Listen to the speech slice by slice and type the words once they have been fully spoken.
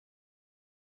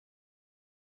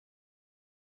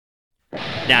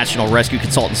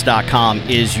NationalRescueConsultants.com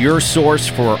is your source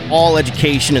for all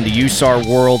education in the USAR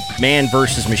world, man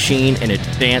versus machine, and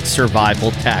advanced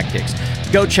survival tactics.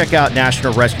 Go check out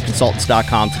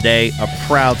NationalRescueConsultants.com today, a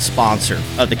proud sponsor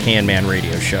of the Can Man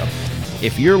Radio Show.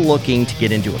 If you're looking to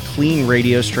get into a clean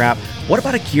radio strap, what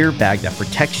about a gear bag that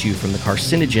protects you from the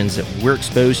carcinogens that we're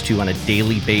exposed to on a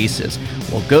daily basis?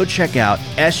 Well, go check out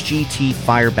SGT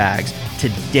Fire Bags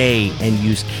today and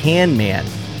use Can Man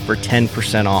for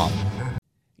 10% off.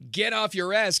 Get off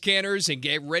your ass, canners, and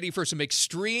get ready for some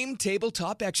extreme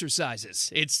tabletop exercises.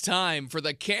 It's time for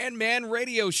the Can Man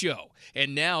Radio Show.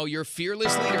 And now your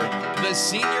fearless leader, the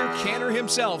senior canner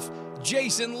himself,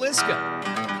 Jason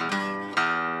Liska.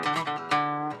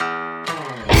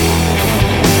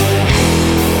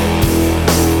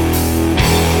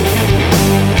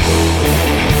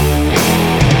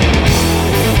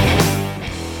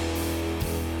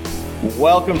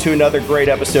 Welcome to another great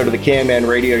episode of the Can Man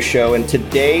Radio Show, and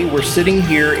today we're sitting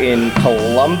here in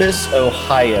Columbus,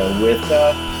 Ohio with,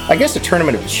 I guess, a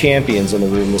tournament of champions in the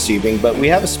room this evening, but we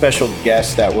have a special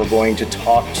guest that we're going to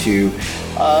talk to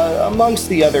amongst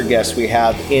the other guests we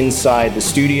have inside the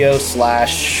studio /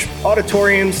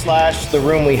 auditorium / the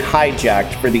room we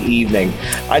hijacked for the evening.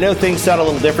 I know things sound a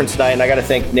little different tonight, and I got to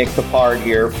thank Nick Peppard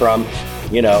here from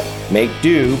Make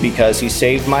Do, because he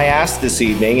saved my ass this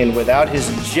evening. And without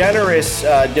his generous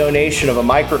donation of a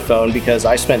microphone, because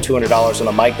I spent $200 on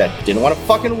a mic that didn't want to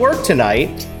fucking work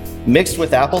tonight, mixed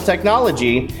with Apple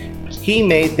technology, he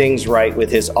made things right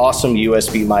with his awesome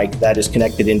USB mic that is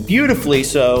connected in beautifully,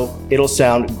 so it'll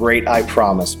sound great, I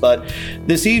promise. But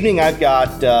this evening I've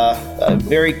got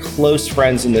very close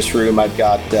friends in this room. I've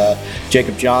got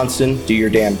Jacob Johnson, Do Your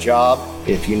Damn Job.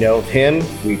 If you know of him,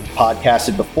 we've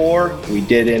podcasted before. We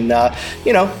did in,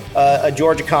 a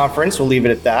Georgia conference. We'll leave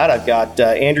it at that. I've got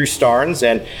Andrew Starnes,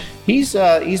 and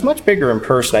he's much bigger in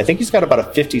person. I think he's got about a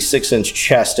 56-inch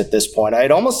chest at this point.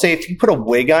 I'd almost say if you put a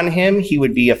wig on him, he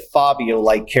would be a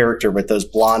Fabio-like character with those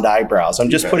blonde eyebrows. I'm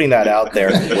just putting that out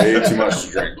there. Way too much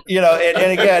to drink.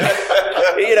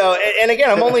 And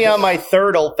again, I'm only on my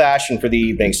third old-fashioned for the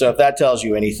evening, so if that tells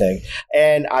you anything.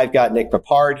 And I've got Nick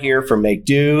Peppard here from Make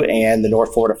Do and the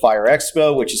North Florida Fire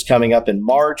Expo, which is coming up in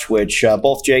March, which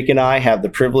both Jake and I have the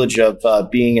privilege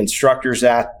of being instructors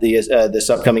at this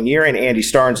upcoming year, and Andy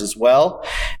Starnes as well.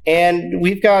 And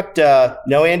we've got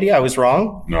no, Andy, I was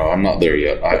wrong. No, I'm not there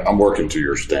yet. I'm working to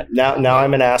your standard. Now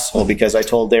I'm an asshole because I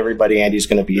told everybody Andy's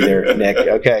going to be there, Nick.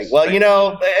 Okay. Well,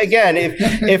 again,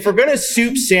 if we're going to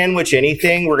soup sandwich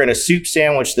anything, we're going to soup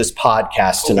sandwich this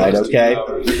podcast tonight. Okay.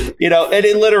 And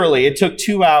it took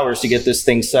 2 hours to get this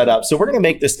thing set up. So we're going to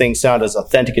make this thing sound as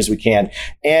authentic as we can.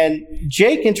 And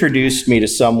Jake introduced me to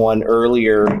someone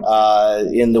earlier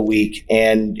in the week,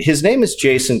 and his name is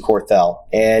Jason Corthell,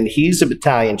 and he's a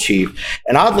battalion chief.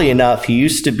 And oddly enough, he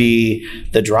used to be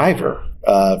the driver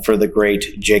for the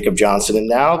great Jacob Johnson. And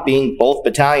now, being both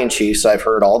battalion chiefs, I've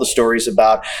heard all the stories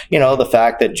about, the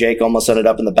fact that Jake almost ended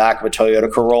up in the back of a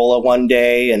Toyota Corolla one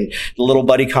day, and the little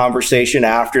buddy conversation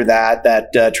after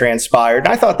that transpired. And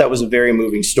I thought that was a very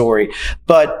moving story.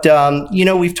 But,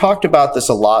 we've talked about this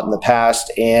a lot in the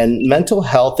past, and mental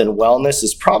health and wellness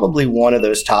is probably one of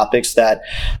those topics that,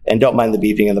 and don't mind the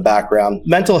beeping in the background,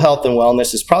 mental health and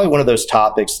wellness is probably one of those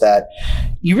topics that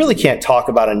you really can't talk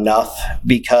about enough,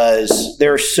 because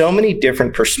there are so many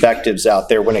different perspectives out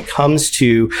there when it comes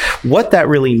to what that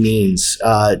really means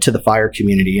to the fire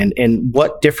community, and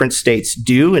what different states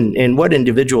do, and what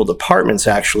individual departments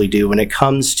actually do when it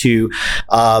comes to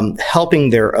helping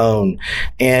their own.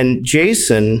 And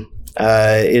Jason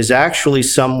is actually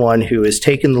someone who has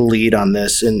taken the lead on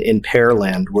this in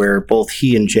Pearland, where both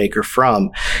he and Jake are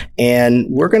from. And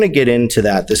we're going to get into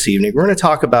that this evening. We're going to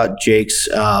talk about Jake's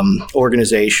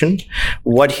organization,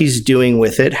 what he's doing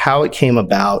with it, how it came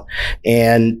about.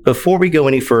 And before we go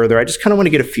any further, I just kind of want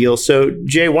to get a feel. So,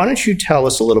 Jay, why don't you tell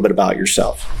us a little bit about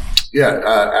yourself? Yeah,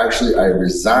 actually, I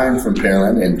resigned from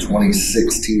Pearland in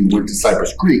 2016, went to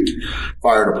Cypress Creek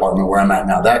Fire Department, where I'm at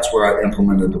now. That's where I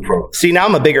implemented the program. See, now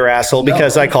I'm a bigger asshole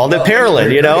because I called it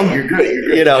Pearland, You're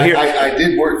good. I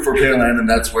did work for Pearland, and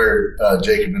that's where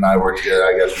Jacob and I worked together.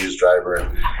 I got to be his driver,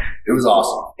 and it was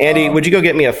awesome. Andy, would you go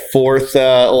get me a fourth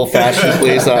old-fashioned,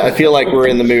 please? I feel like we're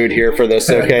in the mood here for this,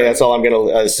 okay? That's all I'm going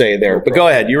to say there. But go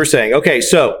ahead. You were saying. Okay,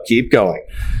 so keep going.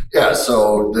 Yeah,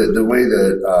 so the way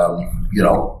that,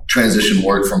 transition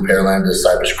worked from Pearland to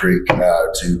Cypress Creek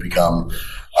to become,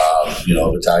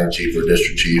 battalion chief or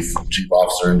district chief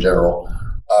officer in general,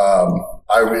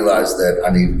 I realized that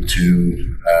I needed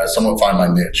to somewhat find my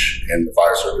niche in the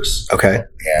fire service. Okay.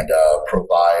 And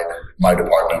provide my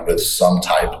department with some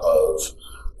type of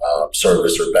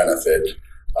service or benefit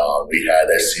We had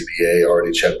SCBA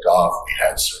already checked off.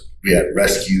 We had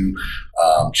rescue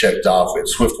checked off. We had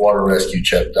Swiftwater rescue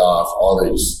checked off. All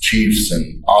these chiefs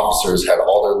and officers had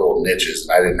all their little niches,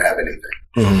 and I didn't have anything.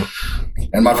 Mm-hmm.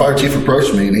 And my fire chief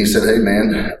approached me, and he said, "Hey,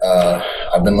 man,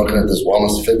 I've been looking at this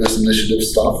wellness fitness initiative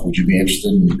stuff. Would you be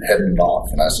interested in heading it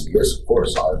off?" And I said, "Yes, of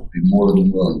course. I'd be more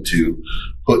than willing to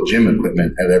put gym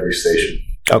equipment at every station."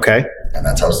 Okay. And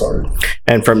that's how it started.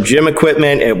 And from gym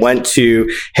equipment, it went to,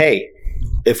 hey,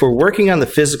 if we're working on the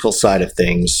physical side of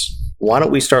things, why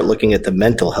don't we start looking at the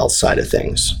mental health side of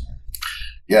things?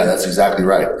 Yeah, that's exactly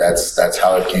right. That's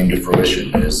how it came to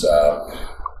fruition.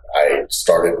 I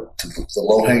started the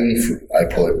low-hanging fruit. I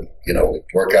put,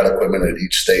 workout equipment at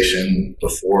each station.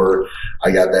 Before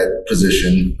I got that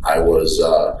position,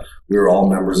 we were all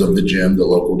members of the gym, the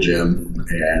local gym,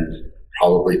 and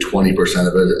probably 20%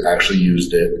 of it actually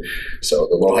used it. So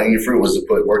the low-hanging fruit was to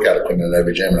put workout equipment at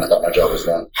every gym, and I thought my job was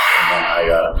done. And then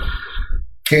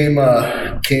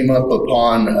I came up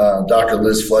upon Dr.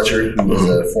 Liz Fletcher, who was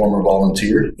a former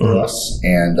volunteer for us,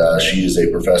 and she is a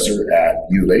professor at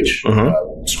U of H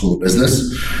School of Business,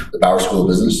 the Bauer School of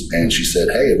Business, and she said,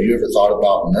 "Hey, have you ever thought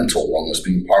about mental wellness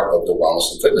being part of the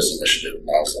Wellness and Fitness Initiative?" And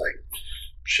I was like,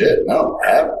 "Shit, no, I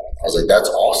haven't." I was like, "That's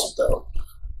awesome, though."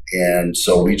 And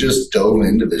so we just dove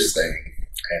into this thing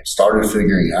and started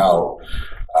figuring out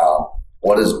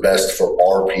what is best for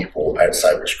our people at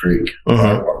Cypress Creek.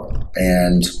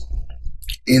 And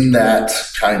in that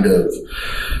kind of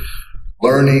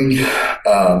learning,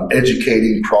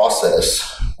 educating process,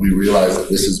 we realized that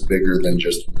this is bigger than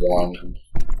just one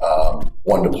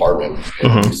department.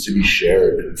 It needs to be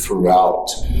shared throughout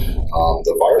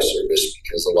the fire service,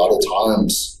 because a lot of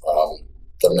times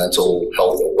the mental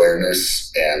health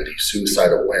awareness and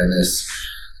suicide awareness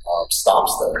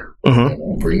stops there.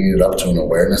 Bringing it up to an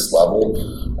awareness level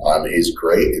is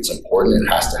great. It's important. It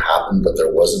has to happen, but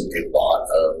there wasn't a lot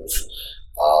of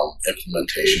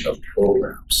implementation of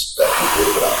programs that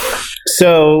people put out there.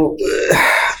 So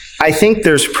I think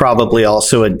there's probably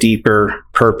also a deeper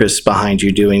purpose behind you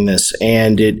doing this,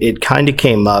 and it kind of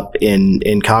came up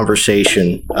in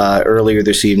conversation earlier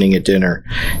this evening at dinner,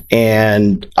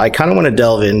 and I kind of want to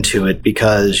delve into it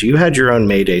because you had your own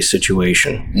Mayday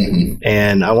situation,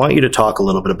 and I want you to talk a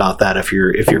little bit about that if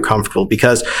you're comfortable,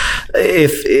 because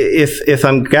if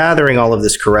I'm gathering all of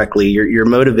this correctly, your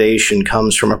motivation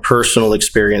comes from a personal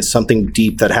experience, something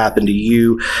deep that happened to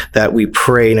you that we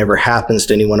pray never happens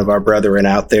to any one of our brethren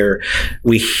out there.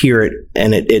 We hear it,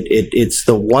 and it's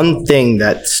the one thing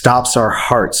that stops our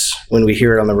hearts when we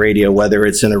hear it on the radio, whether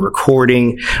it's in a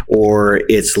recording or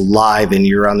it's live and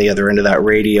you're on the other end of that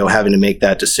radio having to make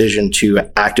that decision to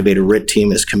activate a RIT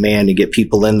team as command and get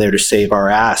people in there to save our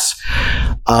ass.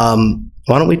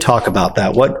 Why don't we talk about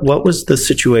that? What was the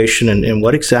situation, and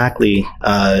what exactly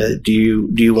do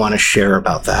you want to share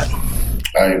about that?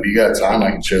 If you got time,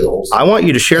 I can share the whole story. I want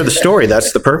you to share the story.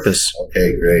 That's the purpose.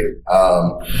 Okay, great.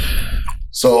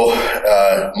 So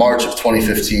March of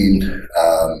 2015,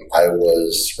 I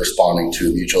was responding to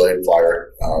a mutual aid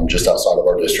fire just outside of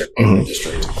our district. It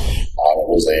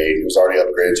was already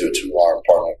upgraded to a 2-alarm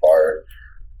apartment fire.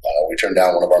 We turned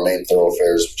down one of our main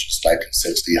thoroughfares, which is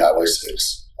 1960 Highway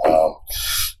 6.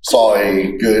 Saw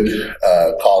a good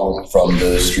call from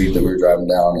the street that we were driving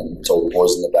down, and told the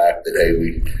boys in the back that, hey,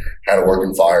 we had a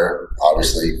working fire.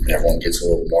 Obviously, everyone gets a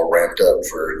little more ramped up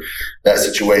for that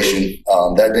situation.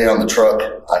 That day on the truck,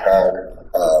 I had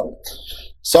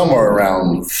somewhere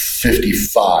around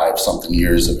 55 something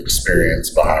years of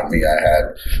experience behind me. I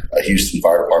had a Houston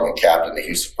Fire Department captain, a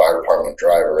Houston Fire Department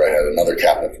driver. I had another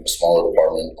captain from a smaller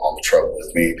department on the truck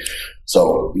with me.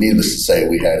 So needless to say,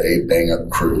 we had a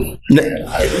bang-up crew.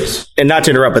 And not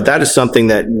to interrupt, but that is something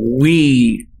that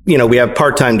we have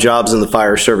part-time jobs in the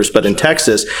fire service, but in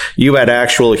Texas, you had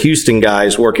actual Houston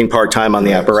guys working part-time on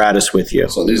the apparatus with you.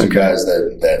 So these are guys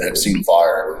that have seen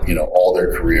fire, all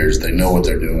their careers. They know what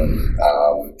they're doing.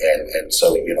 And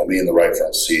so, me in the right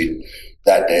front seat,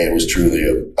 that day it was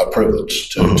truly a privilege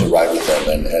to ride with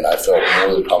them. And I felt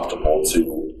really comfortable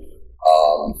to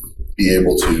be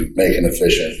able to make an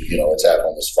efficient, attack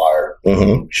on this fire.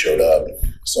 We showed up.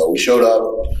 So we showed up.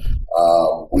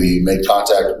 We made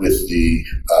contact with the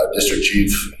district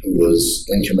chief who was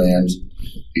in command.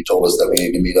 He told us that we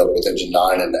need to meet up with Engine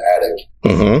 9 in the attic.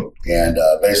 And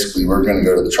basically, we're going to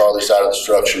go to the Charlie side of the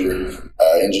structure.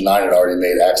 Engine 9 had already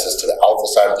made access to the Alpha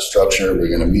side of the structure. We're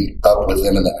going to meet up with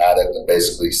them in the attic and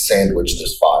basically sandwich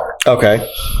this fire. Okay.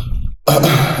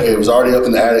 It was already up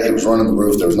in the attic. It was running the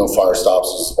roof. There was no fire stops.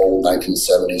 It was old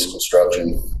 1970s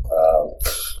construction.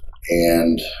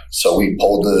 And so we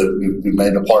made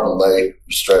an apartment lay.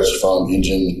 We stretched from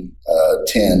engine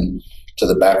 10 to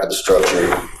the back of the structure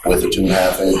with a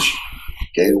 2.5-inch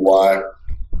gated Y,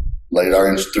 laid our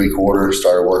inch 3/4,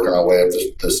 started working our way up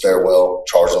the stairwell,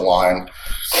 charged the line.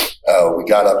 We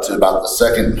got up to about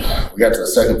we got to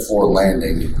the second floor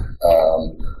landing,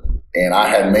 and I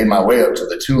had made my way up to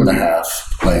the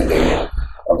 2.5 landing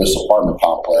of this apartment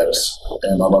complex.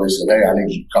 And my buddy said, "Hey, I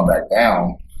need you to come back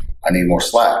down. I need more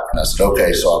slack." And I said,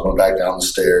 "Okay." So I went back down the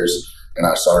stairs and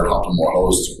I started humping more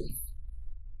hose to him.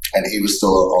 And he was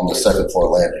still on the second floor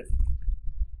landing.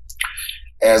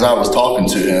 As I was talking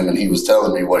to him and he was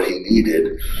telling me what he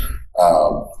needed,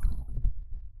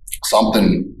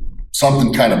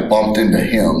 something kind of bumped into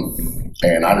him,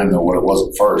 and I didn't know what it was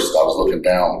at first. I was looking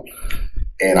down,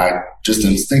 and I just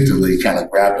instinctively kind of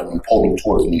grabbed him and pulled him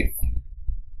towards me.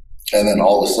 And then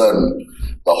all of a sudden,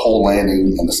 the whole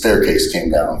landing and the staircase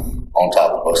came down on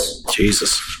top of us.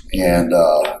 Jesus. And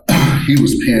he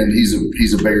was pinned.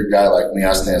 He's a bigger guy like me.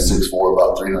 I stand 6'4",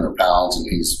 about 300 pounds, and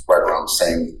he's right around the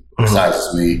same size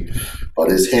as me.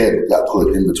 But his head got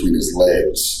put in between his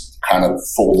legs, kind of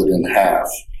folded in half.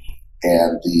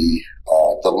 And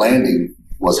the landing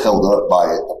was held up by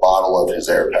the bottle of his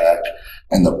air pack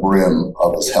and the brim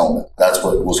of his helmet. That's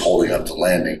what was holding up the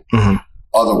landing. Mm-hmm.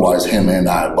 Otherwise, him and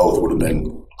I both would have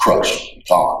been crushed,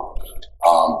 gone.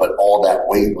 But all that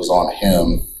weight was on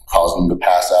him, caused him to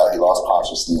pass out. He lost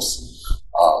consciousness.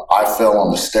 I fell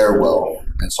on the stairwell,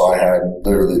 and so I had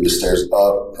literally the stairs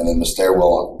up and then the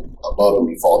stairwell above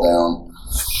me fall down.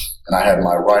 And I had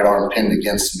my right arm pinned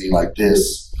against me like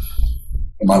this.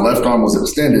 And my left arm was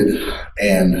extended,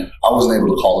 and I wasn't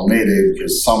able to call a mayday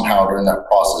because somehow during that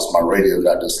process, my radio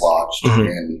got dislodged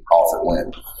and off it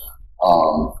went.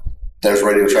 There's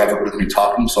radio traffic with me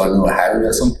talking, so I knew I had it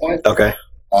at some point. Okay.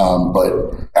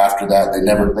 But after that, they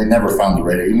never found the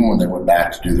radio. Even when they went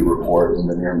back to do the report and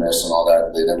the near miss and all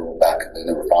that, they never went back and they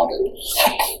never found it.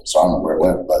 So I don't know where it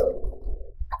went. But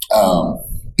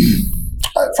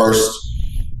at first,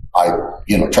 I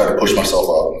tried to push myself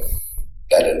up.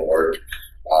 That didn't work.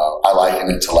 I liken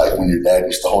it to like when your dad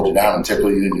used to hold you down and tickle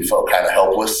you and you felt kind of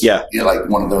helpless. Yeah. You know, like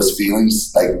one of those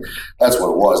feelings. Like that's what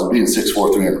it was. And being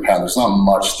 6'4", 300 pounds, there's not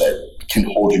much that can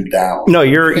hold you down. No,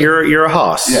 you're a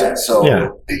hoss. Yeah. So,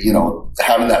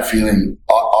 having that feeling,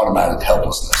 automatic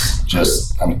helplessness,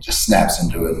 just snaps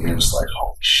into it. And you're just like,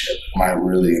 holy shit, am I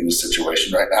really in this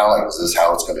situation right now? Like, is this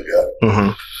how it's going to go?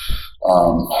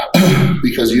 Mm-hmm.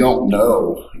 Because you don't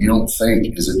know, you don't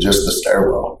think, is it just the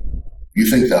stairwell? You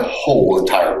think the whole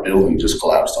entire building just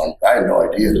collapsed on you. I had no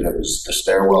idea that it was the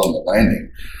stairwell and the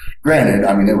landing. Granted,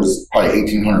 it was probably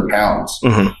 1,800 pounds.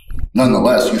 Mm-hmm.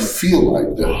 Nonetheless, you feel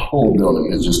like the whole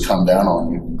building has just come down on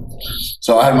you.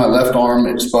 So I had my left arm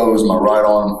exposed, my right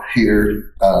arm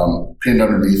here. Pinned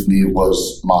underneath me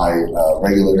was my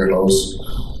regulator hose.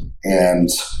 And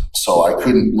so I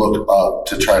couldn't look up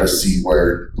to try to see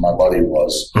where my buddy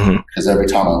was. Because every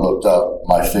time I looked up,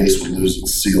 my face would lose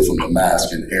its seal from the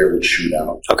mask and air would shoot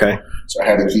out. Okay. So I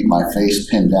had to keep my face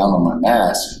pinned down on my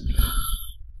mask.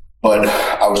 But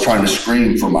I was trying to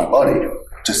scream for my buddy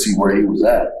to see where he was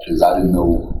at, because I didn't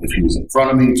know if he was in front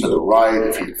of me, to the right,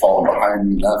 if he'd fallen behind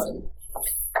me, nothing.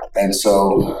 And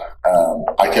so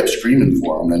I kept screaming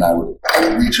for him, and I would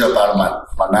reach up out of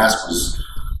my mask was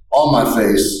on my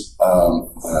face. I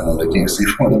know they can't see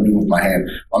what I'm doing with my hand.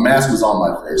 My mask was on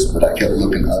my face, but I kept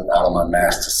looking up out of my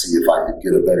mask to see if I could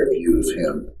get a better view of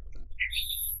him.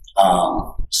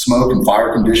 Smoke and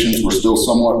fire conditions were still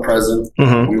somewhat present.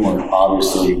 Mm-hmm. We weren't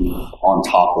obviously on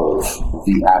top of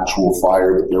the actual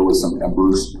fire, but there was some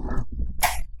embers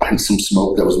and some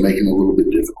smoke that was making it a little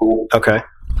bit difficult. Okay.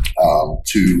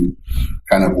 To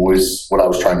kind of voice what I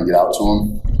was trying to get out to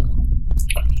him.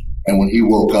 And when he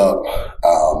woke up,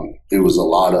 it was a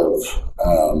lot of,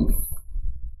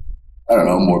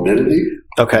 morbidity.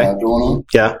 Okay. Going on.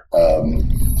 Yeah.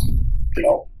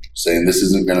 Saying this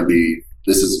isn't going to be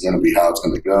how it's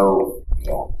going to go.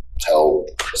 Tell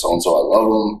so-and-so I love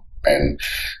him. And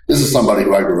this is somebody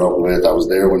who I grew up with. I was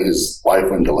there when his wife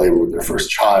went into labor with their first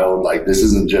child. Like, this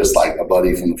isn't just like a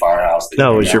buddy from the firehouse.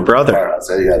 No, it was your brother.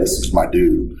 Yeah, this is my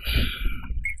dude.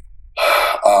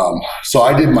 So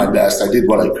I did my best. I did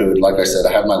what I could. Like I said,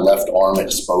 I had my left arm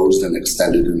exposed and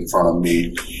extended in front of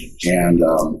me. And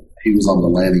he was on the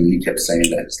landing. He kept saying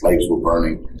that his legs were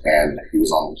burning and he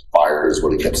was on fire is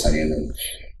what he kept saying. And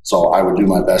so I would do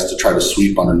my best to try to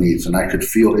sweep underneath, and I could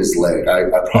feel his leg. I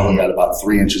probably got about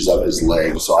 3 inches of his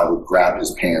leg, so I would grab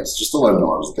his pants just to let him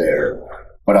know I was there.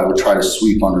 But I would try to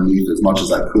sweep underneath as much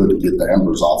as I could to get the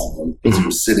embers off of him, because he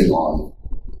was sitting on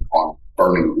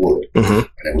burning wood, and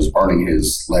it was burning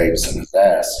his legs and his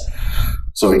ass.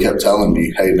 So he kept telling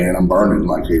me, "Hey man, I'm burning.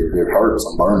 Like it hurts.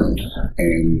 I'm burning."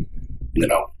 And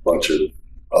a bunch of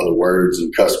other words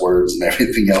and cuss words and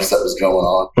everything else that was going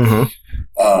on.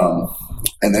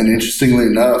 And then interestingly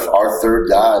enough, our third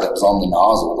guy that was on the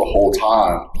nozzle the whole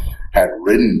time had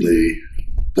ridden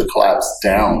the collapse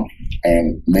down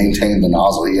and maintained the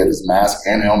nozzle. He had his mask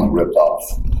and helmet ripped off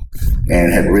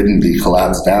and had ridden the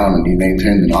collapse down, and he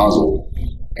maintained the nozzle.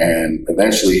 And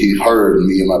eventually he heard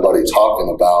me and my buddy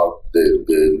talking about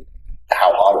the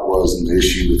how hot it was and the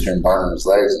issue with him burning his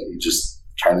legs, and he just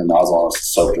turned the nozzle on and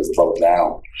soaked his throat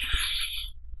down.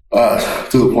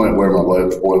 To the point where my boy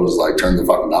was like, turn the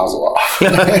fucking nozzle off.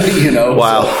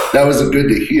 Wow. So that was good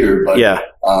to hear, but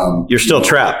you're still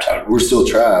trapped. We're still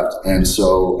trapped. And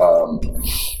so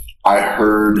I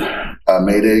heard a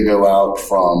Mayday go out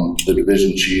from the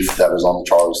division chief that was on the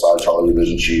Charlie side. Charlie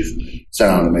division chief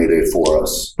sent out a Mayday for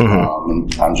us.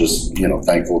 And I'm just,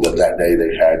 thankful that day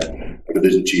they had a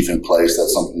division chief in place.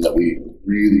 That's something that we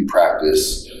really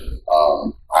practice.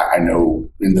 I know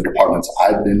in the departments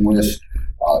I've been with,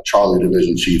 Charlie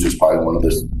division chief is probably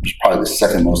the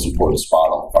second most important spot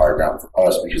on the fire ground for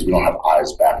us, because we don't have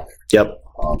eyes back there. Yep.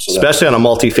 Especially on a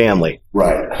multifamily.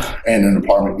 Right. And an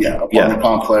apartment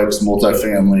complex,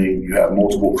 multifamily, you have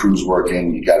multiple crews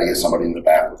working, you got to get somebody in the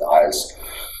back with eyes.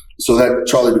 So that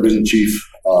Charlie division chief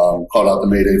called out the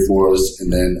Mayday for us,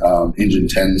 and then Engine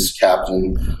 10's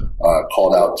captain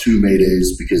called out 2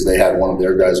 Maydays because they had one of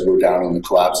their guys go down in the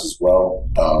collapse as well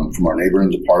from our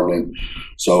neighboring department.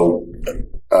 So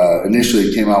initially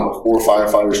it came out with 4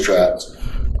 firefighters trapped.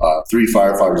 3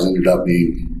 firefighters ended up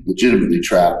being legitimately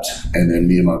trapped, and then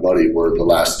me and my buddy were the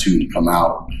last 2 to come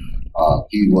out.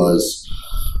 He was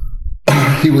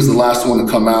the last one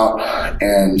to come out,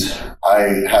 and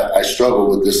I struggle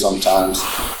with this sometimes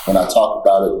when I talk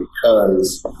about it,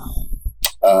 because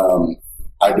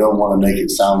I don't want to make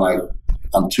it sound like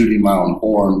I'm tooting my own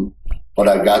horn, but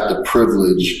I got the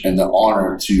privilege and the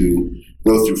honor to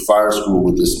go through fire school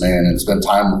with this man and spend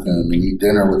time with him and eat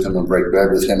dinner with him and break bread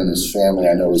with him and his family.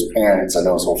 I know his parents, I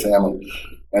know his whole family.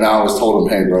 And I always told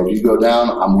him, hey, bro, if you go down,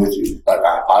 I'm with you. Like,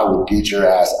 I will get your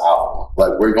ass out.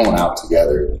 Like, we're going out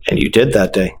together. And you did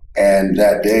that day. And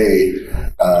that day,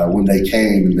 when they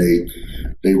came,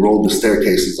 they rolled the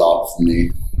staircases off for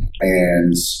me.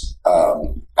 And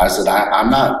I said, I'm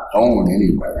not going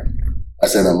anywhere. I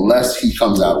said, unless he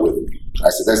comes out with me. I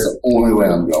said, that's the only way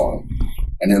I'm going.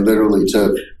 And it literally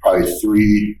took probably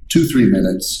 2-3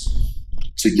 minutes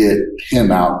to get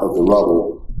him out of the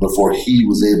rubble before he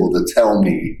was able to tell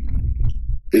me,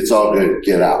 it's all good,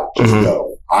 get out, just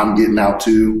go. I'm getting out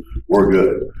too, we're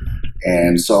good.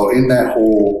 And so in that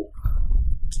whole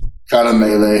kind of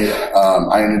melee,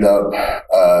 I ended up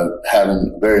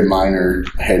having a very minor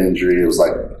head injury. It was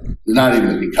like not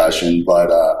even a concussion,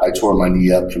 but I tore my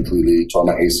knee up completely, tore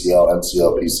my ACL,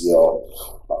 MCL,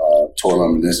 PCL, tore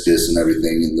my meniscus and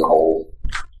everything in the whole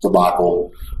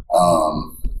debacle.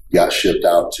 Got shipped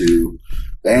out to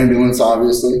the ambulance,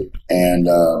 obviously, and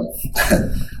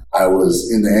I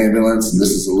was in the ambulance, and this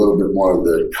is a little bit more of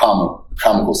the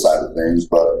comical side of things,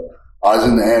 but I was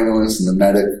in the ambulance, and the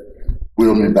medic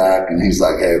wheeled me back, and he's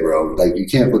like, hey, bro, like, you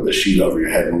can't put the sheet over your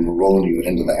head when we're rolling you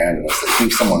into the ambulance. They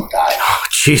think someone died. Oh,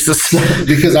 Jesus.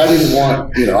 Because I didn't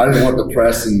want the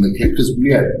press and because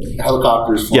we had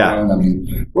helicopters flying. I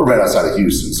mean, we're right outside of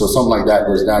Houston, so something like that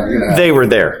goes down. You're gonna have they were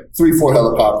there. 3-4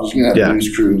 helicopters. You're gonna have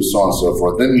news crews, so on and so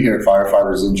forth. Then you hear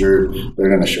firefighters injured. They're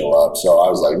gonna show up. So I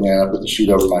was like, man, I put the sheet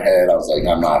over my head. I was like,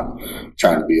 I'm not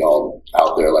trying to be all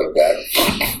out there like that.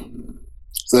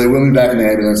 So they wheeled me back in the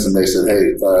ambulance, and they said,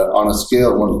 hey, on a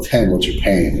scale of 1 to 10, what's your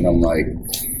pain? And I'm like,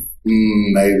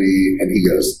 maybe. And he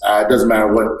goes, it doesn't matter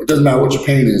what your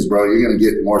pain is, bro. You're going to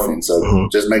get morphine. So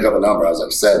just make up a number. I was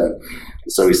like 7.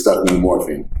 And so he stuck me with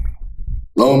morphine.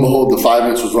 Lo and behold, the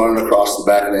 5-inch was running across the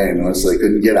back of the ambulance, so they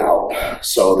couldn't get out.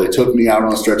 So they took me out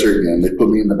on a stretcher again. They put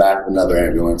me in the back of another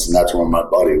ambulance, and that's where my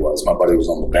buddy was. My buddy was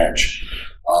on the bench.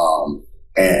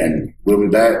 And wheeled me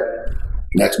back.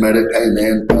 Next medic, hey,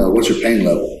 man, what's your pain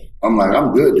level? I'm like,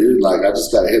 I'm good, dude. Like, I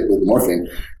just got hit with morphine.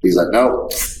 He's like, no,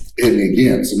 hit me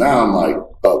again. So now I'm like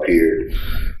up here.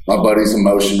 My buddy's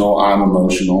emotional. I'm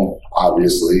emotional,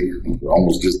 obviously.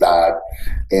 Almost just died.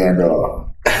 And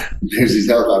there's these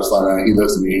helicopters flying around. He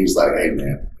looks at me and he's like, hey,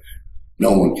 man,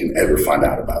 no one can ever find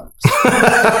out about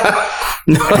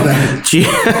this.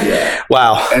 Yeah.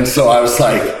 Wow. And so I was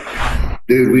like,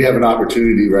 dude, we have an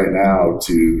opportunity right now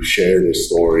to share this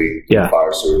story in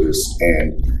fire service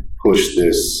and push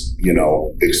this,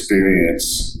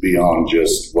 experience beyond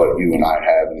just what you and I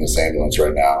have in this ambulance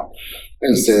right now. I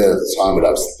didn't say that at the time, but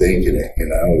I was thinking it,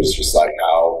 it was just like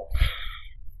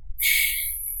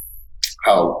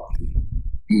how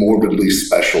morbidly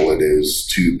special it is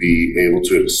to be able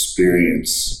to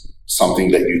experience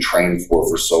something that you train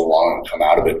for so long and come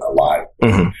out of it alive.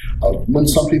 When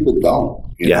some people don't,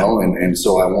 you know, and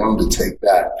so I wanted to take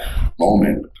that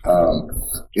moment.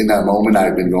 In that moment,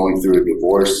 I'd been going through a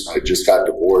divorce. I just got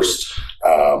divorced.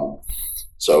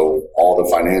 So all the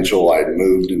financial, I'd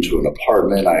moved into an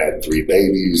apartment. I had 3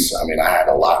 babies. I mean, I had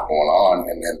a lot going on.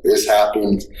 And then this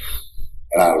happened.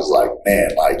 And I was like,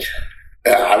 man, like,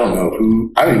 I don't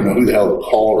even know who the hell to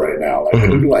call right now. Like,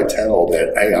 who do I tell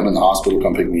that, hey, I'm in the hospital,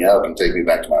 come pick me up and take me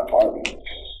back to my apartment?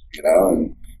 You know,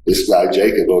 and this guy,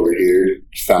 Jacob, over here,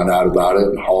 found out about it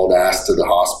and hauled ass to the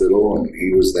hospital, and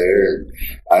he was there. And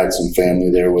I had some family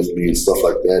there with me and stuff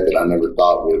like that I never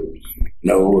thought would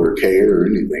know or care or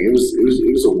anything. It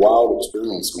was a wild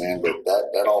experience, man, but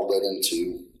that all led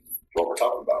into what we're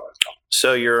talking about right now.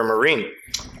 So you're a Marine?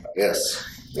 Yes.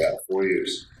 Yeah, 4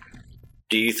 years.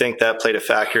 Do you think that played a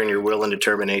factor in your will and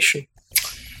determination?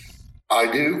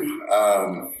 I do.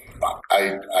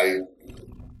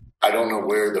 I don't know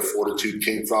where the fortitude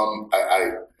came from.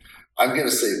 I'm going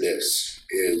to say this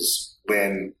is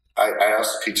when I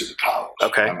also teach at the college.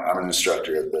 Okay. I'm an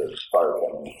instructor at the fire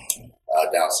academy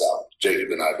down south.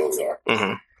 Jacob and I both are.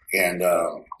 And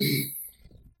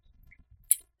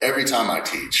every time I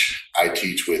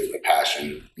teach with a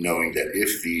passion, knowing that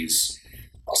if these,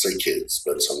 I'll say kids,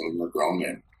 but some of them are grown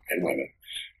men and women,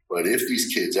 but if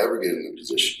these kids ever get in a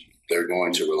position, they're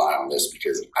going to rely on this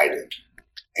because I did.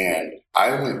 And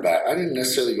I went back. I didn't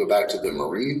necessarily go back to the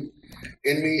Marine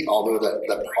in me, although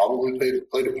that probably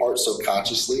played a part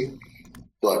subconsciously.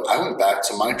 But I went back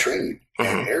to my training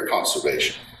and air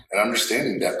conservation and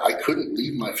understanding that I couldn't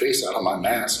leave my face out of my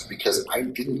mask because I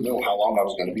didn't know how long I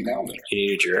was going to be down there. You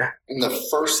needed your... And the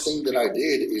first thing that I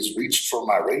did is reach for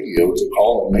my radio to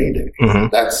call it Mayday.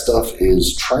 That stuff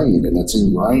is trained and it's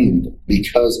ingrained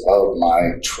because of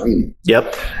my training.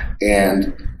 Yep.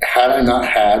 And had I not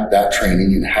had that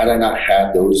training and had I not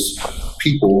had those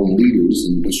people and leaders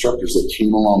and instructors that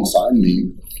came alongside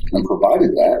me and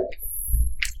provided that,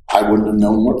 I wouldn't have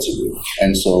known what to do.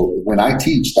 And so when I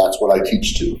teach, that's what I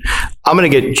teach to. I'm going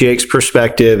to get Jake's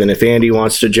perspective, and if Andy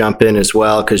wants to jump in as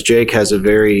well, because Jake has a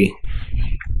very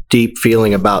deep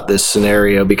feeling about this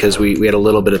scenario because we had a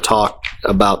little bit of talk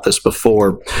about this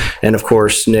before. And of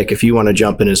course, Nick, if you want to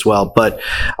jump in as well. But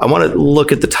I want to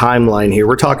look at the timeline here.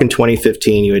 We're talking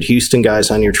 2015. You had Houston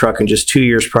guys on your truck, and just 2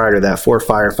 years prior to that, 4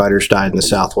 firefighters died in the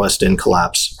Southwest End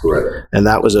collapse. Correct. And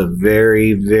that was a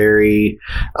very, very,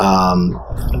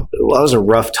 that was a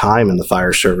rough time in the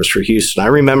fire service for Houston. I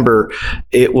remember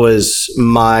it was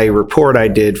my report I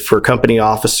did for company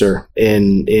officer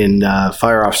in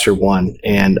Fire Officer 1.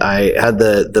 And I had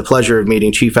the pleasure of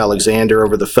meeting Chief Alexander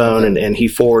over the phone, and he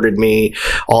forwarded me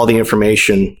all the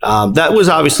information. That was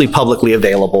obviously publicly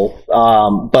available.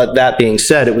 But that being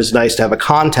said, it was nice to have a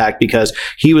contact because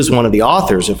he was one of the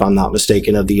authors, if I'm not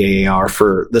mistaken, of the AAR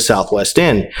for the Southwest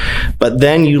End. But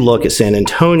then you look at San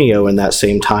Antonio in that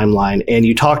same timeline, and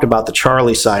you talked about the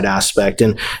Charlie side aspect.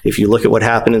 And if you look at what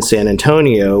happened in San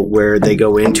Antonio, where they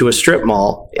go into a strip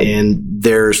mall and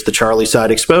there's the Charlie side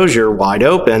exposure wide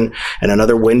open and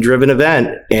another wind-driven event,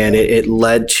 and it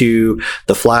led to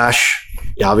the flash,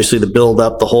 obviously the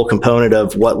build-up, the whole component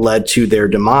of what led to their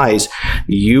demise.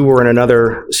 You were in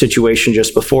another situation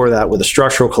just before that with a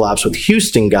structural collapse with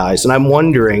Houston guys, and I'm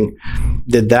wondering,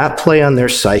 did that play on their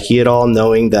psyche at all,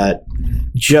 knowing that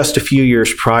just a few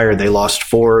years prior they lost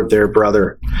 4 of their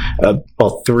brother,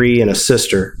 3 and a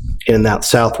sister in that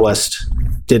Southwest?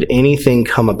 Did anything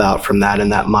come about from that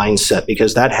and that mindset?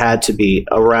 Because that had to be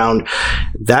around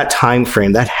that time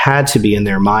frame. That had to be in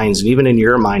their minds, and even in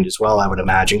your mind as well, I would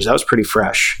imagine, because that was pretty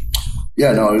fresh.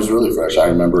 Yeah, no, it was really fresh. I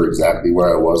remember exactly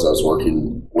where I was. I was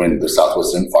working when the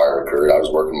Southwest End fire occurred. I was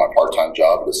working my part-time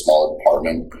job at a small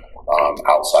department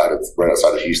right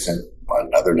outside of Houston,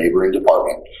 another neighboring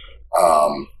department.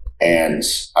 And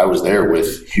I was there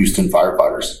with Houston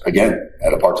firefighters, again,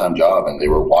 at a part-time job, and they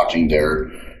were watching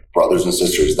their brothers and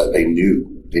sisters that they knew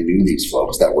these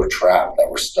folks that were trapped, that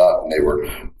were stuck, and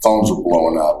phones were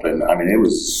blowing up. And I mean, it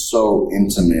was so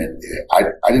intimate. I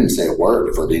didn't say a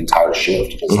word for the entire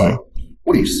shift. It's like,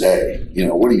 what do you say?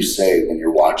 What do you say when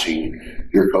you're watching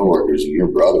your coworkers and your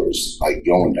brothers like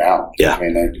going down? Yeah.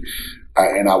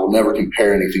 And I will never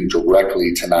compare anything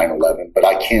directly to 9/11, but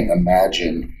I can't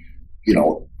imagine,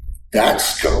 that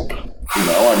scope.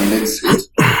 I mean, it's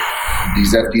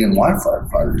these FDNY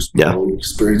firefighters will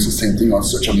experience the same thing on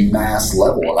such a mass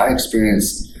level. And I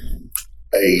experienced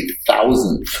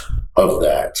 1,000th of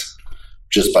that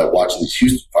just by watching these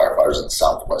Houston firefighters in the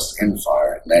Southwest End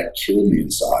fire. And that killed me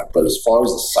inside. But as far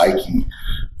as the psyche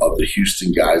of the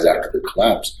Houston guys after the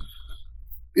collapse,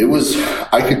 it was,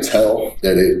 I could tell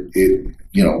that it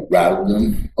rattled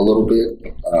them a little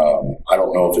bit. I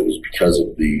don't know if it was because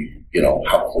of the,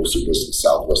 how close it was to the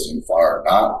Southwestern Fire or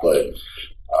not, but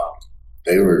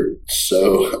they were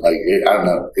so, I don't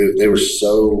know, they were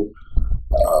so,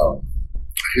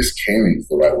 I guess caring is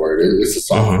the right word. It's a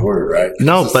soft word, right?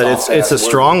 No, but it's a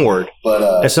strong word.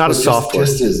 But it's not a soft word.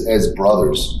 Just as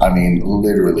brothers, I mean,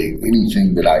 literally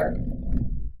anything that I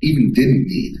even didn't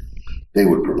need, they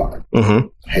would provide. Mm-hmm.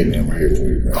 Hey, man, we're here for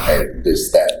you. Hey,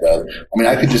 this, that, the other. I mean,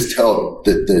 I could just tell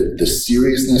that the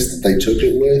seriousness that they took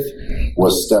it with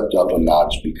was stepped up a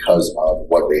notch because of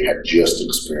what they had just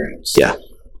experienced. Yeah.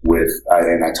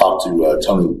 And I talked to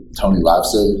Tony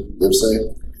Livesay.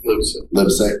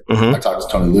 Mm-hmm. I talked to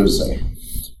Tony Livesay,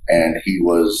 and he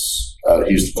was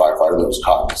the firefighter that was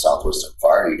caught in the Southwestern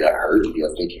Fire. He got hurt. I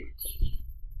think he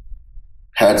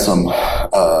had some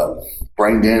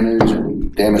brain damage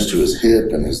and damage to his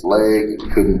hip and his leg,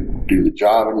 and couldn't do the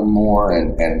job anymore.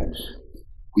 And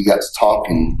we got to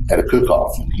talking at a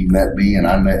cook-off. He met me, and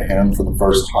I met him for the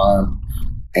first time,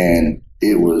 and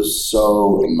it was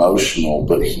so emotional.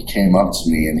 But he came up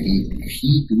to me and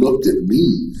he looked at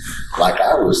me like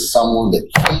I was someone that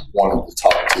he wanted to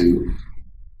talk to,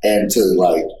 and to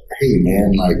like, hey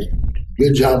man, like,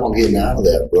 good job on getting out of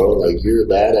that, bro. Like, you're a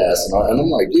badass. And I'm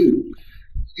like, dude,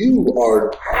 you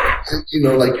are,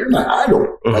 like, you're my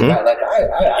idol. Mm-hmm.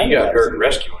 I got hurt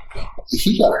rescuing Bill.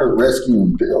 He got hurt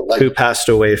rescuing Bill, who passed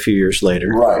away a few years later.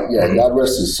 Right? Yeah. Mm-hmm. God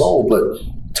rest his soul. But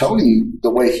Tony, the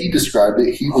way he described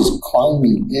it, he was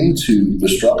climbing into the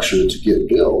structure to get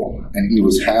Bill, and he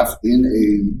was half in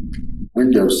a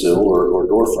windowsill or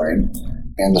door frame,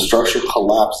 and the structure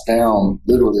collapsed down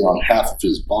literally on half of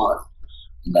his body,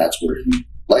 and that's where he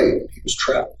lay. He was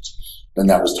trapped. And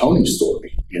that was Tony's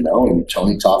story, and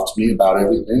Tony talked to me about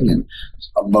everything, and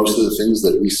most of the things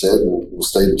that we said will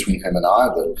stay between him and I,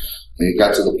 but it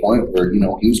got to the point where,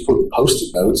 he was putting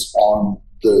Post-it notes on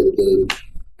the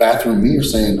bathroom mirror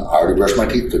saying, I already brushed my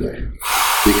teeth today,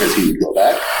 because he would go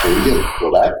back, do it again,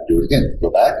 go back, do it again, go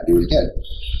back, do it again.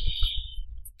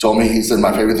 Told me, he said,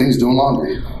 my favorite thing is doing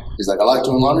laundry. He's like, I like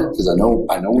doing laundry because I know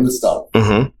when it's done.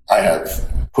 Mm-hmm. I have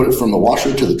put it from the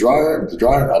washer to the dryer,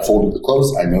 I folded the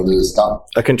clothes, I know that it's done.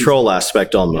 A control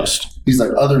aspect almost. He's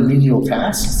like, other menial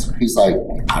tasks, he's like,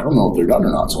 I don't know if they're done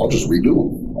or not, so I'll just redo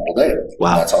them all day.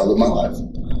 Wow. That's how I live my life.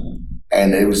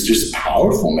 And it was just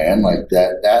powerful, man. Like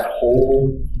that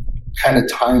whole kind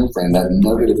of time frame, that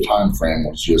negative time frame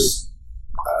was just,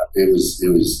 it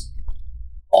was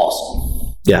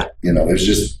awesome. Yeah. It was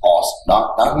just awesome.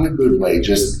 Not in a good way,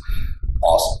 just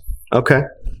awesome. Okay.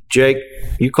 Jake,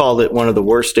 you called it one of the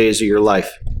worst days of your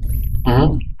life.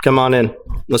 Mm-hmm. Come on in.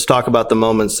 Let's talk about the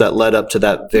moments that led up to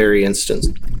that very instance.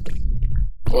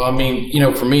 Well, I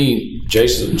mean, for me,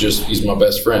 Jason, he's my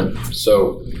best friend.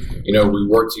 So, we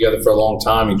worked together for a long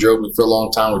time. He drove me for a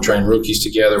long time. We trained rookies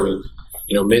together. We,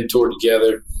 mentored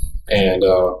together. And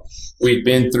we'd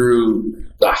been through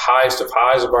the highest of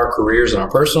highs of our careers in our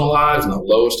personal lives and the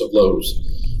lowest of lows.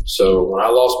 So when I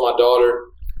lost my daughter,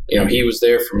 he was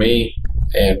there for me,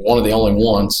 and one of the only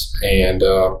ones. And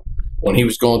when he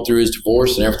was going through his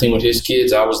divorce and everything with his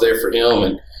kids, I was there for him.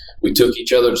 And we took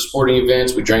each other to sporting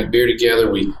events. We drank beer together.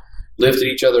 We lifted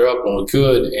each other up when we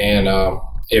could. And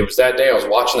it was that day I was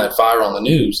watching that fire on the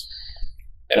news.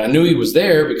 And I knew he was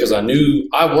there because I knew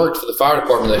I worked for the fire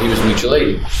department that he was mutual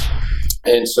aiding.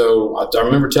 And so I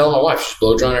remember telling my wife, she's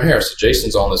blow drying her hair. I said,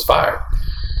 Jason's on this fire.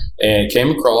 And it came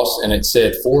across, and it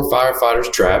said 4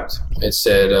 firefighters trapped. It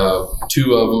said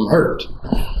 2 of them hurt.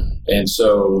 And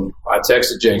so I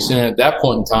texted Jason. And at that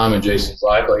point in time in Jason's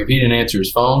life, like, if he didn't answer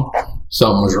his phone,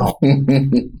 something was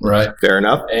wrong. Right? Fair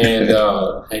enough. And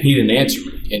he didn't answer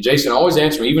me. And Jason always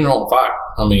answered me, even on fire.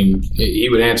 I mean, he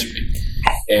would answer me.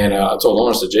 And I told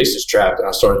Lawrence that Jason's trapped, and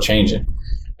I started changing.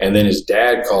 And then his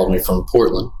dad called me from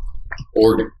Portland,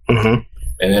 Oregon. Mm-hmm.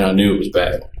 And then I knew it was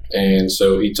bad. And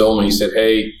so he told me, he said,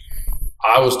 hey,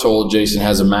 I was told Jason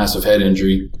has a massive head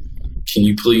injury. Can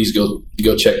you please go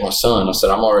check my son? I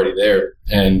said, I'm already there.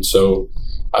 And so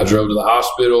I drove to the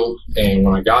hospital, and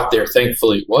when I got there,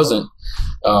 thankfully it wasn't.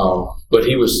 But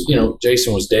he was,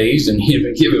 Jason was dazed, and he had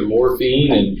been given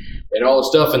morphine and all the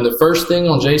stuff. And the first thing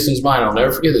on Jason's mind, I'll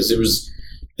never forget this,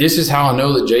 this is how I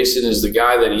know that Jason is the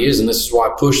guy that he is, and this is why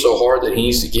I push so hard that he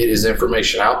needs to get his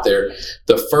information out there.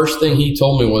 The first thing he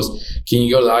told me was, can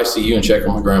you go to the ICU and check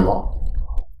on my grandma?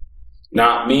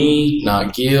 Not me,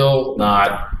 not Gil,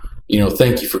 not,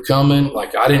 thank you for coming.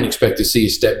 Like, I didn't expect to see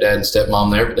his stepdad and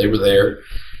stepmom there, but they were there.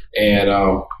 And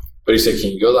but he said,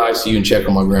 can you go to the ICU and check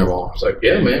on my grandma? I was like,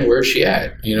 yeah, man, where's she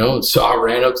at? And so I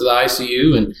ran up to the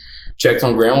ICU, and checked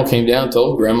on Grandma, came down,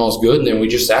 told Grandma's good, and then we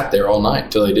just sat there all night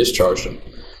until they discharged him.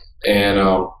 And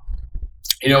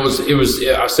it was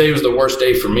I say it was the worst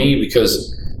day for me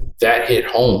because that hit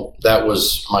home. That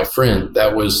was my friend.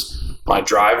 That was my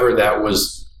driver. That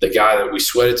was the guy that we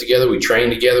sweated together. We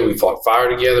trained together. We fought fire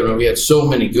together. And we had so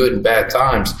many good and bad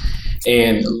times.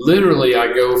 And literally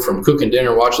I go from cooking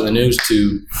dinner, watching the news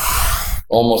to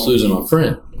almost losing my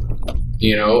friend,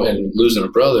 and losing a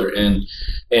brother. And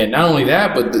not only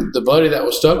that, but the buddy that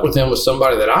was stuck with him was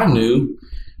somebody that I knew,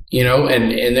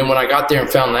 and then when I got there and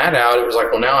found that out, it was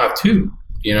like, well, now I have two,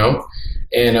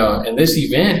 and this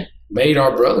event made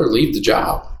our brother leave the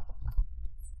job.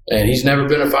 And he's never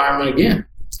been a fireman again.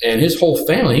 And his whole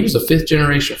family, he was a 5th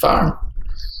generation fireman.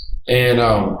 And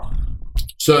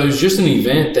so it was just an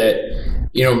event that,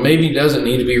 maybe doesn't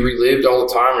need to be relived all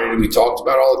the time or need to be talked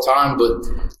about all the time, but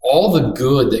all the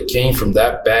good that came from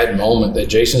that bad moment that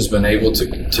Jason's been able to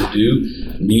do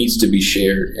needs to be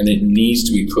shared, and it needs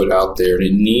to be put out there, and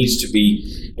it needs to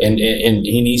be, and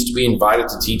he needs to be invited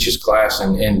to teach his class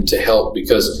and to help,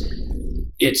 because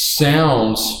it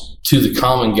sounds to the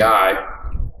common guy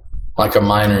like a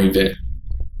minor event,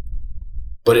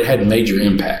 but it had major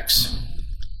impacts.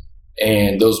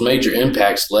 And those major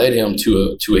impacts led him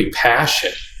to a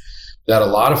passion that a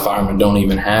lot of firemen don't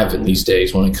even have in these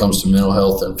days when it comes to mental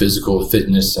health and physical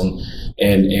fitness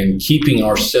and keeping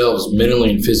ourselves mentally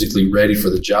and physically ready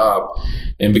for the job.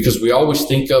 And because we always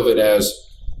think of it as,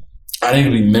 I need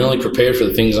to be mentally prepared for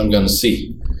the things I'm going to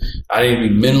see. I need to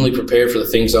be mentally prepared for the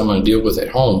things I'm going to deal with at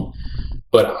home.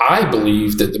 But I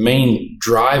believe that the main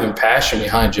drive and passion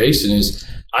behind Jason is,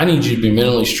 I need you to be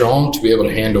mentally strong to be able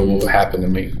to handle what happened to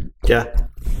me. Yeah.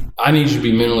 I need you to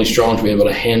be mentally strong to be able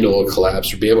to handle a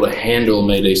collapse, or be able to handle a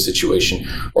Mayday situation,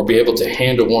 or be able to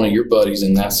handle one of your buddies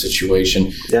in that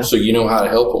situation. Yeah. So you know how to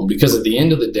help them. Because at the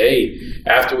end of the day,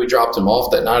 after we dropped him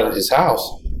off that night at his house,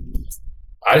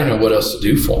 I didn't know what else to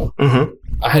do for him.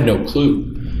 Mm-hmm. I had no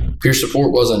clue. Peer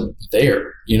support wasn't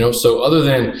there, so other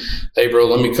than, hey, bro,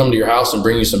 let me come to your house and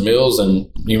bring you some meals and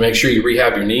you make sure you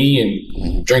rehab your knee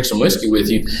and drink some whiskey with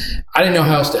you, I didn't know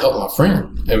how else to help my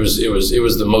friend. It was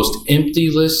the most empty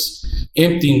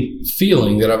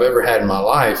feeling that I've ever had in my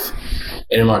life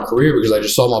and in my career, because I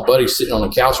just saw my buddy sitting on a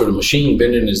couch with a machine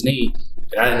bending his knee,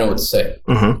 and I didn't know what to say.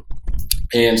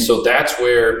 Mm-hmm. And so that's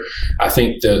where I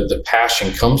think the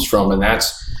passion comes from, and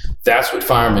that's what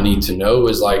firemen need to know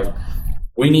is, like,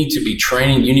 we need to be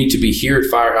training. You need to be here at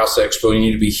Firehouse Expo. You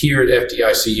need to be here at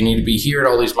FDIC. You need to be here at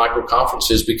all these micro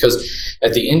conferences, because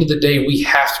at the end of the day, we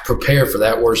have to prepare for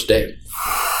that worst day,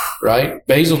 right?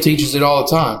 Basil teaches it all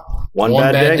the time. One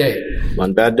bad day.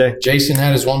 One bad day. Jason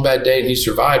had his one bad day and he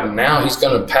survived, and now he's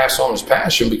going to pass on his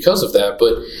passion because of that.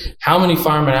 But how many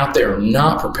firemen out there are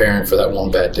not preparing for that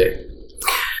one bad day?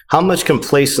 How much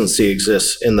complacency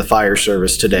exists in the fire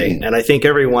service today? And I think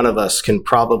every one of us can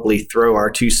probably throw our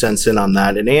 2 cents in on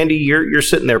that. And Andy, you're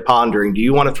sitting there pondering. Do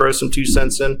you want to throw some 2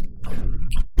 cents in?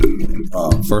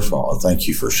 First of all, thank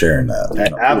you for sharing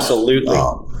that. Absolutely.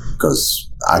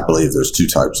 Because I believe there's 2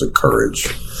 types of courage.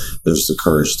 There's the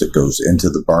courage that goes into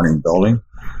the burning building,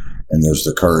 and there's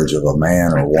the courage of a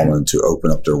man or a woman to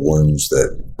open up their wounds.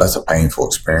 That's a painful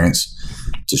experience,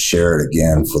 to share it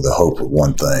again for the hope of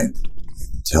one thing: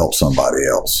 to help somebody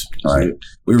else, right?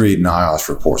 We read NIOSH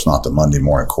reports not to Monday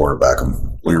morning quarterback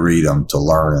them. We read them to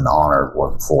learn and honor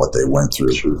for what they went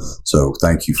through. So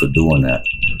thank you for doing that.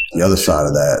 The other side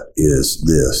of that is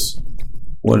this.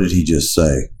 What did he just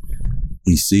say?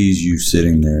 He sees you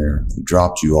sitting there. He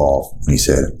dropped you off. And he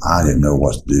said, I didn't know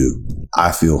what to do.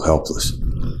 I feel helpless.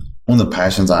 One of the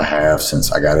passions I have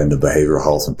since I got into behavioral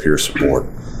health and peer support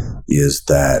is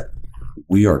that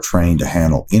we are trained to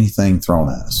handle anything thrown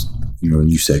at us. When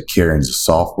you said caring is a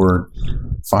soft word,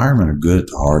 firemen are good at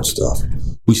the hard stuff.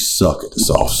 We suck at the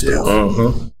soft stuff.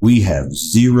 Uh-huh. We have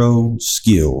 0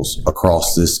 skills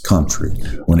across this country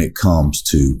when it comes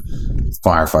to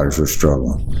firefighters who are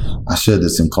struggling. I said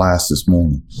this in class this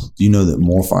morning. Do you know that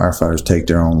more firefighters take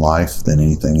their own life than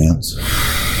anything else?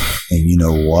 And you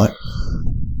know what?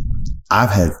 I've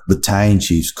had battalion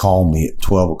chiefs call me at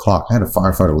 12 o'clock. I had a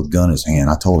firefighter with a gun in his hand.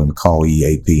 I told him to call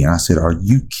EAP. And I said, are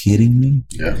you kidding me?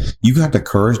 Yeah. You got the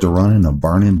courage to run in a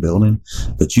burning building,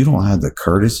 but you don't have the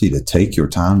courtesy to take your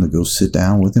time to go sit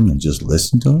down with him and just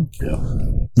listen to him? Yeah.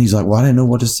 And he's like, well, I didn't know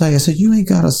what to say. I said, you ain't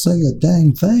got to say a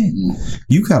dang thing. Mm-hmm.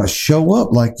 You got to show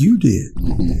up like you did.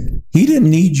 Mm-hmm. He didn't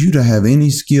need you to have any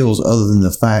skills other than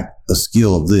the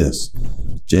skill of this.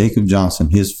 Jacob Johnson,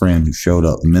 his friend who showed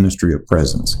up, ministry of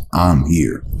presence. I'm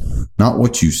here. Not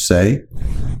what you say,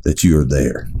 that you are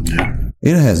there.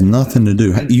 It has nothing to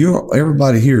do.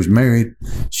 Everybody here is married.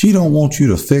 She don't want you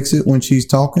to fix it when she's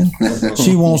talking.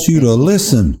 She wants you to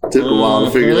listen. Took a while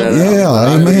to figure that out.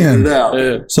 Yeah, amen.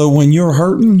 Yeah. So when you're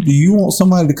hurting, do you want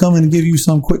somebody to come in and give you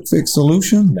some quick fix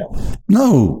solution?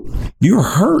 No, you're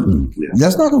hurting. Yeah.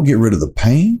 That's not going to get rid of the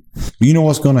pain. You know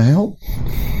what's going to help?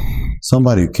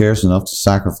 Somebody who cares enough to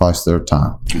sacrifice their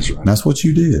time. That's right. And that's what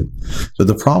you did. But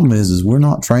the problem is we're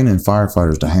not training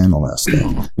firefighters to handle that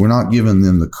stuff. We're not giving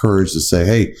them the courage to say,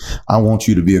 hey, I want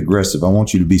you to be aggressive. I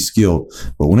want you to be skilled.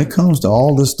 But when it comes to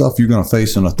all this stuff you're going to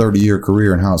face in a 30-year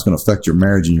career and how it's going to affect your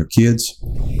marriage and your kids,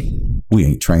 we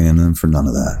ain't training them for none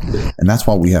of that. And that's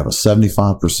why we have a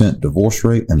 75% divorce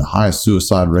rate and the highest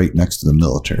suicide rate next to the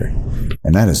military.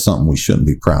 And that is something we shouldn't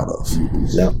be proud of.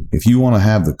 Yeah. If you want to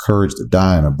have the courage to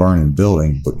die in a burning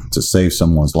building, but to save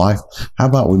someone's life, how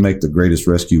about we make the greatest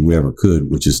rescue we ever could,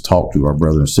 which is talk to our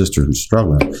brother and sister who's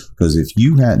struggling? Because if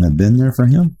you hadn't have been there for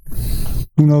him,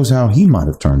 who knows how he might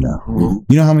have turned out?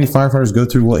 You know how many firefighters go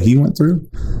through what he went through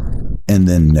and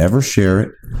then never share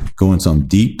it, go in some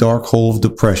deep, dark hole of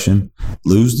depression,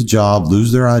 lose the job,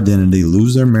 lose their identity,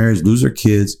 lose their marriage, lose their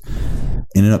kids,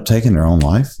 ended up taking their own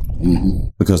life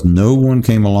because no one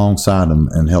came alongside them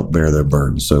and helped bear their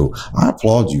burden. So I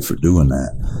applaud you for doing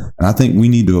that. And I think we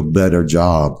need to do a better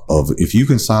job of, if you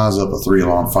can size up a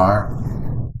 3-alarm fire,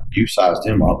 you sized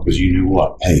him up because you knew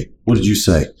what? Hey, what did you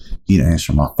say? He didn't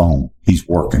answer my phone. He's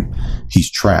working.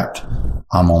 He's trapped.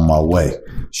 I'm on my way.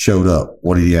 Showed up.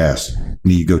 What did he ask?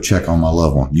 Need to go check on my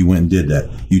loved one. You went and did that.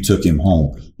 You took him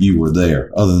home. You were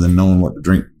there. Other than knowing what to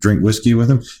drink whiskey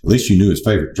with him, at least you knew his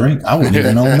favorite drink. I wouldn't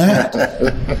even known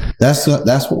that. That's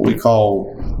what we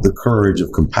call the courage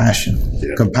of compassion.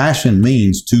 Yeah. Compassion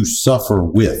means to suffer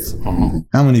with.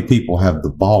 How many people have the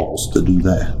balls to do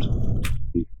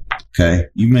that? Okay,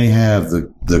 you may have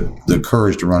the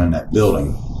courage to run in that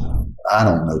building. I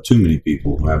don't know too many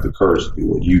people who have the courage to do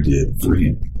what you did for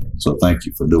him. So thank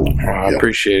you for doing that. I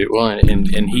appreciate it. Well,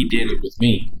 and he did it with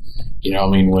me. You know, I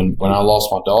mean, when I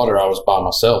lost my daughter, I was by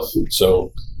myself.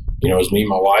 So, you know, it was me and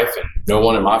my wife, and no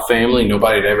one in my family,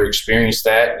 nobody had ever experienced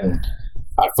that. And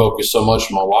I focused so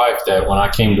much on my wife that when I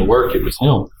came to work, it was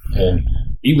him. And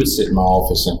he would sit in my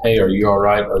office and, hey, are you all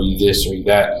right? Are you this? Are you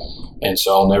that? And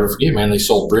so I'll never forget, man, they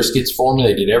sold briskets for me.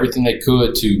 They did everything they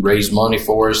could to raise money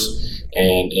for us.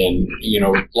 And you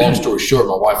know, long story short,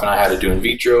 my wife and I had to do in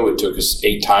vitro. It took us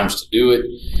 8 times to do it.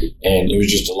 And it was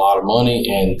just a lot of money.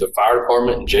 And the fire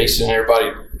department and Jason and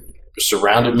everybody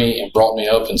surrounded me and brought me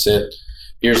up and said,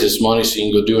 here's this money so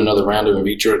you can go do another round of in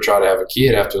vitro to try to have a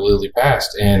kid after Lily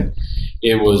passed. And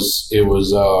it was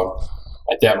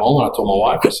at that moment, I told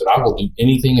my wife, I said, I will do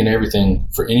anything and everything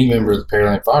for any member of the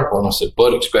Pearland Fire Department. I said,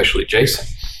 but especially Jason.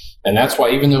 And that's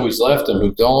why, even though he's left and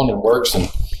moved on and works and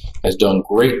has done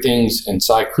great things in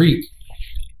Cy Creek,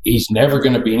 he's never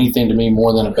going to be anything to me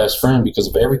more than a best friend because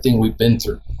of everything we've been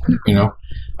through. You know,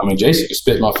 I mean, Jason could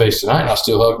spit in my face tonight and I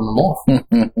still hug him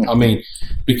more. I mean,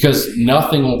 because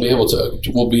nothing will be able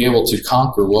to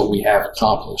conquer what we have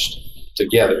accomplished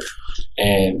together.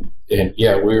 And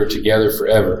yeah, we're together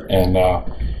forever. And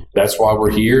that's why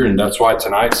we're here. And that's why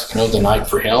tonight's, you know, the night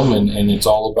for him. And it's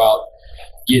all about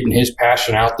getting his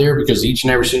passion out there, because each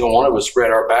and every single one of us spread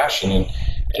our passion, and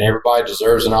everybody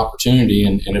deserves an opportunity.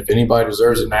 And if anybody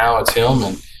deserves it now, it's him.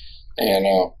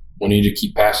 And we need to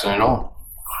keep passing it on.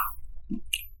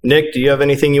 Nick, do you have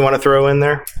anything you want to throw in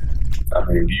there? I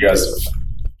mean, you guys have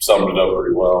summed it up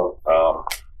pretty well.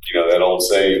 You know, that old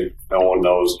saying, no one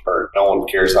knows, or no one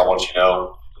cares how much you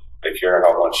know. They care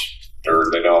how much,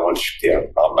 or they know how much. Yeah,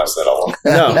 I'll mess that all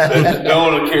up.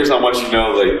 No one cares how much you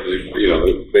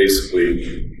know.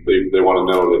 Basically they want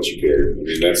to know that you care. I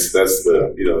mean, that's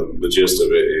the, you know, the gist of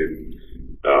it. And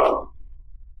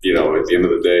you know, at the end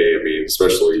of the day, I mean,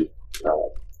 especially, I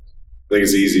think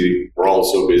it's easy. We're all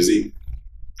so busy,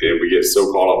 and we get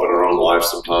so caught up in our own life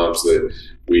sometimes that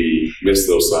we miss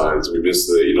those signs. We miss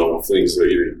the, you know, things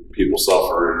that people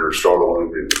suffering or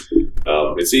struggling. And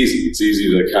it's easy. It's easy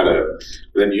to kind of,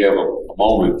 then you have a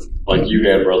moment like you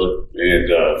had, brother, and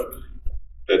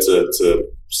it's a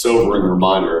sobering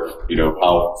reminder of, you know,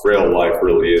 how frail life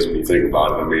really is when you think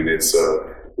about it. I mean, it's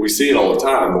we see it all the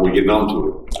time, but we get numb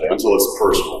to it until it's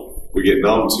personal. We get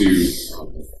numb to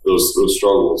those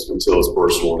struggles until it's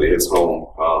personal and it hits home.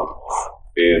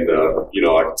 You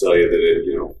know, I can tell you that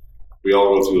you know, we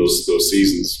all go through those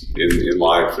seasons in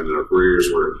life and in our careers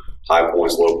where high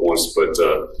points, low points, but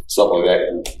something like that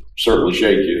can certainly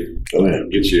shake you,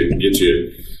 get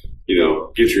you, you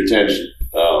know, get your attention.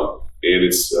 And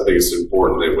I think it's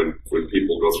important that when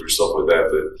people go through stuff like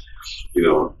that, you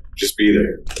know, just be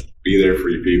there for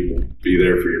your people, be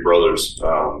there for your brothers.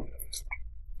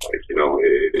 Like, you know,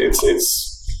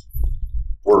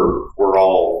 we're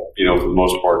all, you know, for the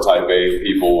most part, type A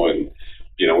people, and,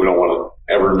 you know, we don't want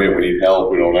to ever admit we need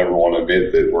help. We don't ever want to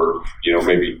admit that we're, you know,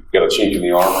 maybe got a chink in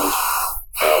the armor.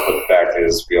 But the fact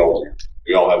is, we all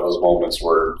have those moments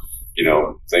where, you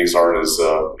know, things aren't as,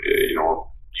 you know,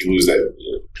 you lose that,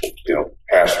 you know,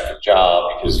 passion for the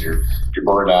job because you're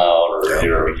burned out, or, you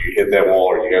know, you hit that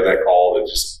wall, or you have that call that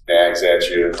just nags at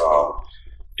you.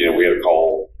 You know, we had a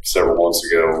call several months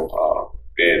ago,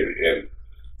 and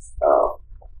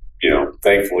you know,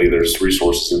 thankfully there's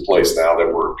resources in place now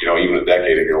that were, you know, even a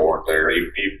decade ago weren't there,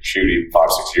 even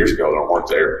 5-6 years ago that weren't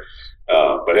there.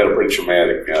 But had a pretty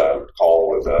traumatic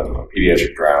call with a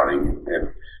pediatric drowning and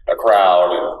a crowd,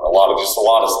 and a lot of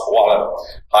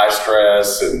high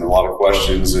stress and a lot of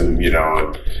questions, and, you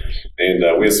know,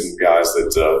 and we had some guys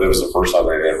that was the first time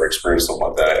they'd ever experienced something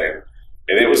like that,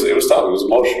 and it was tough. It was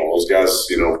emotional. Those guys,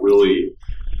 you know, really,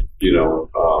 you know,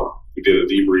 we did a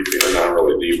debriefing, or not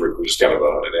really a debrief, just kind of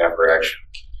an after action.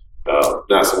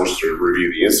 Not so much to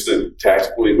review the incident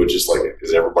tactically, but just like,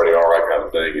 is everybody all right kind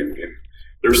of thing. And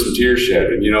there's some tears shed,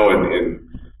 and, you know, and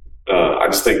I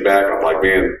just think back, I'm like,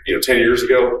 man, you know, 10 years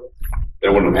ago,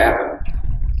 that wouldn't have happened.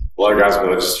 A lot of guys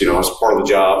would just, you know, it's part of the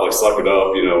job, like, suck it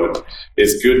up, you know, and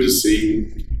it's good to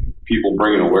see people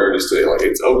bringing awareness to it. Like,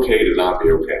 it's okay to not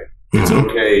be okay. It's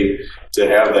okay to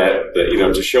have that, you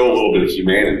know, to show a little bit of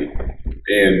humanity.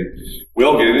 And we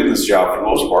all get into this job for the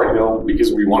most part, you know,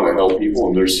 because we want to help people,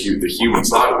 and there's the human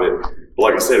side of it. But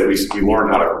like I said, we learn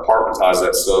how to compartmentalize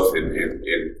that stuff and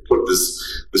put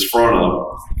this front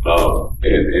up,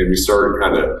 and we start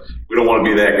kind of, we don't want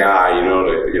to be that guy, you know,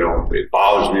 that, you know, it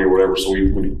bothers me or whatever, so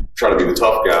we try to be the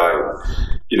tough guy.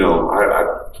 You know,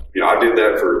 I did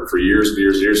that for years and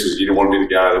years and years, because you didn't want to be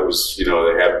the guy that was, you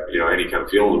know, that had, you know, any kind of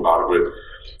feeling about it. But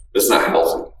that's not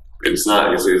healthy. It's not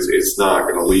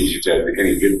going to lead you to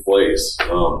any good place.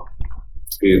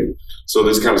 And so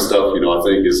this kind of stuff, you know, I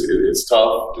think it's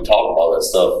tough to talk about that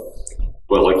stuff.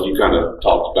 But like you kind of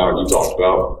talked about,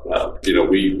 you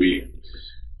know, you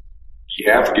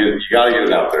got to get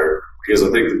it out there, because I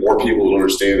think the more people will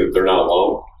understand that they're not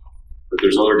alone, but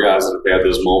there's other guys that have had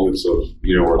those moments of,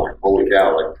 you know, we're like, holy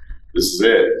cow, like, this is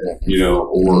it, you know,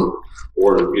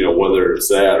 or you know, whether it's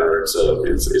that or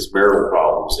it's marital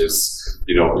problems, it's,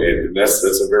 you know, and that's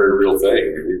a very real thing.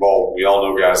 I mean, we all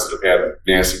know guys that have had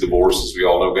nasty divorces. We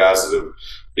all know guys that have,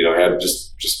 you know, had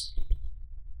just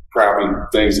crappy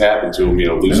things happen to them. You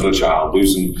know, losing a child,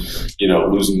 losing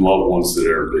loved ones that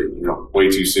are, you know, way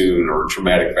too soon, or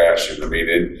traumatic fashion. I mean,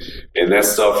 and that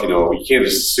stuff, you know, you can't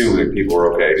just assume that people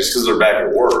are okay just because they're back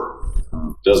at work.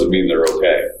 Doesn't mean they're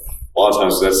okay. A lot of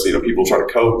times that's, you know, people try to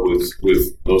cope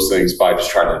with those things by just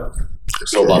trying to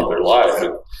go about their life.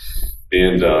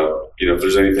 And you know, if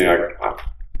there's anything I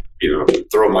you know,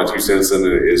 throw my 2 cents in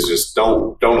it, is just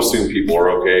don't assume people are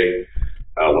okay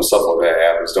when stuff like that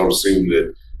happens. Don't assume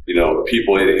that, you know,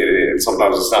 people, and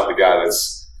sometimes it's not the guy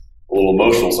that's a little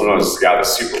emotional. Sometimes it's the guy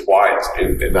that's super quiet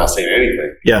and not saying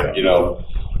anything. Yeah. You know,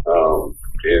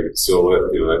 and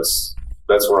so, you know,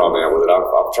 that's where I'm at with it.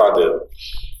 I've tried to,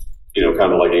 you know,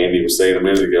 kind of like Andy was saying a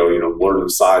minute ago, you know, learn to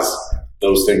size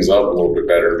those things up a little bit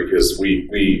better, because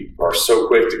we are so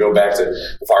quick to go back to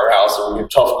the firehouse and we get a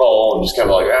tough call and just kind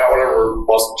of like, whatever,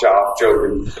 busting chop,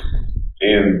 joking.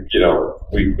 And, you know,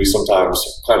 we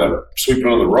sometimes kind of sweep it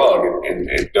under the rug and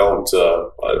don't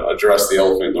address the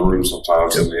elephant in the room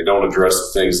sometimes, and they don't address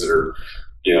the things that are,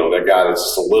 you know, that guy that's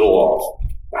just a little off.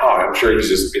 I'm sure he's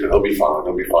just, you know, he'll be fine.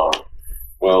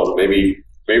 Well, maybe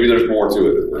there's more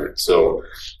to it than that. So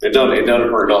it doesn't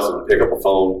hurt nothing to pick up a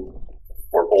phone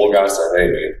or pull a guy and say, hey,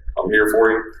 man, I'm here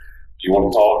for you. Do you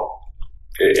want to talk?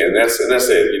 And that's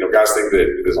it. You know, guys think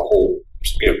that there's a whole,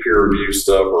 you know, peer review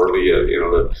stuff, or the you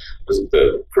know,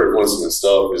 the critical incident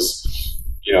stuff is,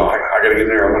 you know, I got to get in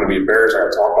there. I'm going to be embarrassed. I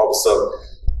got to talk about this stuff.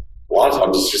 A lot of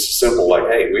times it's just simple, like,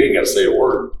 hey, we ain't got to say a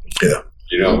word. Yeah.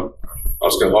 You know, I'm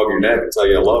just going to hug your neck and tell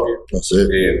you I love you. That's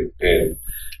it.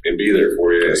 And be there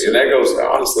for you. And that goes,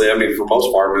 honestly, I mean, for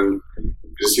most firemen,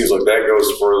 it just seems like that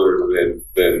goes further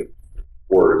than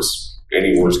words.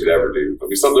 Any words could ever do. I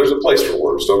mean, there's a place for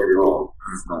words. Don't get me wrong.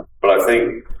 Mm-hmm. But I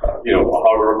think, you know,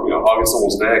 hugging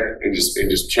someone's neck and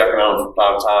just checking on them from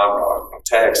time to time, on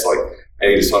text, like,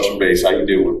 hey, just touching base, how you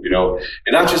doing? You know,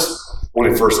 and not just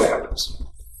when it first happens.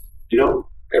 You know,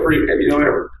 every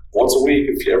once a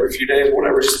week, every few days,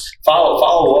 whatever. Just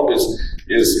follow up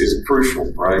is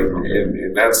crucial, right?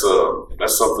 And that's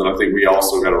something I think we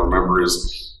also got to remember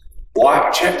is, well, I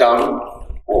checked on him.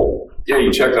 Well,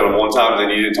 you checked on them one time, and then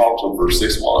you didn't talk to them for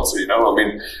 6 months. You know, I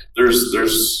mean,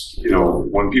 there's you know,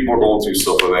 when people are going through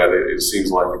stuff like that, it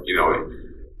seems like, you know,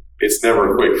 it's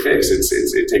never a quick fix.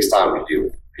 It takes time to heal,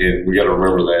 and we got to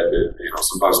remember that you know,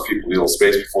 sometimes people need a little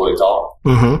space before they talk.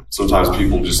 Mm-hmm. Sometimes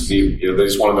people just need, you know, they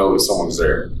just want to know that someone's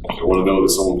there. They want to know that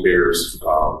someone cares,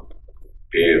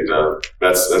 and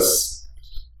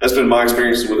that's been my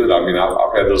experience with it. I mean,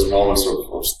 I've had those moments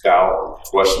of doubt,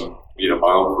 question, you know,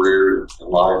 my own career and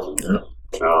life, and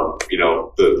you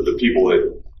know, the people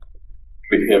that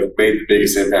have made the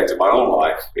biggest impact in my own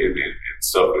life and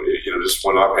stuff. You know, just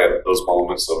when I've had those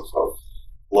moments of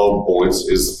low points,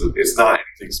 it's not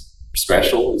anything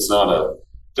special. It's not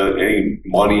any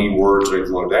money, words, or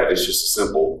anything like that. It's just a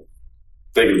simple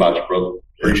thinking about you, brother.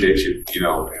 Appreciate you, you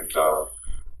know, and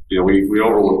you know, we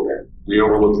overlook that. We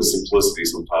overlook the simplicity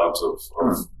sometimes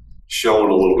of showing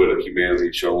a little bit of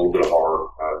humanity, showing a little bit of heart.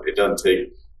 It doesn't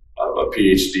take a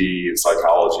PhD in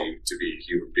psychology to be a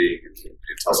human being and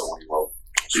tell someone you love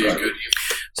them.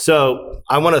 So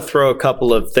I want to throw a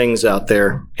couple of things out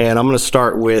there, and I'm going to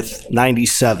start with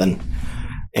 97.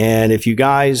 And if you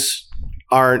guys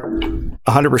aren't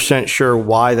 100% sure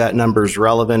why that number is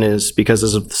relevant, is because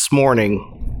as of this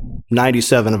morning,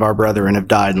 97 of our brethren have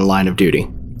died in the line of duty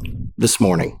this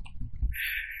morning.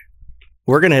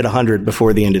 We're going to hit 100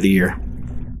 before the end of the year.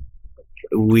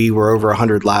 We were over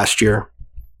 100 last year.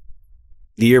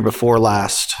 The year before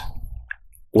last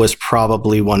was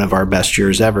probably one of our best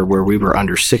years ever, where we were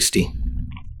under 60.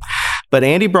 But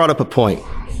Andy brought up a point.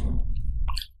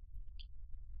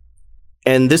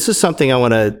 And this is something I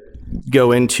want to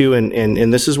go into,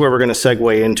 and this is where we're going to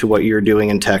segue into what you're doing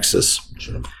in Texas.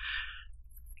 Sure.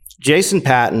 Jason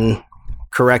Patton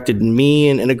corrected me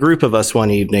and a group of us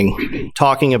one evening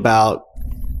talking about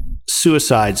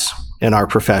suicides in our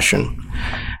profession.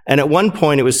 And at one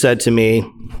point it was said to me,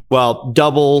 well,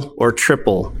 double or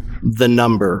triple the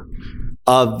number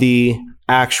of the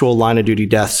actual line of duty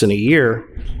deaths in a year,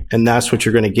 and that's what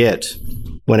you're going to get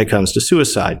when it comes to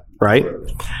suicide, right?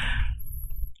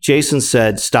 Jason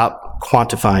said, stop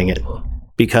quantifying it,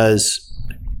 because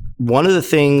one of the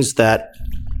things that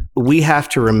we have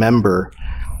to remember,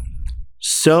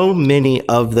 so many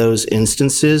of those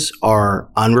instances are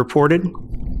unreported.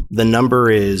 The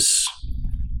number is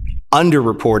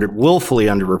underreported, willfully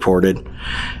underreported.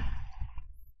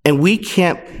 And we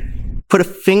can't put a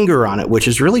finger on it, which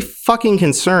is really fucking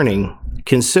concerning,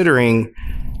 considering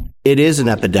it is an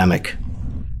epidemic.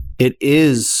 It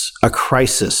is a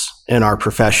crisis in our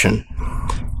profession.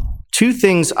 Two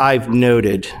things I've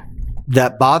noted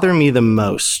that bother me the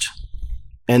most,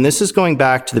 and this is going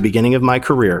back to the beginning of my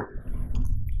career,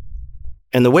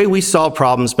 and the way we solved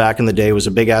problems back in the day was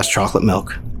a big-ass chocolate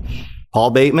milk.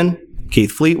 Paul Bateman,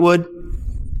 Keith Fleetwood,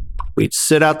 we'd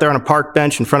sit out there on a park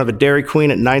bench in front of a Dairy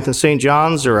Queen at 9th and St.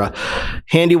 John's, or a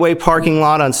Handyway parking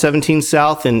lot on 17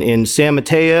 South in San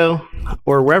Mateo,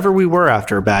 or wherever we were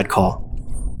after a bad call,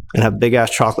 and have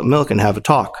big-ass chocolate milk and have a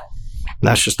talk. And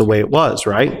that's just the way it was,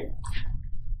 right?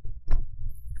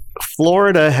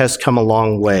 Florida has come a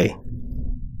long way,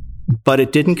 but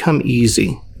it didn't come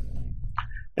easy.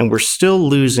 And we're still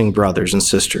losing brothers and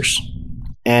sisters.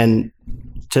 And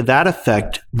to that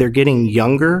effect, they're getting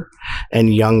younger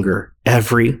and younger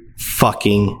every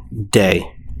fucking day,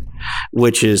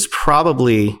 which is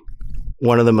probably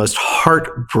one of the most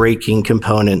heartbreaking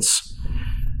components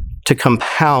to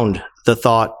compound the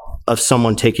thought of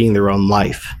someone taking their own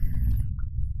life.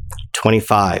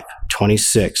 25,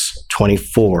 26,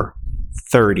 24,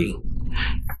 30.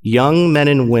 Young men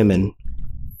and women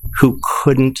who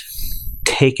couldn't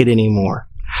take it anymore,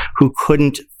 who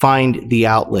couldn't find the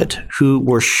outlet, who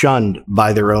were shunned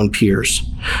by their own peers,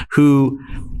 who,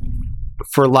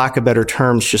 for lack of better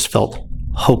terms, just felt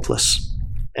hopeless,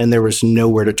 and there was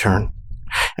nowhere to turn.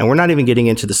 And we're not even getting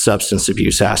into the substance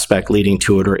abuse aspect leading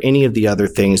to it, or any of the other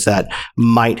things that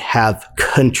might have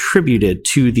contributed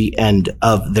to the end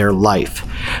of their life.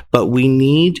 But we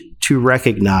need to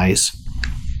recognize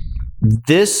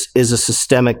this is a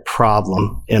systemic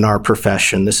problem in our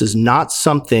profession. This is not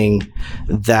something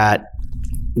that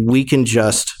we can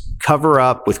just cover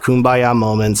up with kumbaya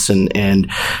moments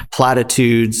and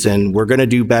platitudes, and we're going to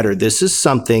do better. This is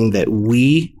something that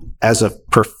we, as a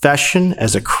profession,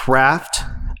 as a craft,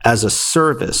 as a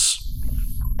service,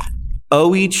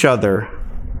 owe each other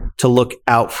to look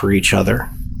out for each other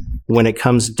when it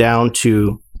comes down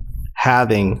to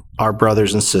having our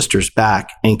brothers and sisters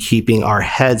back and keeping our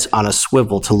heads on a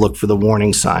swivel to look for the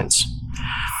warning signs.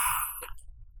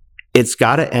 It's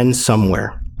got to end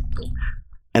somewhere.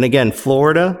 And again,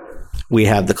 Florida, we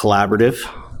have the collaborative.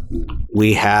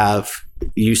 We have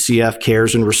UCF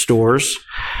Cares and Restores.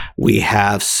 We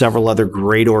have several other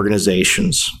great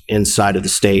organizations inside of the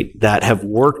state that have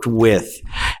worked with,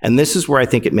 and this is where I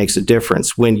think it makes a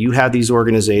difference, when you have these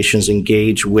organizations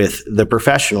engage with the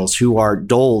professionals who are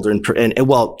doled and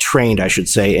trained, I should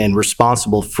say, and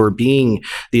responsible for being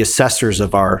the assessors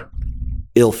of our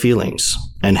ill feelings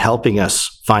and helping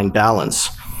us find balance.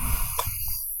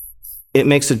 It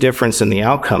makes a difference in the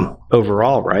outcome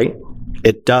overall, right?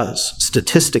 It does.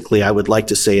 Statistically, I would like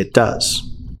to say it does,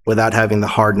 without having the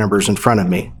hard numbers in front of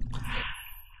me.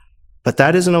 But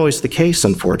that isn't always the case,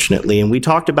 unfortunately. And we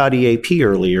talked about EAP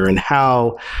earlier and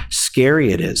how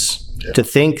scary it is to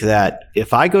think that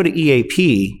if I go to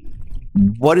EAP,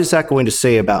 what is that going to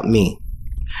say about me?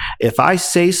 If I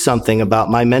say something about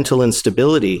my mental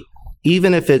instability,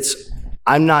 even if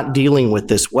I'm not dealing with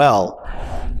this well,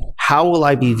 how will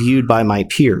I be viewed by my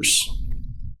peers?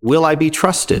 Will I be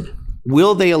trusted?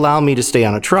 Will they allow me to stay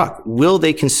on a truck? Will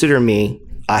they consider me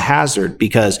a hazard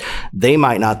because they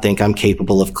might not think I'm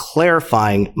capable of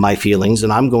clarifying my feelings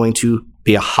and I'm going to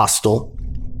be a hostile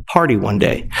party one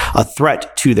day, a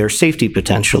threat to their safety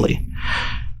potentially?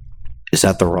 Is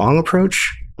that the wrong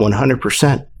approach?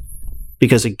 100%.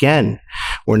 Because again,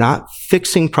 we're not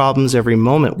fixing problems every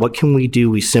moment. What can we do?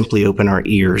 We simply open our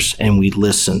ears and we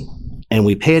listen. And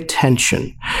we pay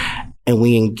attention and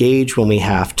we engage when we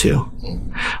have to.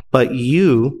 But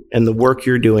you and the work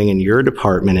you're doing in your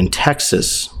department in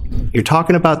Texas, you're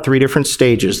talking about 3 different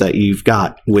stages that you've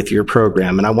got with your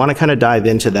program. And I want to kind of dive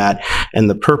into that and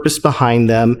the purpose behind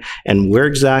them and where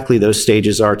exactly those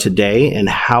stages are today and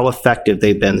how effective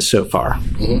they've been so far.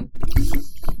 Mm-hmm.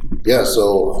 Yeah,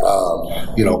 so,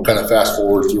 kind of fast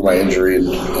forward through my injury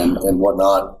and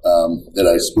whatnot that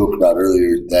I spoke about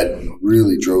earlier, that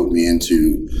really drove me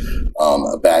into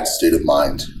a bad state of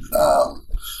mind.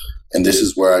 And this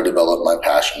is where I developed my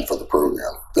passion for the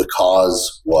program. The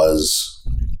cause was,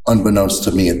 unbeknownst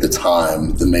to me at the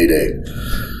time, the Mayday.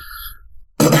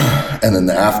 And then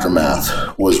the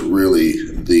aftermath was really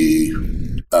the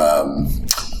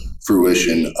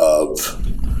fruition of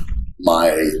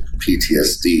my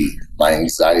PTSD, my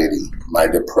anxiety, my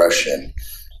depression,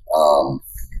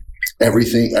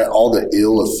 everything, all the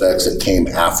ill effects that came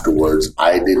afterwards,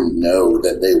 I didn't know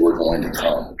that they were going to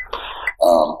come.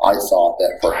 I thought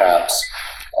that perhaps...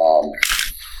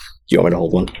 Do you want me to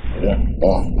hold one? Yeah.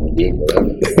 Well,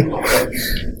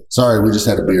 sorry, we just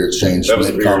had a beer exchange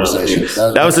mid-conversation.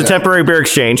 That was a temporary beer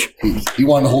exchange. He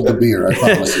wanted to hold the beer, I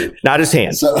promise you. Not his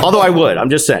hand. Although I would, I'm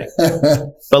just saying.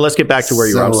 But let's get back to where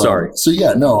you were. I'm sorry.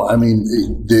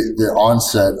 The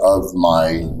onset of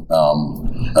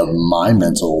my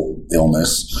mental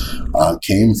illness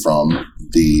came from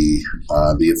the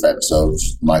effects of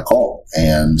my call.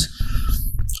 And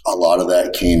a lot of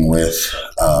that came with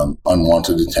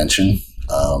unwanted attention.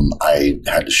 I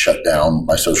had to shut down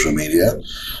my social media.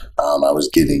 I was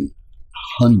getting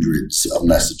hundreds of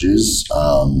messages.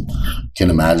 Can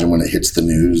imagine when it hits the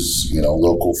news,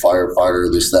 local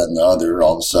firefighter, this, that, and the other,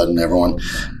 all of a sudden everyone,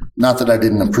 not that I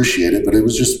didn't appreciate it, but it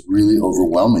was just really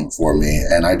overwhelming for me.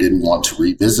 And I didn't want to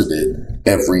revisit it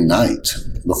every night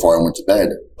before I went to bed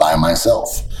by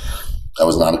myself. That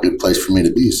was not a good place for me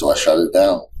to be, so I shut it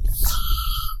down.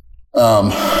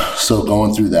 So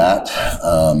going through that,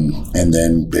 and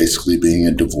then basically being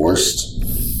a divorced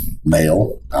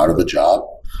male out of a job,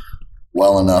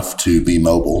 well enough to be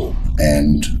mobile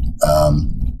and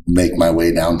make my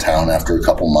way downtown after a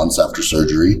couple months after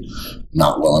surgery,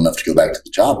 not well enough to go back to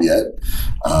the job yet.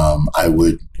 I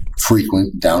would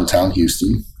frequent downtown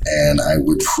Houston, and I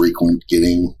would frequent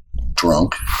getting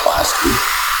drunk, plastered,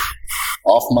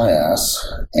 off my ass,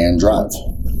 and drive.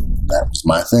 That was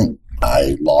my thing.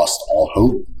 I lost all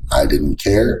hope. I didn't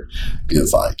care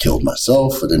if I killed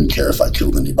myself. I didn't care if I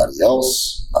killed anybody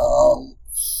else.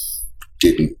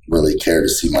 Didn't really care to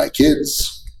see my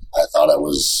kids. I thought I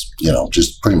was,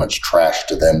 just pretty much trash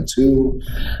to them too.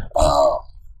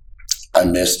 I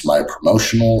missed my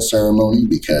promotional ceremony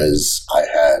because I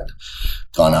had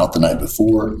gone out the night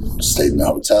before, stayed in a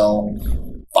hotel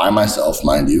by myself,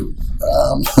 mind you.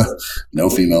 No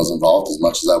females involved. As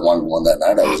much as I wanted one that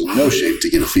night, I was in no shape to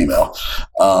get a female.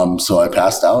 So I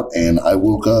passed out, and I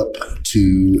woke up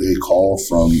to a call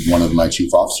from one of my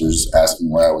chief officers asking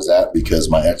where I was at because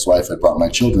my ex-wife had brought my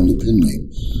children to pin me.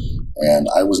 And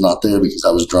I was not there because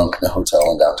I was drunk in a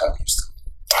hotel in downtown Houston.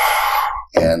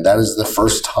 And that is the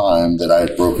first time that I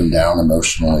had broken down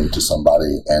emotionally to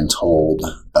somebody and told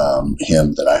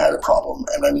him that I had a problem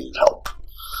and I needed help.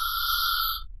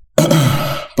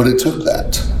 But it took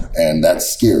that, and that's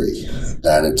scary,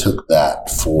 that it took that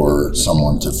for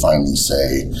someone to finally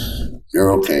say,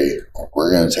 you're okay,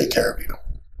 we're going to take care of you.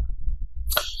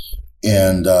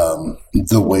 And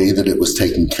the way that it was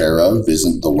taken care of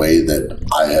isn't the way that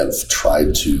I have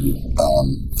tried to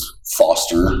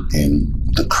foster in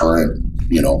the current,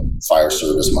 fire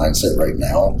service mindset right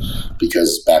now,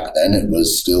 because back then it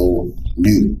was still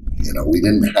new. We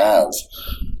didn't have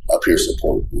a peer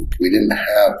support group. We didn't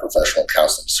have professional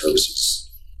counseling services.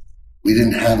 We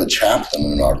didn't have a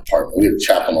chaplain in our department. We had a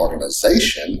chaplain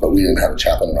organization, but we didn't have a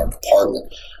chaplain in our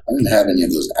department. I didn't have any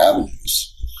of those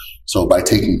avenues. So by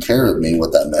taking care of me,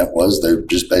 what that meant was they're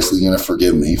just basically going to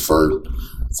forgive me for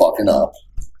fucking up,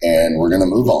 and we're going to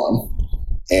move on,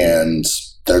 and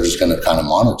they're just going to kind of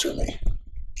monitor me,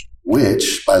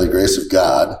 which, by the grace of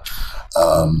God,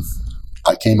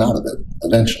 I came out of it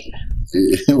eventually.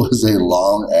 It was a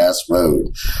long-ass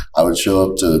road. I would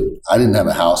show up I didn't have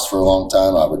a house for a long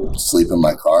time. I would sleep in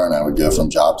my car, and I would go from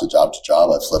job to job to job.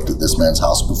 I've slept at this man's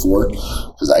house before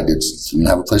because I didn't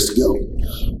have a place to go.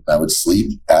 I would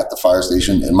sleep at the fire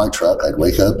station in my truck. I'd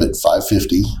wake up at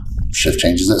 5:50. Shift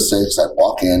changes at 6. I'd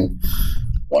walk in.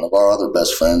 One of our other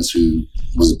best friends, who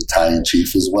was a battalion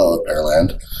chief as well at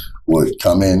Pearland, would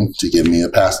come in to give me a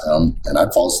pass down, and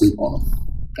I'd fall asleep on him.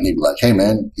 And he'd be like, "Hey,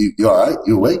 man, you all right?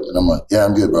 You awake?" And I'm like, "Yeah,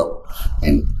 I'm good, bro."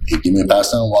 And he'd give me a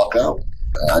pass down and walk out,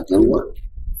 and I'd go to work.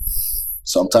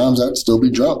 Sometimes I'd still be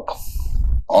drunk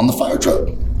on the fire truck.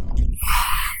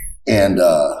 And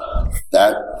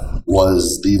that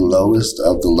was the lowest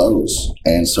of the lows.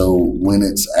 And so when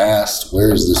it's asked,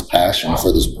 where's this passion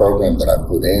for this program that I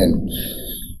put in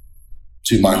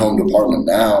to my home department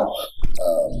now,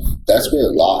 that's where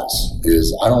it lies,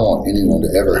 is I don't want anyone to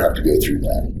ever have to go through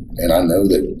that. And I know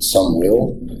that some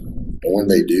will, and when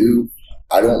they do,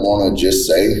 I don't want to just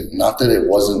say, not that it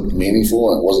wasn't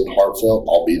meaningful and it wasn't heartfelt,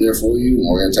 I'll be there for you and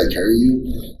we're going to take care of you.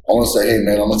 I want to say, hey,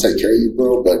 man, I'm going to take care of you,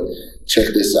 bro, but check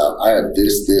this out. I have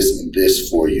this, and this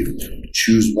for you.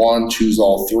 Choose one, choose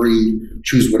all three,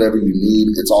 choose whatever you need.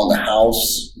 It's on the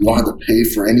house. You don't have to pay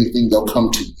for anything. They'll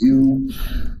come to you.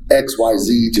 X, Y,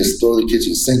 Z, just throw the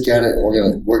kitchen sink at it,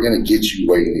 and we're gonna get you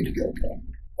where you need to go.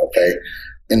 Okay?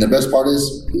 And the best part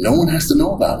is, no one has to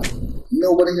know about it.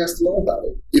 Nobody has to know about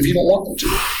it if you don't want them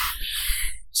to.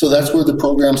 So that's where the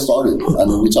program started. I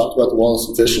mean, we talked about the Wellness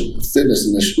and Fitness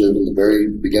Initiative in the very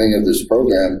beginning of this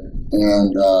program,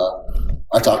 and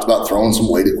I talked about throwing some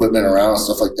weight equipment around and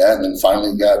stuff like that, and then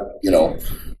finally got,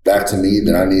 back to me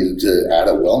that I needed to add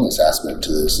a wellness aspect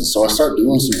to this. And so I started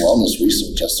doing some wellness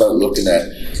research. I started looking at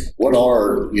what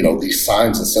are, these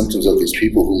signs and symptoms of these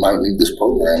people who might need this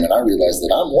program, and I realized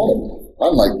that I'm one of them.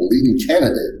 I'm like the leading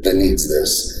candidate that needs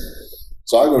this.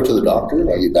 So I go to the doctor,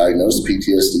 I get diagnosed,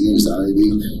 PTSD,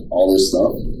 anxiety, all this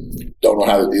stuff. Don't know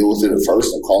how to deal with it at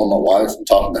first. I'm calling my wife, I'm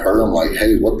talking to her. I'm like,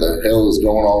 hey, what the hell is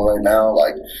going on right now?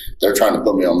 Like, they're trying to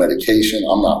put me on medication.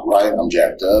 I'm not right. I'm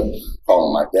jacked up.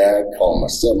 Calling my dad, calling my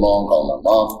stepmom, calling my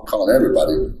mom, calling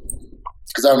everybody.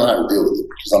 Because I don't know how to deal with it.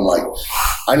 Because I'm like,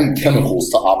 I need chemicals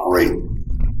to operate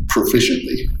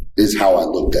proficiently, is how I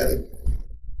looked at it.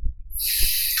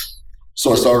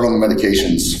 So I started on the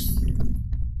medications.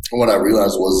 And what I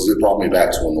realized was it brought me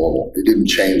back to a normal. It didn't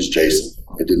change Jason.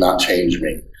 It did not change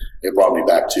me. It brought me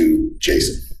back to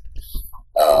Jason,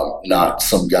 not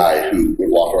some guy who would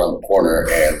walk around the corner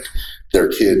and their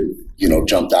kid,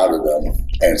 jumped out of them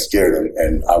and scared them,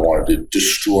 and I wanted to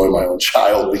destroy my own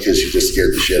child because she just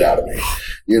scared the shit out of me.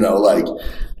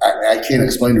 I can't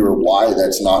explain to her why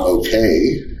that's not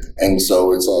okay. And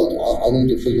so it's like, I need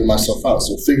to figure myself out.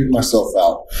 So figured myself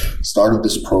out, started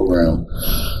this program.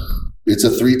 It's a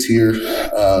three-tier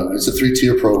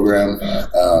program.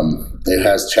 It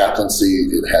has chaplaincy.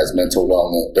 It has mental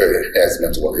wellness.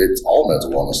 It's all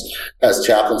mental wellness. It has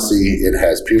chaplaincy. It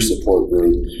has peer support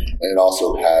group, and it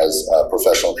also has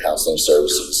professional counseling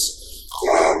services.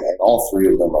 And all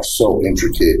three of them are so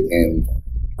intricate in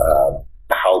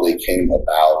how they came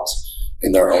about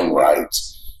in their own right.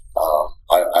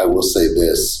 I will say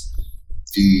this: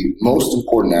 the most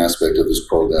important aspect of this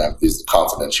program is the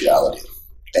confidentiality.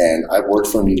 And I've worked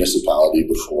for a municipality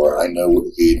before. I know what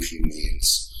EAP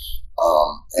means.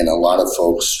 And a lot of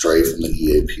folks stray from the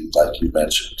EAP, like you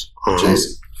mentioned,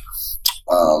 Jason,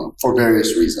 for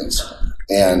various reasons.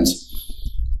 And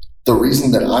the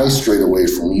reason that I strayed away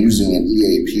from using an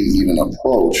EAP even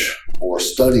approach or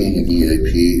studying an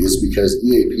EAP is because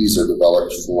EAPs are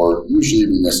developed for usually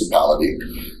municipality,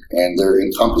 and they're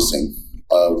encompassing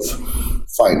of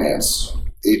finance,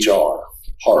 HR,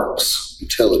 parks,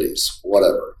 utilities,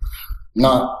 whatever.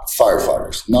 Not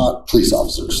firefighters, not police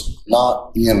officers,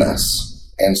 not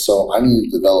EMS. And so I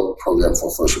needed to develop a program for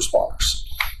first responders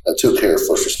that took care of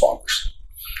first responders.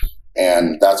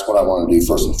 And that's what I want to do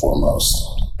first and foremost.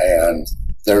 And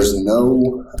there's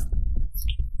no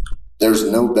there's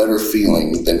no better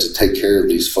feeling than to take care of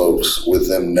these folks with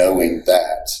them knowing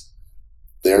that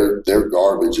their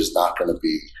garbage is not going to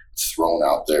be thrown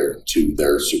out there to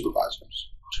their supervisors,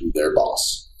 to their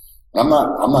boss. I'm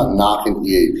not knocking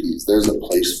EAPs. There's a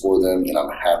place for them, and I'm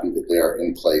happy that they are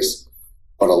in place.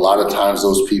 But a lot of times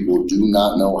those people do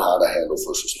not know how to handle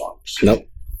first responders. Nope.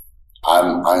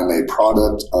 I'm a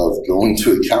product of going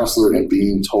to a counselor and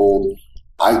being told,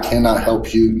 I cannot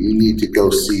help you. You need to go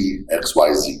see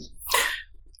XYZ.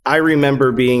 I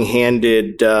remember being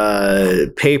handed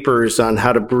papers on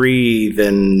how to breathe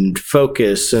and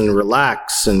focus and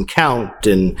relax and count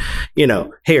and,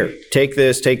 here, take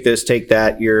this, take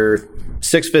that. Your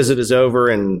 6th visit is over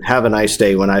and have a nice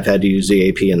day when I've had to use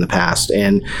EAP in the past.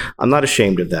 And I'm not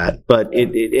ashamed of that. But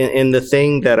and the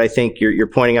thing that I think you're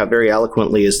pointing out very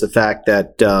eloquently is the fact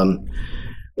that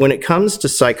when it comes to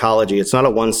psychology, it's not a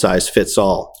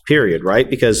one-size-fits-all, period, right?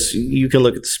 Because you can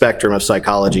look at the spectrum of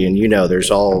psychology and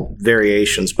there's all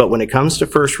variations. But when it comes to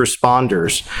first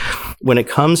responders, when it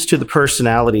comes to the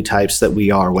personality types that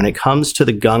we are, when it comes to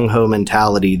the gung-ho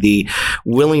mentality, the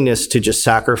willingness to just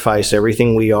sacrifice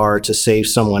everything we are to save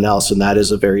someone else, and that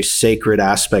is a very sacred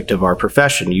aspect of our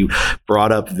profession. You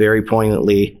brought up very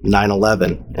poignantly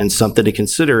 9/11, and something to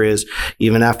consider is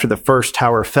even after the first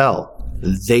tower fell,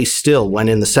 they still went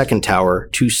in the second tower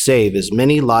to save as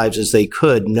many lives as they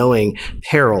could, knowing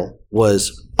peril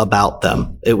was about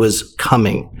them. It was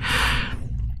coming.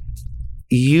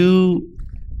 You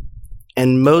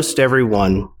and most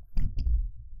everyone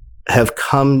have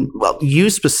come, well, you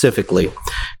specifically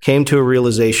came to a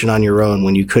realization on your own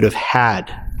when you could have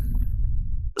had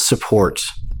support,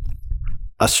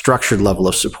 a structured level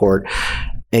of support,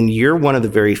 and you're one of the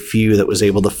very few that was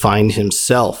able to find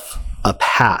himself a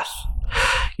path.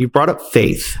 You brought up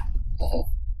faith.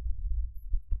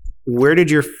 Where did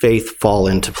your faith fall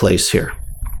into place here?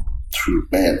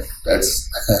 Man, that's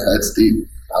deep.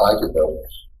 I like it though.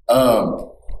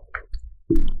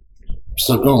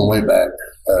 So going way back,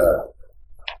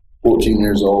 14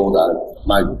 years old,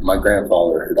 my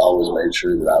grandfather had always made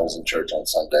sure that I was in church on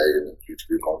Sunday and youth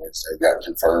group on Wednesday. Got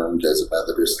confirmed as a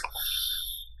Methodist.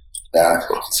 Now, I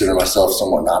consider myself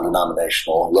somewhat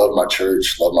non-denominational. Love my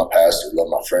church, love my pastor, love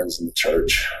my friends in the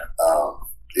church.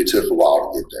 It took a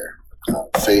while to get there.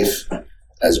 Faith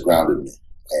has grounded me,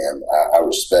 and I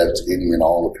respect any and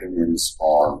all opinions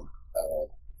on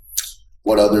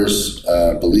what others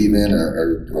believe in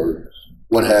or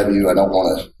what have you. I don't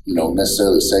want to,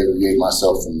 necessarily segregate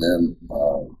myself from them.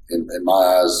 In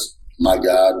my eyes, my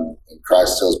God and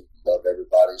Christ tells me to love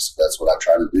everybody, so that's what I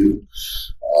try to do.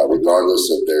 Regardless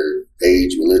of their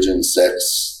age, religion,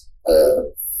 sex,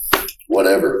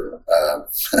 whatever,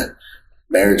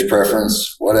 marriage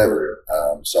preference, whatever.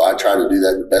 So I try to do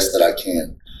that the best that I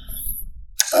can.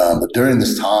 But during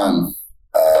this time,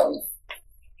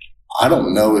 I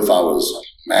don't know if I was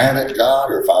mad at God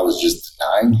or if I was just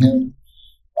denying him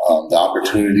the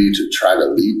opportunity to try to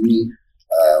lead me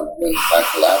when my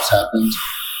collapse happened.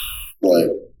 But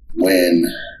when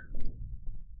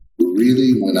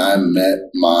I met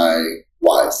my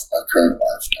wife, my current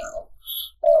wife now,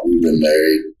 we've been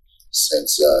married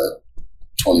since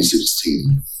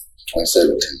 2017,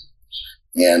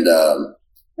 and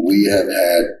we have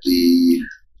had the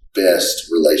best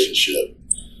relationship,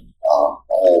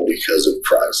 all because of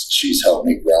Christ. She's helped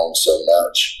me grow so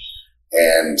much,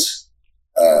 and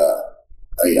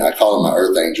I call her my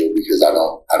earth angel because I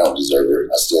don't deserve her.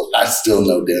 I still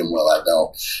know damn well I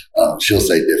don't. She'll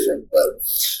say different, but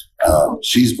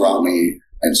she's brought me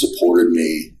and supported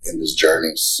me in this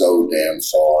journey so damn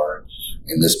far,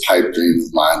 in this pipe dream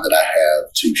of mine that I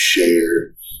have to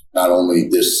share not only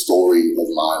this story of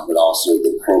mine, but also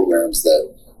the programs that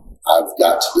I've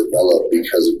got to develop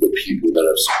because of the people that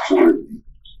have supported me.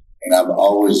 And I've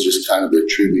always just kind of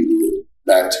attributed it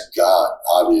back to God,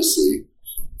 obviously,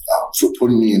 for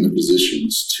putting me in the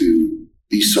positions to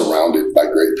be surrounded by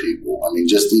great people. I mean,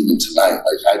 just even tonight,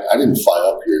 I didn't fly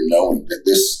up here knowing that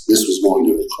this was going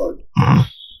to occur.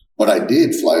 But I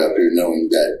did fly up here knowing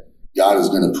that God is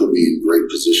going to put me in great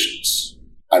positions.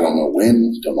 I don't know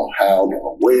when, don't know how, don't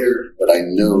know where, but I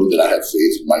know that I have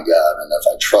faith in my God, and if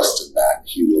I trust in that,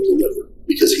 he will deliver,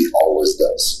 because he always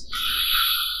does.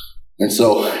 And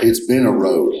so it's been a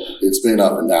road. It's been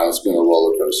up and down. It's been a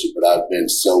roller coaster, but I've been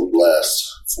so blessed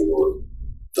for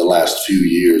the last few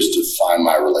years to find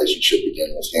my relationship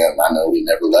again with him. I know he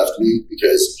never left me,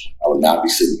 because I would not be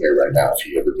sitting here right now if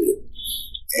he ever did.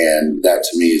 And that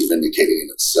to me is vindicating in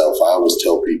itself. I always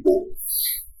tell people,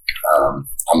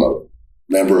 I'm a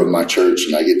member of my church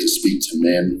and I get to speak to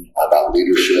men about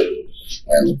leadership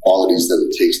and the qualities that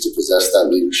it takes to possess that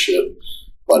leadership.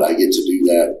 But I get to do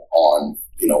that on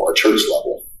our church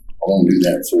level. I want to do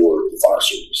that for the fire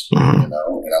service, and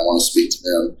I want to speak to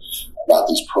them about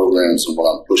these programs and what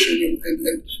I'm pushing,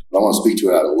 and I want to speak to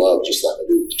it out of love, just like I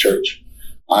do with the church.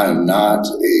 I am not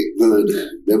a good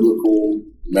biblical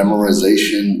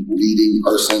memorization leading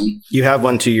person. You have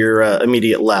one to your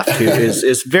immediate left who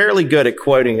is fairly good at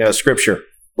quoting scripture.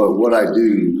 But what I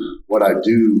do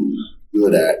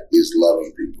good at is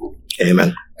loving people.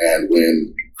 Amen. And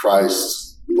when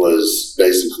Christ was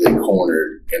basically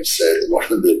cornered and said, what's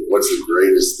the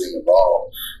greatest thing of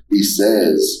all? He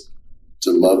says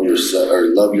to love yourself, or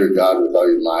love your God with all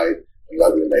your might and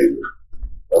love your neighbor.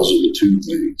 Those are the two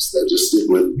things that just stick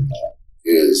with me.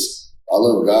 Is I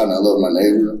love God and I love my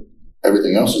neighbor.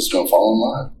 Everything else is going to fall in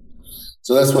line.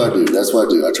 So that's what I do.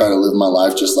 I try to live my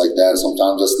life just like that.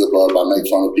 Sometimes I slip up. I make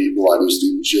fun of people. I do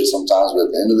stupid shit sometimes. But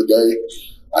at the end of the day,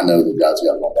 I know that God's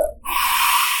got my back.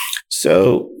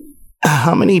 So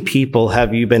how many people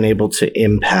have you been able to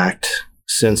impact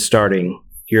since starting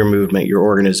your movement, your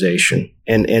organization?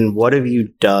 And what have you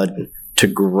done to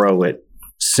grow it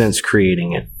since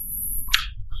creating it?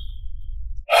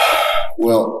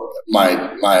 Well,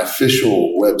 my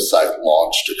official website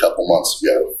launched a couple months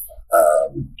ago,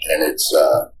 and it's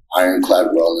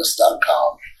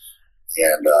ironcladwellness.com.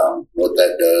 And what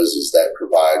that does is that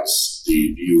provides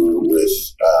the viewer with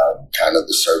kind of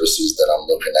the services that I'm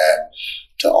looking at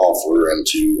to offer and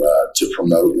to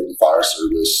promote in the fire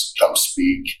service, come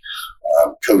speak,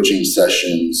 coaching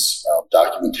sessions,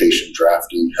 documentation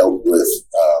drafting, help with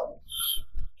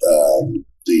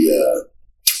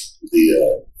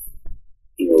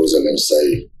what was I going to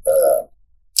say?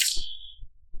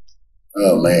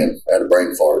 Oh man, I had a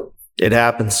brain fart. It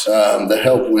happens. The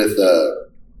help with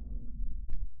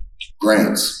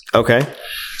grants. Okay.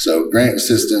 So grant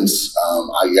assistance,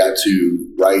 I got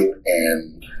to write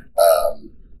and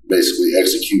basically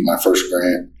execute my first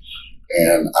grant.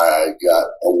 And I got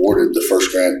awarded the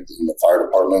first grant in the fire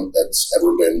department that's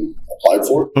ever been applied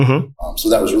for. Mm-hmm. So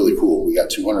that was really cool. We got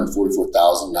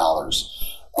 $244,000.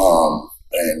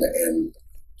 And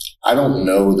I don't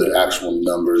know the actual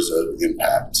numbers of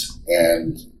impact.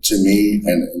 And to me,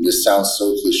 and this sounds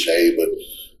so cliche, but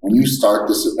when you start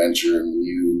this adventure and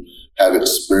you have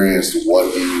experienced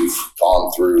what you've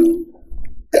gone through,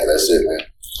 yeah, that's it, man.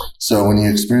 So when you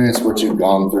experience what you've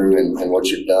gone through and what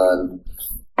you've done,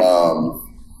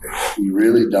 you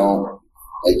really don't,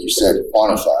 like you said,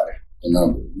 quantify the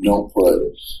number. You don't put,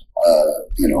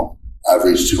 I've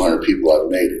reached 200 people, I've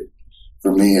made it.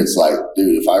 For me, it's like,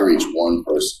 dude, if I reach one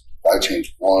person, if I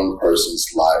change one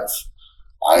person's life,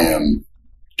 I am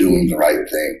doing the right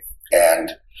thing.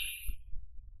 And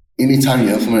anytime you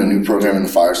implement a new program in the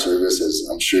fire service, as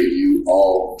I'm sure you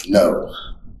all know,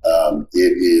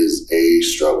 it is a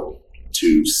struggle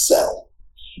to sell.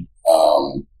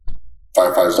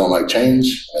 Firefighters don't like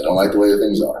change. They don't like the way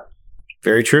things are.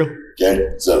 Very true. Okay,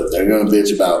 so they're going to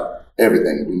bitch about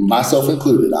everything, myself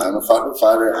included. I'm a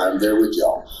firefighter. I'm there with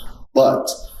y'all. But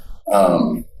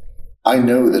I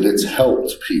know that it's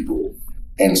helped people.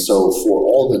 And so for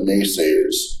all the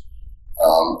naysayers,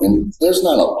 and there's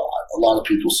not a lot of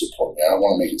people support me. I don't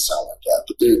want to make it sound like that,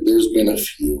 but there's been a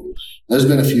few. There's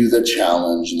been a few that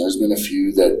challenge, and there's been a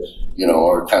few that,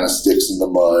 are kind of sticks in the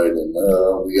mud, and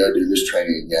we got to do this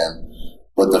training again.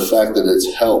 But the fact that it's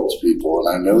helped people,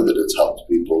 and I know that it's helped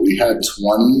people. We had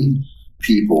 20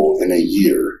 people in a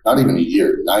year, not even a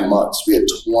year, 9 months. We had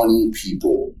 20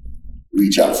 people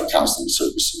reach out for counseling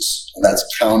services. And that's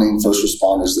counting first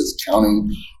responders, that's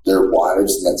counting their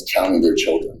wives, and that's counting their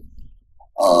children.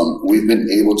 We've been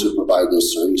able to provide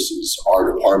those services.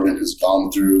 Our department has gone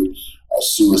through a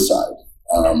suicide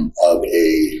of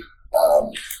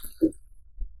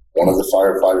one of the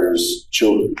firefighters'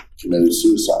 children committed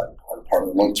suicide. Our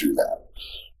department went through that.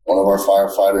 One of our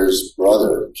firefighters'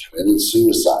 brother committed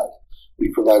suicide. We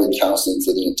provided counseling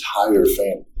for the entire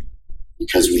family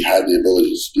because we had the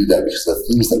ability to do that, because the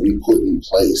things that we put in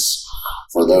place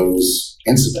for those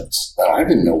incidents that I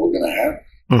didn't know were going to happen.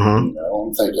 Mm-hmm.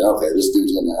 I'm thinking, okay, this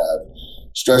dude's going to have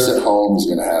stress at home. He's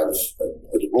going to have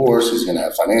a divorce. He's going to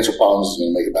have financial problems. He's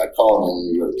going to make a bad call. And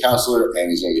then you go to the counselor, and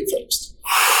he's going to get fixed.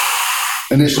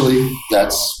 Initially,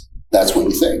 that's what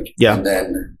you think. Yeah. And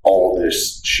then all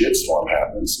this shitstorm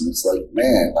happens, and it's like,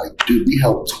 man, dude, we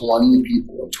helped 20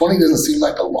 people. 20 doesn't seem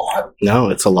like a lot. No,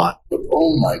 it's a lot. But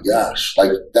oh my gosh,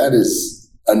 that is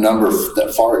a number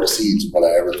that far exceeds what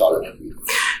I ever thought it would be.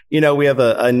 We have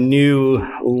a new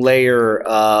layer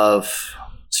of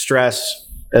stress,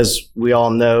 as we all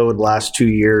know, the last 2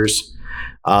 years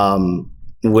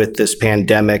with this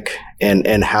pandemic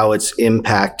and how it's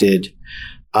impacted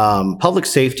public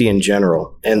safety in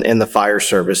general and the fire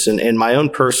service. And my own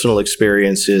personal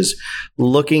experience is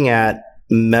looking at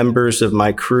members of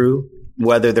my crew,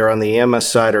 whether they're on the EMS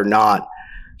side or not,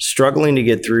 struggling to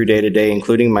get through day to day,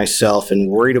 including myself,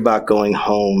 and worried about going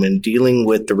home and dealing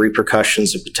with the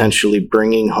repercussions of potentially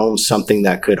bringing home something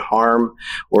that could harm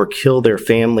or kill their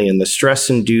family, and the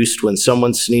stress induced when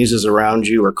someone sneezes around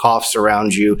you or coughs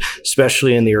around you,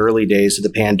 especially in the early days of the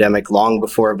pandemic, long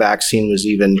before a vaccine was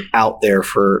even out there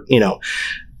for,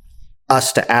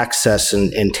 us to access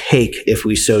and take if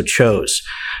we so chose.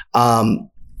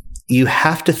 You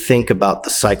have to think about the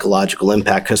psychological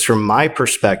impact, because from my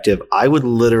perspective, I would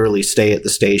literally stay at the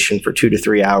station for 2 to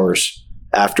 3 hours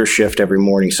after shift every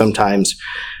morning, sometimes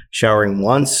showering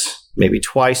once, maybe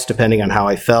twice, depending on how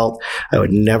I felt. I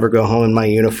would never go home in my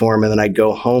uniform, and then I'd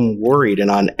go home worried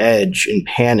and on edge and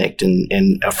panicked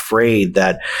and afraid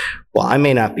that, well, I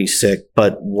may not be sick,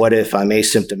 but what if I'm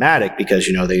asymptomatic? Because,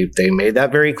 they made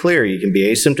that very clear. You can be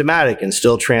asymptomatic and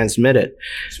still transmit it.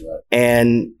 That's right.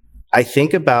 And I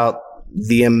think about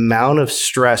the amount of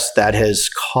stress that has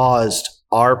caused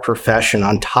our profession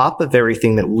on top of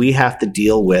everything that we have to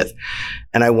deal with.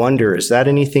 And I wonder, is that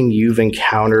anything you've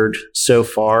encountered so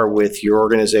far with your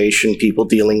organization, people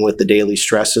dealing with the daily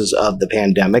stresses of the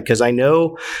pandemic? Because I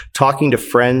know, talking to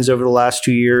friends over the last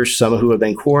 2 years, some who have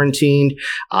been quarantined,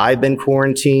 I've been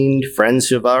quarantined,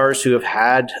 friends of ours who have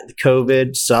had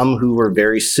COVID, some who were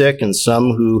very sick, and some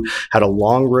who had a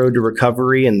long road to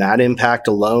recovery. And that impact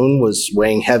alone was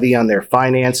weighing heavy on their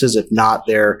finances, if not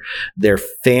their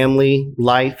family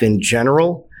life in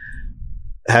general.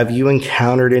 Have you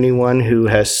encountered anyone who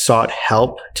has sought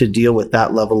help to deal with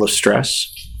that level of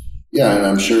stress? Yeah, and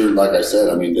I'm sure, like I said,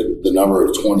 the number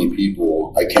of 20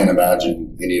 people, I can't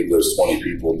imagine any of those 20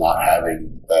 people not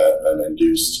having a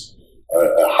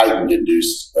heightened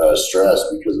induced stress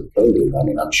because of COVID.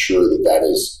 I'm sure that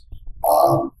is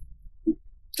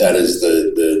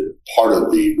the part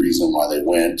of the reason why they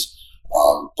went.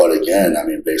 But again,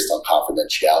 based on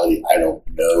confidentiality, I don't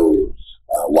know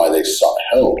why they sought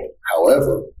help.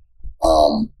 However,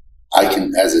 I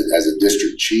can, as a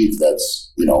district chief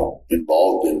that's,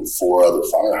 involved in 4 other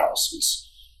firehouses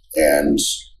and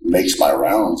makes my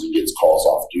rounds and gets calls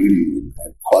off duty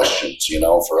and questions,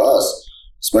 for us,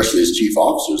 especially as chief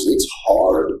officers, it's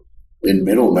hard in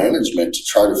middle management to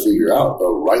try to figure out the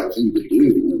right thing to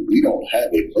do when we don't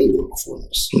have a playbook for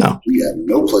this. No. We have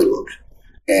no playbook.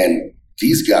 And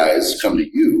these guys come to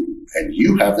you and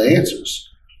you have the answers.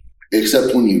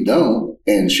 Except when you don't,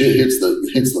 and shit hits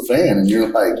the fan, and you're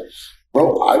like,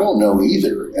 bro, I don't know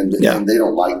either, and they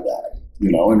don't like that,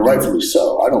 and rightfully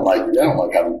so. I don't like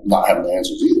not having the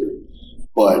answers either.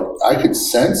 But I could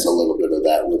sense a little bit of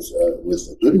that with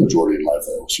a good majority of my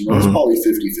folks. It's probably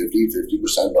 50-50,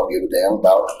 50% don't give a damn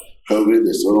about COVID.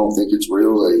 They still don't think it's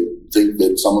real. They think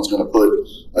that someone's going to put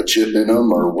a chip in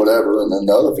them or whatever, and then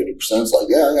the other 50% is like,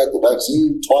 yeah, I got the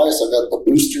vaccine twice, I got the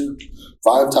booster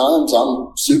 5 times,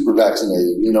 I'm super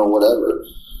vaccinated, whatever.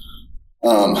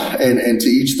 And to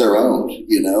each their own,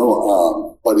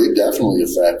 but it definitely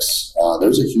affects,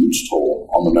 there's a huge toll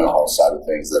on the mental health side of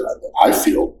things that I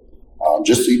feel,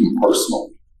 just even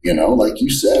personally, like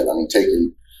you said,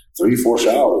 taking 3-4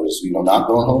 showers, not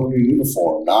going home in your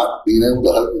uniform, not being able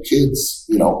to hug the kids,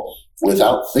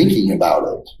 without thinking about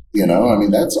it.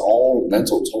 That's all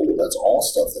mental toll. That's all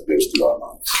stuff that goes through our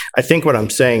minds. I think what I'm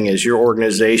saying is your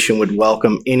organization would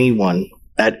welcome anyone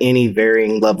at any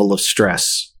varying level of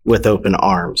stress with open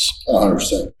arms.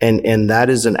 100%. And that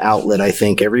is an outlet I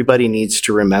think everybody needs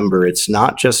to remember. It's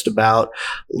not just about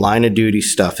line of duty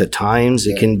stuff. At times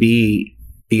it can be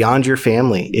beyond your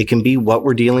family. It can be what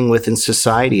we're dealing with in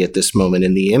society at this moment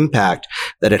and the impact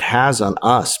that it has on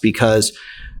us, because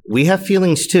we have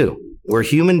feelings too. We're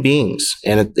human beings,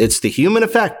 and it's the human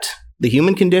effect, the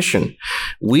human condition.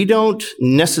 We don't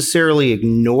necessarily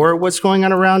ignore what's going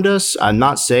on around us. I'm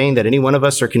not saying that any one of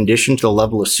us are conditioned to the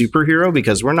level of superhero,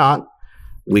 because we're not.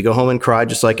 We go home and cry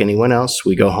just like anyone else.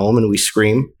 We go home and we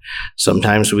scream.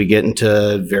 Sometimes we get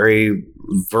into very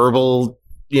verbal,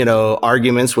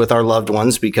 arguments with our loved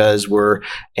ones because we're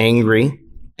angry.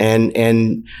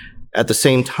 And at the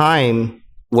same time,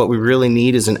 what we really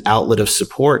need is an outlet of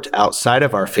support outside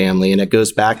of our family. And it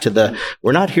goes back to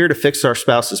we're not here to fix our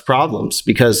spouse's problems,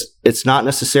 because it's not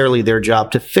necessarily their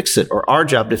job to fix it or our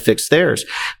job to fix theirs.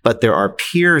 But there are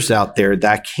peers out there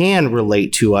that can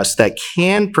relate to us, that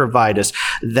can provide us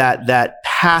that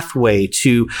pathway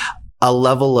to a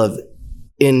level of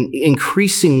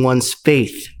increasing one's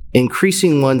faith,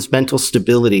 increasing one's mental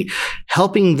stability,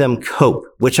 helping them cope,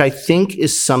 which I think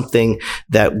is something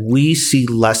that we see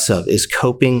less of, is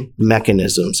coping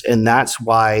mechanisms. And that's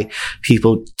why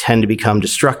people tend to become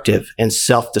destructive and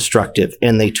self-destructive,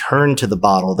 and they turn to the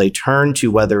bottle. They turn to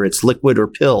whether it's liquid or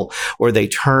pill, or they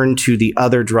turn to the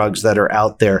other drugs that are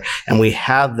out there. And we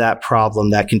have that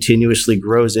problem that continuously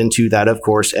grows into that, of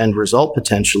course, end result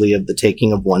potentially of the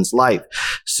taking of one's life.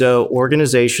 So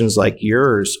organizations like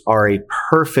yours are a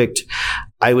perfect,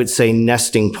 I would say,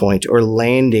 nesting point or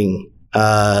landing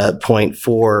point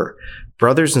for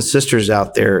brothers and sisters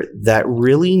out there that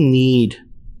really need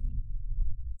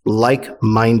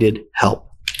like-minded help.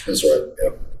 That's right. Yeah.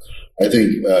 I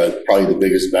think probably the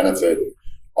biggest benefit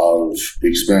of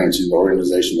experiencing the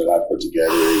organization that I put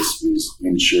together is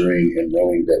ensuring and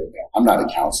knowing that I'm not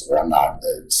a counselor, I'm not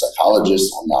a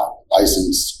psychologist, I'm not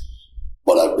licensed,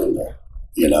 but I've been there,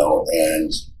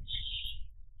 and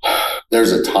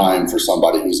there's a time for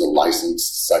somebody who's a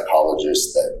licensed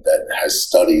psychologist that has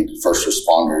studied first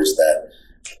responders, that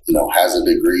has a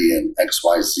degree in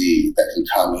XYZ, that can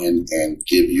come in and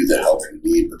give you the help you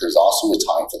need. But there's also a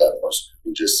time for that person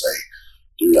who just say,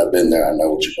 dude, I've been there, I know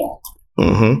what you're going through.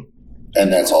 Mm-hmm.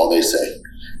 And that's all they say.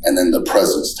 And then the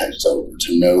presence takes over,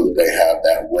 to know that they have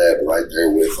that web right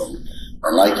there with them.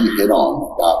 And like you hit on,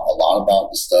 a lot about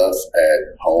the stuff at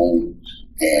home,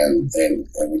 and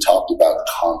we talked about the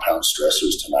compound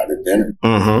stressors tonight at dinner,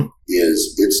 mm-hmm.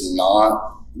 is it's not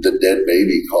the dead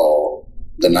baby call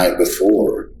the night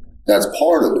before. That's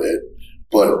part of it.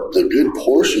 But the good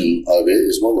portion of it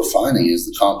is what we're finding is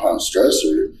the compound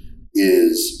stressor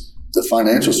is the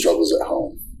financial struggles at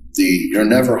home. You're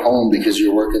never home because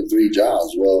you're working 3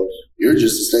 jobs. Well, you're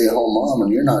just a stay-at-home mom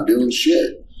and you're not doing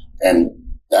shit. And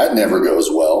that never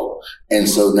goes well. And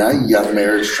so now you got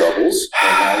marriage troubles,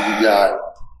 and now you got,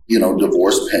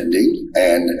 divorce pending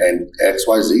and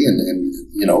XYZ and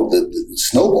the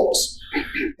snowballs.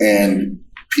 And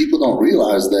people don't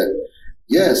realize that,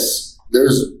 yes,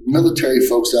 there's military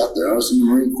folks out there. I was in the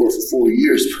Marine Corps for 4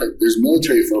 years, but there's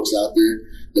military folks out there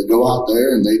that go out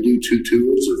there and they do 2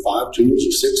 tours or 5 tours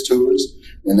or 6 tours,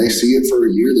 and they see it for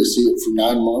a year, they see it for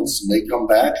 9 months, and they come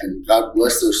back, and God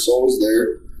bless their souls,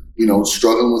 they're,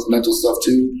 struggling with mental stuff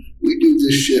too. We do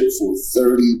this shit for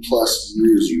 30 plus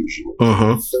years usually.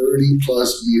 Uh-huh. 30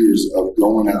 plus years of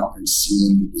going out and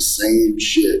seeing the same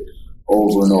shit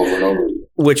over and over and over again.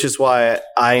 Which is why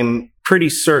I'm pretty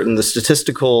certain the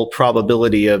statistical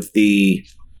probability of the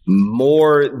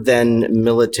more than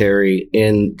military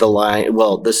in the line,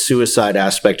 the suicide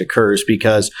aspect occurs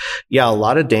because, a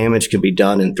lot of damage can be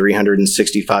done in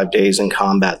 365 days in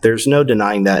combat. There's no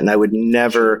denying that. And I would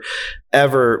never,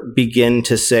 ever begin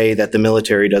to say that the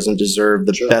military doesn't deserve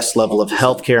the best level of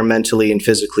healthcare mentally and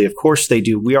physically. Of course they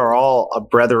do. We are all a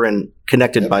brethren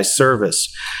connected by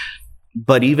service.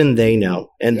 But even they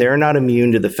know, and they're not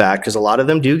immune to the fact, because a lot of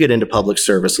them do get into public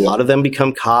service. A lot of them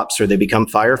become cops or they become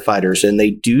firefighters, and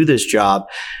they do this job.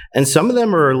 And some of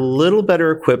them are a little better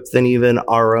equipped than even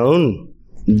our own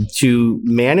to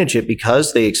manage it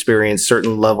because they experience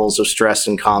certain levels of stress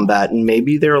in combat, and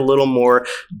maybe they're a little more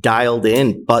dialed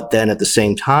in. But then at the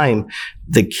same time,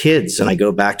 the kids, and I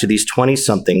go back to these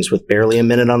 20-somethings with barely a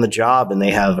minute on the job, and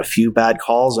they have a few bad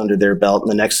calls under their belt,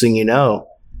 and the next thing you know,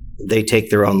 they take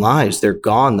their own lives. They're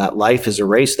gone. That life is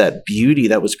erased. That beauty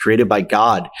that was created by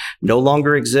God no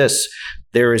longer exists.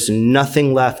 There is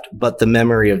nothing left but the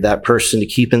memory of that person to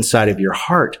keep inside of your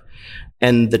heart.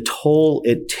 And the toll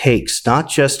it takes, not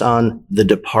just on the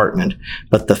department,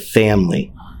 but the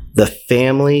family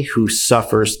who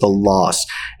suffers the loss.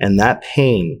 And that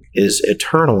pain is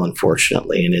eternal,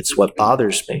 unfortunately. And it's what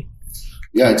bothers me.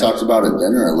 Yeah, I talked about at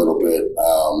dinner a little bit,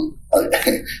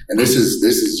 and this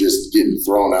is just getting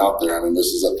thrown out there. I mean, this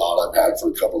is a thought I've had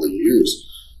for a couple of years,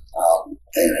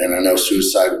 and I know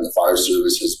suicide in the fire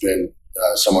service has been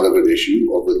somewhat of an issue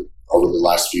over the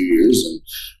last few years,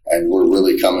 and we're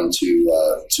really coming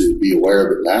to be aware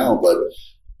of it now. But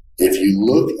if you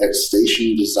look at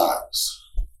station designs,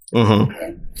 mm-hmm.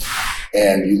 okay,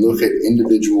 and you look at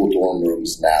individual dorm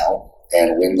rooms now,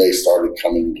 and when they started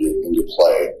coming into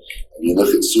play, and you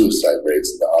look at suicide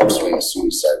rates, the upswing of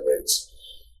suicide rates.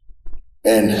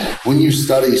 And when you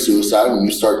study suicide, when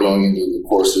you start going into the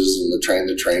courses and the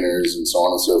trainers and so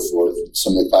on and so forth,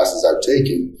 some of the classes I've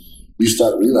taken, you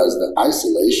start realizing that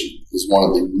isolation is one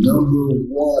of the number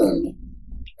one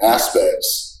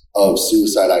aspects of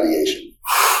suicide ideation.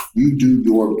 You do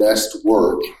your best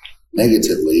work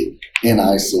negatively in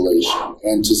isolation.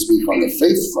 And to speak on the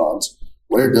faith front,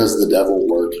 where does the devil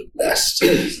work best?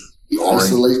 He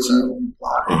isolates you,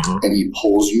 and he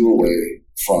pulls you away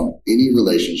from any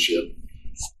relationship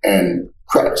and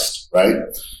Christ, right?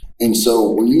 And so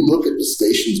when you look at the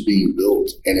stations being built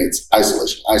and it's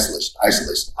isolation,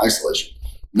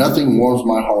 nothing warms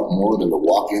my heart more than to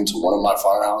walk into one of my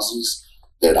firehouses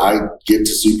that I get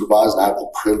to supervise and I have the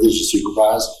privilege to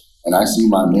supervise, and I see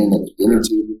my men at the dinner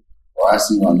table, or I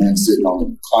see my men sitting on the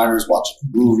recliners watching a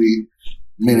movie,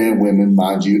 men and women,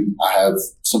 mind you. I have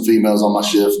some females on my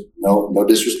shift, no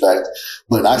disrespect,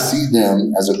 but I see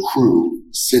them as a crew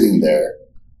sitting there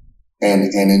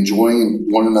and enjoying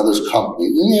one another's company.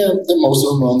 Yeah, most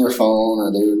of them are on their phone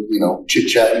or they're,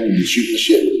 chit-chatting and shooting the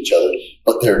shit with each other,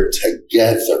 but they're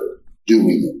together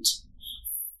doing it.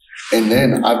 And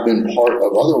then I've been part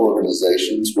of other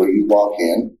organizations where you walk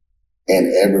in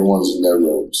and everyone's in their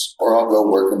rooms. Or I'll go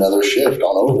work another shift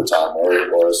on overtime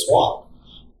or a swap,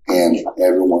 and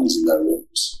everyone's in their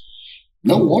rooms.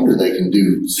 No wonder they can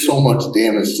do so much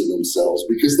damage to themselves,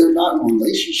 because they're not in a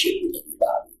relationship with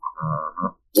anybody. Uh-huh.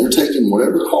 They're taking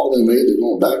whatever call they made, they're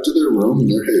going back to their room, and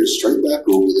they're headed straight back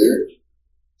over there,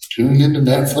 tuning into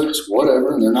Netflix,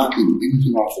 whatever, and they're not getting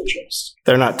anything off their chest.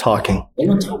 They're not talking. They're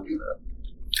not talking.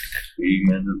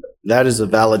 That is a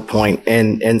valid point.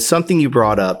 And something you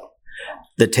brought up,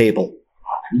 the table.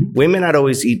 Mm-hmm. Women, I'd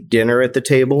always eat dinner at the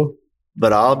table,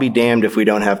 but I'll be damned if we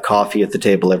don't have coffee at the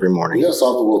table every morning. We gotta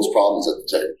solve the world's problems at the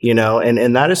table.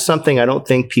 And that is something I don't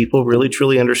think people really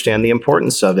truly understand the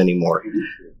importance of anymore.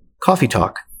 Coffee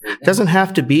talk. It doesn't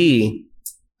have to be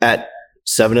at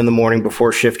 7 a.m.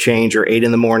 before shift change or 8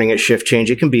 a.m. at shift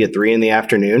change. It can be at 3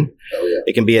 p.m. Oh, yeah.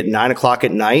 It can be at 9 o'clock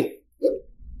at night.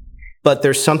 But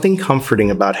there's something comforting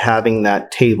about having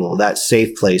that table, that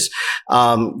safe place.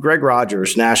 Greg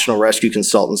Rogers, National Rescue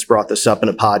Consultants, brought this up in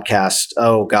a podcast,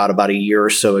 about a year or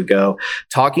so ago,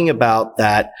 talking about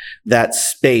that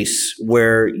space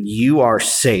where you are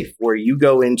safe, where you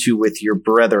go into with your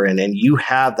brethren and you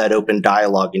have that open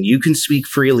dialogue and you can speak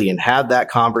freely and have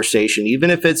that conversation, even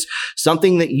if it's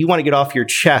something that you want to get off your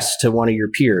chest to one of your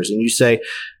peers. And you say,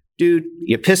 dude,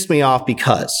 you pissed me off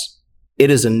because... It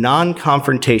is a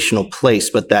non-confrontational place,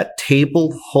 but that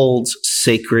table holds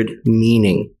sacred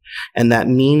meaning. And that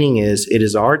meaning is it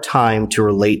is our time to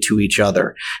relate to each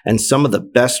other. And some of the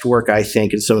best work, I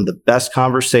think, and some of the best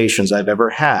conversations I've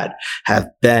ever had have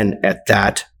been at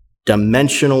that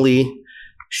dimensionally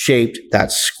shaped,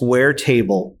 that square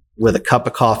table with a cup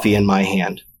of coffee in my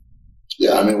hand.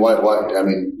 Yeah, I mean, why? I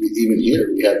mean, even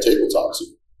here, we have table talks.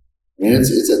 I mean, it's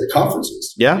at the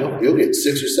conferences. Yeah. You'll get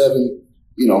 6 or 7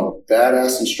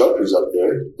 badass instructors up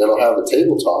there that'll have a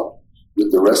table talk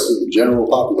with the rest of the general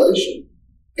population.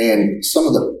 And some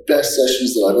of the best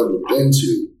sessions that I've ever been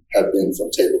to have been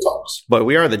from table talks. But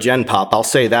we are the Gen Pop. I'll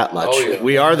say that much. Oh, yeah.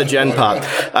 We are the Gen Pop.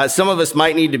 Some of us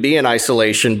might need to be in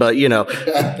isolation, but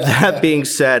that being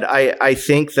said, I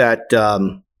think that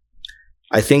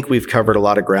I think we've covered a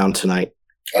lot of ground tonight.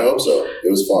 I hope so. It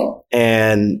was fun.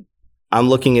 And I'm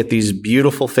looking at these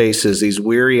beautiful faces, these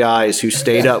weary eyes who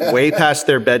stayed up way past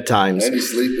their bedtimes.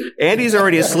 Andy's sleeping. Andy's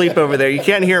already asleep over there. You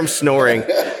can't hear him snoring.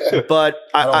 But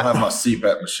I don't have my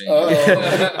CPAP machine.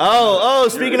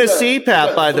 Speaking of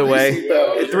CPAP, by the way,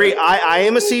 I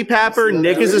am a CPAPper.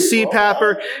 Nick is a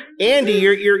CPAPper. Andy,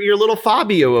 you're little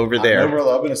Fabio over there. No,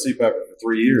 brother, I've been a CPAPper for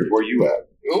 3 years. Where are you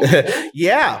at?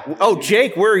 Yeah. Oh,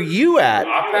 Jake, where are you at?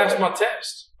 I passed my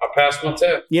test.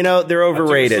 They're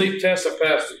overrated. I took a sleep test. I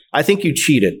passed it. I think you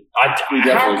cheated. We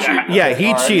definitely cheated. Yeah,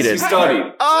 he cheated. He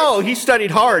studied. Oh, he studied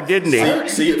hard, didn't he?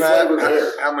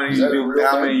 CPAP. How many of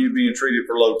you being treated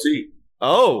for low T?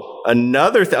 Oh,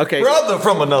 another thing. Okay. Brother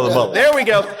from another mother. There we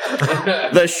go.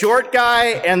 The short guy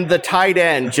and the tight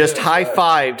end just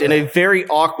high-fived in a very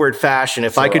awkward fashion.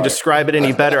 If I could describe it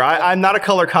any better. I'm not a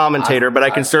color commentator, but I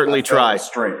can certainly try.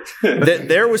 Strength.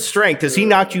 There was strength because he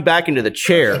knocked you back into the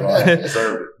chair.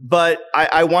 But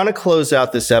I want to close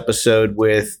out this episode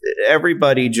with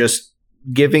everybody just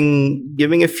giving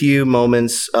a few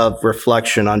moments of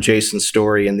reflection on Jason's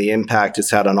story and the impact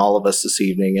it's had on all of us this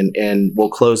evening. And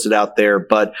we'll close it out there.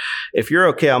 But if you're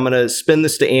okay, I'm going to spin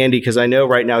this to Andy because I know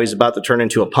right now he's about to turn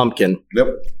into a pumpkin. Yep.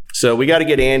 So we got to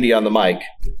get Andy on the mic.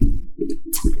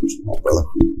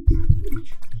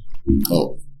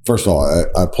 Oh, first of all,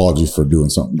 I applaud you for doing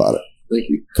something about it. Thank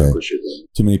you. Okay. Appreciate that.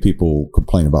 Too many people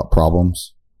complain about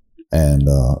problems.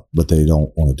 But they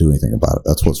don't want to do anything about it.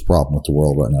 That's what's the problem with the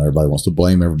world right now. Everybody wants to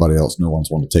blame everybody else. No one's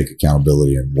wanting to take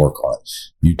accountability and work on it.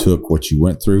 You took what you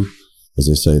went through. As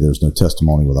they say, there's no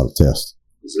testimony without a test.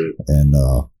 That's it. And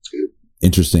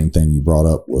interesting thing you brought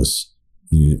up was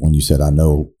when you said, I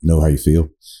know how you feel.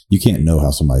 You can't know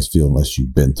how somebody's feeling unless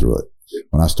you've been through it. Yeah.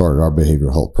 When I started our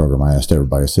behavioral health program, I asked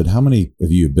everybody, I said, how many of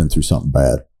you have been through something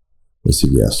bad? They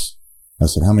said, yes. I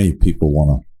said, how many people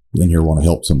want to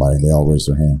help somebody? They all raised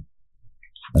their hand.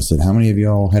 I said, how many of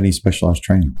y'all had any specialized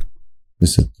training? They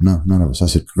said, no, none of us. I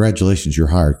said, congratulations, you're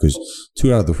hired, because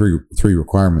 2 out of the three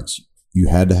requirements you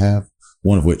had to have,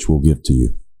 one of which we'll give to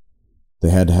you. They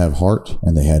had to have heart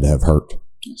and they had to have hurt.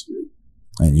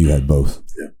 And you had both.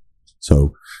 Yeah.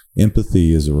 So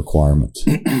empathy is a requirement.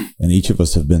 And each of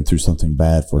us have been through something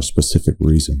bad for a specific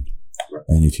reason. Right.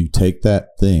 And if you take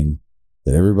that thing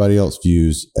that everybody else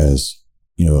views as,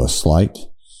 a slight,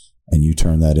 and you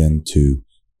turn that into,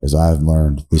 as I've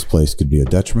learned, this place could be a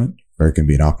detriment or it can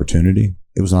be an opportunity.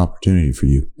 It was an opportunity for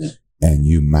you, and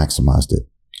you maximized it.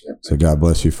 Yeah, so God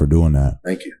bless you for doing that.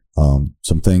 Thank you.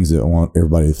 Some things that I want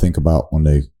everybody to think about when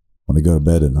they go to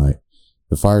bed at night.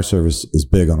 The fire service is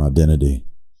big on identity.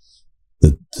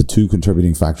 The 2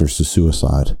 contributing factors to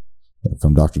suicide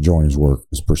from Dr. Joyner's work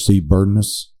is perceived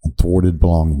burdenness and thwarted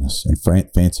belongingness,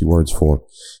 and fancy words for,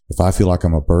 if I feel like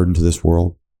I'm a burden to this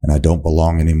world and I don't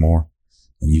belong anymore,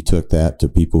 and you took that to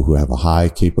people who have a high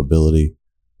capability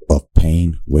of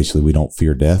pain, basically we don't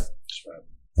fear death.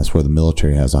 That's where the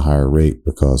military has a higher rate,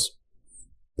 because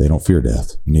they don't fear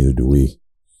death. Neither do we.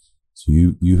 So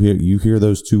you hear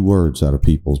those 2 words out of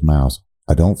people's mouths.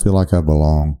 I don't feel like I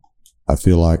belong. I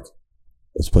feel like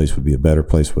this place would be a better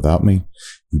place without me.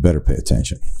 You better pay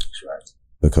attention. That's right.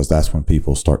 Because that's when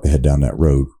people start to head down that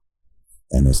road.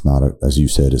 And it's not, as you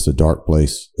said, it's a dark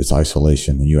place. It's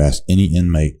isolation. And you ask any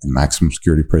inmate in maximum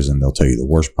security prison, they'll tell you the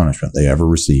worst punishment they ever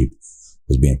received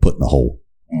was being put in the hole.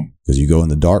 Because you go in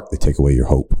the dark, they take away your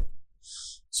hope.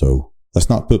 So let's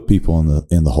not put people in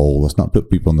the hole. Let's not put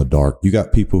people in the dark. You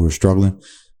got people who are struggling,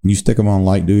 and you stick them on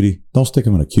light duty. Don't stick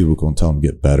them in a cubicle and tell them to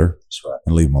get better. That's right.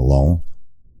 And leave them alone.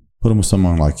 Put them with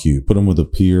someone like you. Put them with a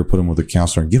peer. Put them with a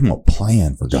counselor. And give them a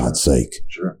plan, for God's sake.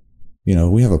 Sure.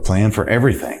 We have a plan for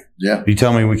everything. Yeah. You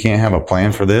tell me we can't have a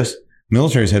plan for this?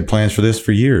 Military's had plans for this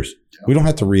for years. Yeah. We don't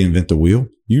have to reinvent the wheel.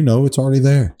 It's already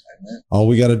there. Amen. All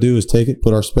we got to do is take it,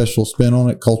 put our special spin on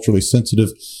it, culturally sensitive,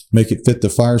 make it fit the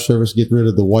fire service, get rid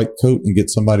of the white coat, and get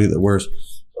somebody that wears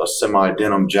a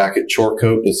semi-denim jacket short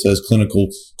coat that says clinical,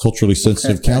 culturally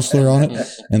sensitive counselor on it,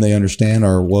 and they understand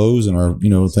our woes and our,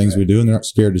 things we do, and they're not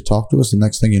scared to talk to us. The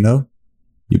next thing you know,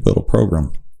 you build a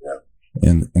program.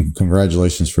 Yeah. And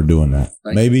congratulations for doing that.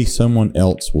 Maybe someone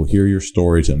else will hear your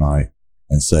story tonight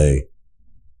and say,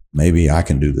 maybe I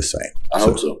can do the same. I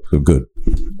hope so. Good.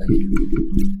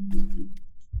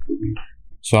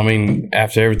 So,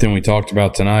 after everything we talked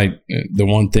about tonight, the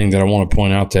one thing that I want to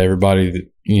point out to everybody that,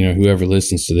 whoever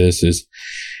listens to this is,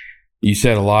 you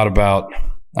said a lot about,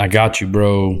 I got you,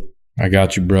 bro. I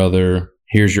got you, brother.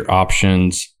 Here's your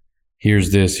options.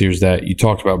 Here's this, here's that. You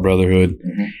talked about brotherhood.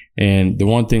 Mm-hmm. And the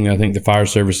one thing I think the fire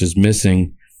service is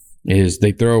missing is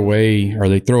they throw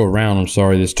around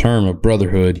this term of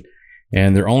brotherhood,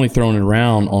 and they're only throwing it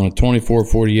around on a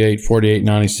 24/48,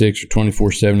 48/96, or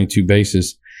 24/72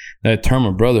 basis. That term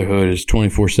of brotherhood is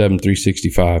 24/7,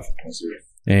 365.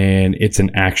 And it's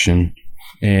an action,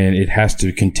 and it has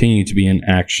to continue to be an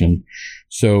action.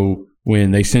 So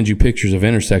when they send you pictures of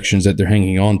intersections that they're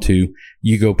hanging on to,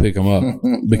 you go pick them up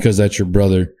because that's your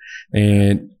brother.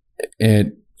 And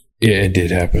it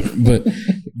did happen.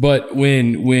 But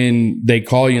when they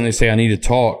call you and they say, I need to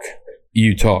talk,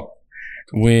 you talk.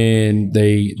 When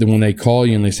they call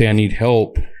you and they say, I need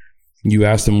help, you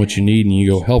ask them what you need and you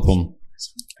go help them.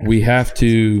 We have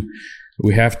to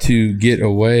get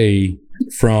away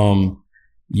from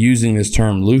using this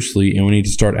term loosely, and we need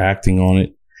to start acting on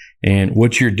it. And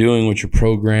what you're doing with your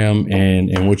program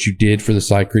and what you did for the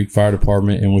Cy Creek Fire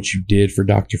Department and what you did for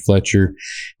Dr. Fletcher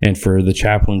and for the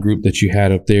chaplain group that you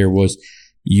had up there was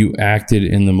you acted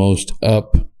in the most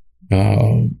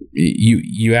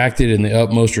you acted in the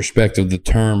utmost respect of the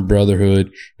term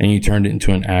brotherhood, and you turned it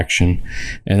into an action.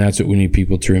 And that's what we need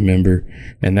people to remember.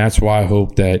 And that's why I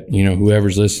hope that,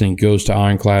 whoever's listening goes to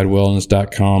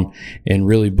ironcladwellness.com and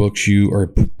really books you or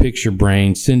picks your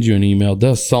brain, sends you an email,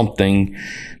 does something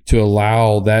to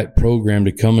allow that program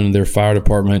to come into their fire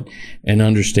department and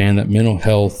understand that mental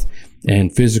health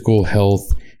and physical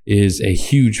health is a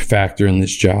huge factor in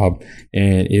this job,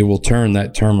 and it will turn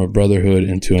that term of brotherhood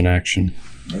into an action.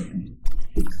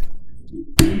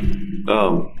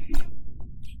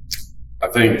 I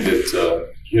think that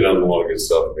you hit on a lot of good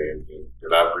stuff, man,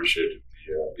 and I appreciate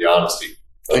the honesty.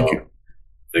 Thank you. I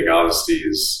think honesty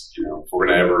is, if we're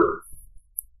going to ever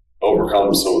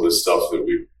overcome some of this stuff that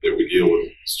we deal with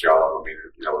in this job,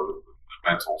 the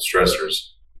mental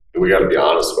stressors, we got to be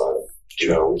honest about it.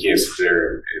 We can't sit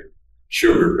there and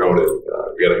sugarcoat it.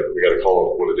 We got to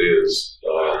call it what it is.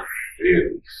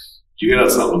 And you hit on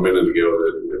something a minute ago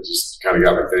that just kind of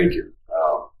got me thinking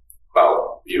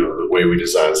about the way we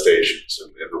design stations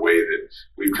and the way that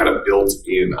we've kind of built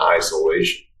in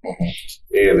isolation.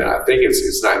 Mm-hmm. And I think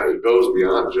it's not. It goes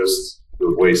beyond just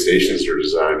the way stations are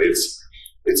designed,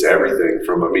 it's everything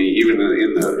from, I mean, even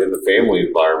in the family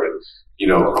environment, you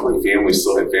know, how many families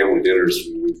still have family dinners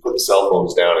when we put the cell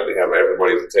phones down and they have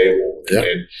everybody at the table. Yeah.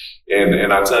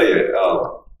 And I tell you,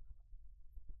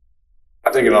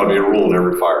 I think it ought to be a rule in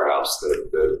every firehouse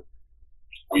that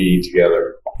we eat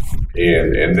together.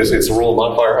 And it's a rule in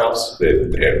my firehouse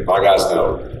that my guys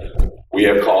know. We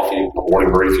have coffee, a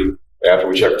morning briefing. After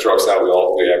we check the trucks out,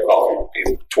 we have coffee.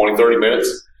 In 20, 30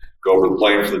 minutes, go over the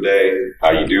plan for the day.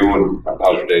 How you doing?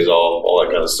 How's your days off? All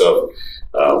that kind of stuff.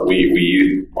 We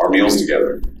eat our meals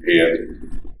together. And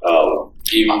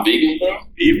even vegan, bro?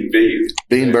 Even vegan.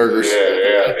 Bean burgers.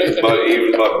 Yeah.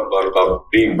 Even about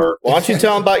bean burgers. Why don't you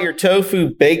tell them about your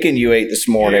tofu bacon you ate this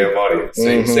morning? Yeah, buddy.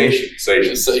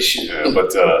 Sensation. Yeah,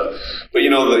 but you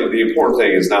know, the important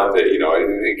thing is not that, you know,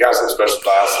 and guys have special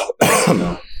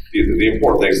diets. You know, the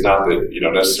important thing is not that, you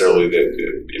know, necessarily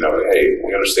that, you know, hey,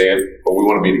 we understand, but we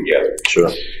want to be together. Sure.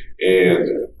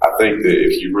 And I think that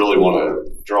if you really want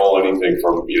to draw anything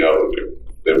from, you know,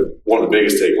 one of the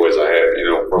biggest takeaways I had, you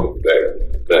know, from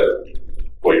that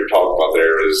what you're talking about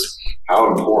there is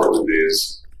how important it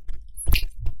is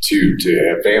to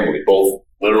have family, both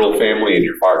literal family and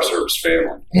your fire service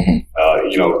family. Mm-hmm.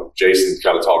 You know, Jason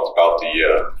kind of talked about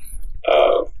the,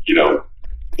 you know,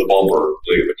 the bumper,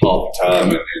 the call time,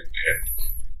 and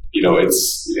you know,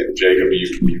 it's, and Jacob,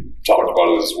 you talked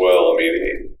about it as well. I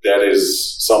mean, that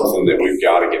is something that we've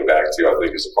got to get back to, I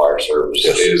think, as a fire service,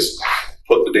 is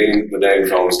put the dang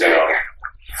phones down.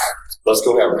 Let's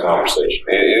go have a conversation.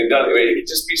 And it can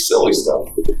just be silly stuff,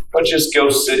 but just go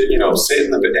sit in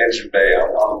the engine bay out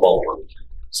on the bumper,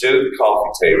 sit at the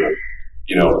coffee table,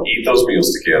 you know, eat those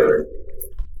meals together,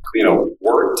 you know,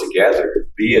 work together,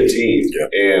 be a team.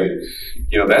 Yeah. And,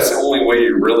 you know, that's the only way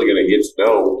you're really going to get to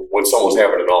know when someone's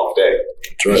having an off day.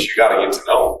 That's right. You got to get to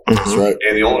know them. That's right.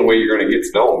 And the only way you're going to get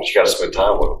to know them is you got to spend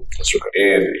time with them. That's right.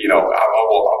 And, you know, I've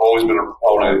always been a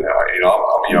proponent. You know,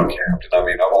 I'm a young captain. I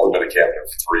mean, I've only been a captain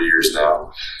for 3 years now.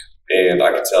 And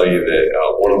I can tell you that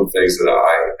one of the things that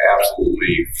I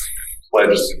absolutely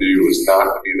pledges to do is not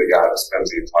to be the guy that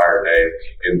spends the entire day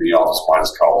in the office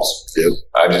minus calls. Yep.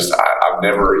 I've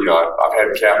never, you know, I've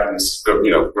had captains, you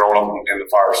know, growing up in the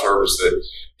fire service that,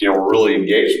 you know, were really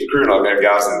engaged with the crew, and I've had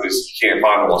guys that just can't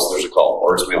find them unless there's a call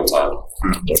or it's meal time.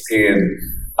 And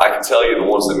I can tell you the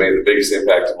ones that made the biggest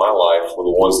impact in my life were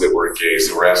the ones that were engaged,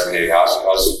 that were asking, hey,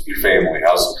 how's your family?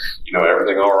 How's, you know,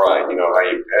 everything all right? You know,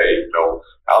 you know,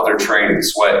 out there training,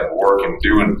 sweating, working,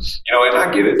 doing, you know, and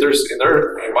I get it.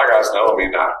 And my guys know, I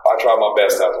mean, I try my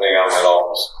best not to hang out in that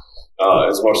office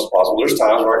as much as possible. There's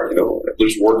times where, you know,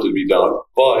 there's work to be done,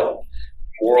 but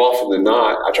more often than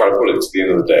not, I try to put it to the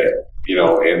end of the day, you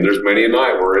know, and there's many a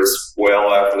night where it's,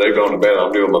 well, after they've gone to bed,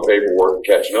 I'm doing my paperwork and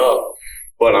catching up,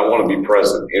 but I want to be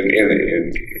present. And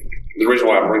the reason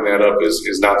why I bring that up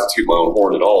is not to toot my own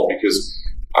horn at all, because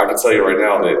I can tell you right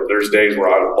now that there's days where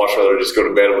I'd much rather just go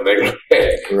to bed when they go to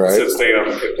bed instead of staying up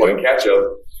and playing catch up.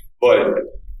 But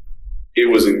it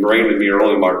was ingrained in me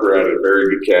early in my career. I had a very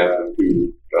good captain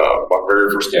who, my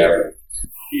very first captain,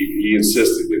 he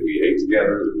insisted that we ate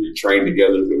together, that we trained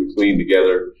together, that we cleaned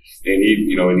together. And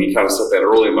he kind of set that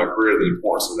early in my career, the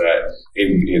importance of that.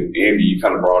 And Andy, you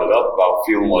kind of brought it up about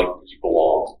feeling like you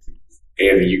belong.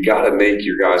 And you got to make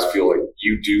your guys feel like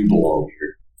you do belong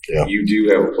here. Yeah. You do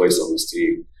have a place on this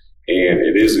team, and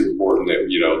it is important that,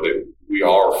 you know, that we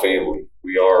are family.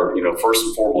 We are, you know, first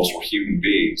and foremost, we're human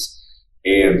beings.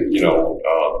 And, you know,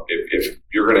 if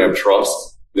you're going to have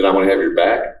trust that I'm going to have your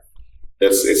back,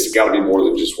 it's got to be more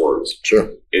than just words.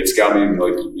 Sure. It's got to be,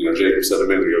 like, you know, Jacob said a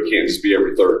minute ago, it can't just be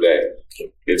every third day.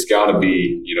 It's got to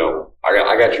be, you know,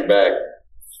 I got your back,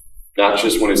 not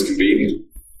just when it's convenient,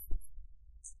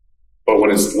 but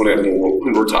when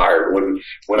we're tired,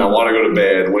 when I want to go to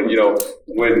bed, when, you know,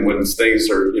 when things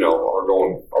are, you know, are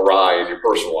going awry in your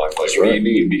personal life, like, what do you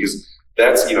need? Because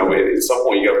that's, you know, at some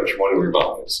point you got to put your money where your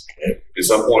mouth is. At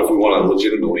some point, if we want to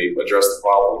legitimately address the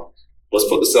problem, let's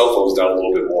put the cell phones down a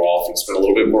little bit more often, spend a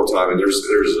little bit more time. And there's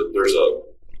a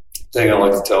thing I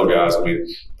like to tell guys. I mean,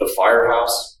 the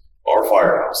firehouse, our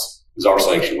firehouse, is our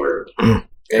sanctuary.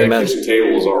 Amen. That kitchen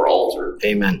table is our altar.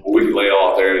 Amen. We can lay it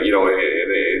out there, you know,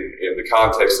 in the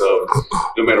context of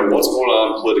no matter what's going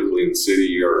on politically in the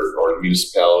city or the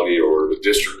municipality or the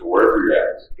district or wherever you're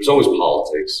at, there's always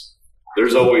politics.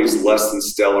 There's always less than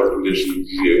stellar conditions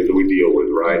that we deal with,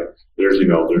 right? There's, you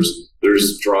know,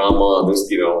 there's drama,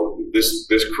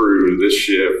 this crew, this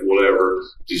shift, whatever.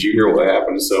 Did you hear what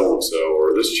happened to so-and-so?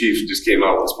 Or this chief just came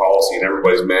out with this policy and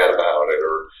everybody's mad about it,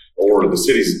 or the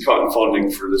city's cutting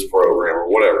funding for this program or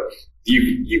whatever.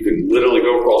 you can literally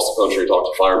go across the country and talk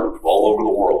to firemen from all over the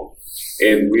world,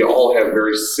 and we all have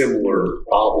very similar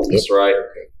problems, right?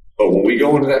 But when we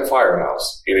go into that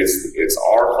firehouse and it's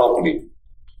our company,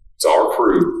 it's our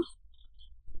crew,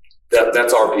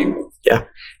 that's our people. Yeah.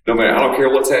 No matter, I don't care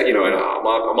what's happening. And I'm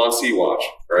on Sea Watch,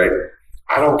 right?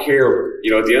 I don't care.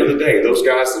 At the end of the day, those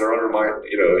guys that are under my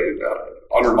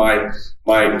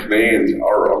command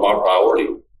are my priority.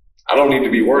 I don't need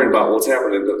to be worried about what's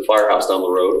happening at the firehouse down the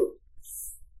road.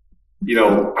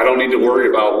 I don't need to worry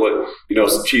about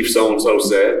what, Chief so-and-so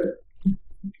said.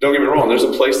 Don't get me wrong, there's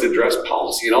a place to address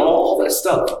policy and all that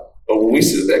stuff. But when we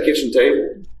sit at that kitchen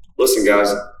table, listen,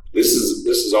 guys, this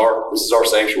is our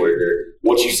sanctuary here.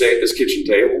 Once you say at this kitchen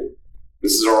table,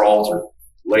 this is our altar.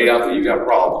 Laid out that you got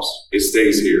problems. It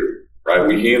stays here, right?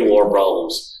 We handle our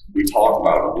problems. We talk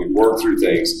about them. We work through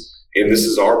things. And this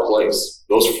is our place.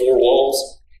 Those four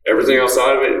walls, everything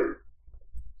outside of it,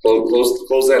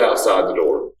 close that outside the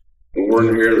door. When we're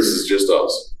in here, this is just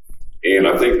us. And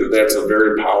I think that's a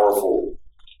very powerful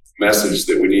message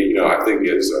that we need. I think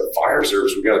as a fire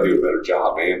service, we got to do a better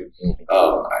job, man.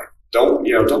 I don't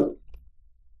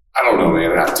know,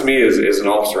 man. To me, as an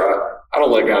officer, I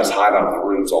don't let guys hide out in the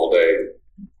rooms all day,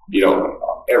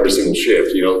 every single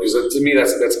shift, because to me,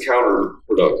 that's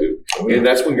counterproductive. And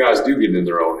that's when guys do get in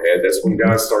their own head. That's when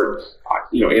guys start,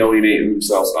 alienating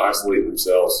themselves, isolating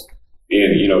themselves.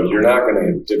 And, you're not going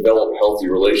to develop healthy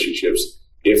relationships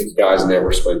if guys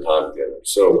never spend time together.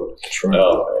 So, right.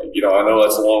 I know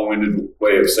that's a long-winded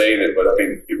way of saying it, but I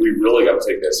mean, we really got to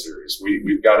take that serious.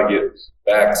 We've got to get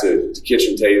back to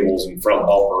kitchen tables and front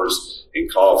bumpers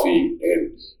and coffee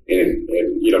and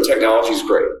technology is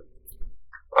great.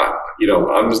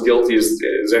 I'm as guilty as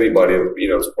anybody.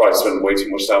 Probably spending way too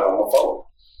much time on my phone.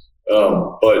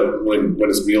 But when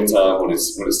it's mealtime, when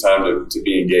it's time to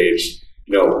be engaged,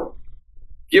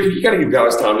 you got to give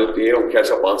guys time to catch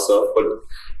up on stuff. But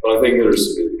I think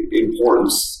there's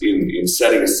importance in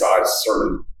setting aside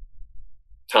certain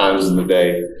times in the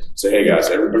day. Say, hey guys,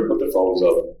 everybody put their phones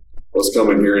up. Let's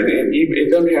come in here, and it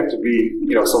doesn't have to be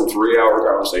some 3-hour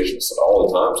conversation all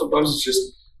the time. Sometimes it's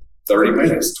just 30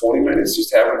 minutes, 20 minutes,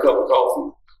 just having a cup of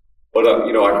coffee. But I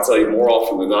can tell you more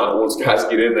often than not, once guys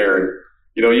get in there,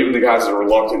 and even the guys that are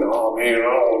reluctant, oh man,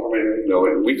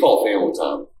 and we call it family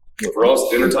time. For us,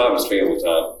 dinner time is family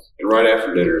time, and right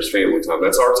after dinner is family time.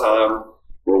 That's our time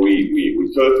where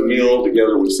we cook the meal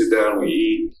together, we sit down, we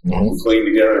eat, we clean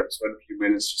together, spend a few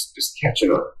minutes just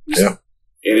catching up.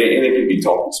 And it can be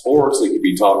talking sports, it can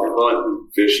be talking hunting,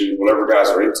 fishing, whatever guys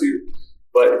are into.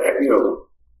 But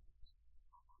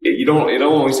it don't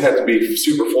always have to be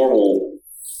super formal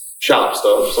shop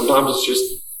stuff. Sometimes it's just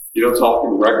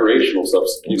talking recreational stuff.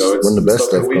 It's when the best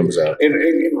stuff comes out. And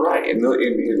right, and the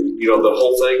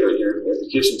whole thing right here at the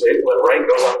kitchen table, let rank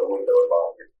go out the window.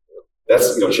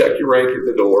 That's check your rank at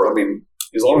the door. I mean,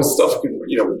 as long as stuff can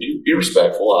be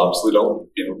respectful. Obviously, don't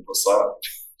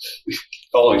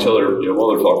call each other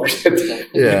motherfuckers.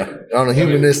 Yeah, on a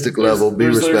humanistic level, be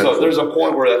respectful. There's a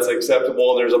point where that's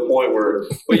acceptable, and there's a point where,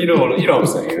 but you know what I'm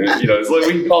saying. It's like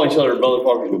we can call each other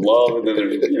motherfuckers with love, and then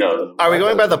there's Are we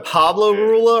going by the Pablo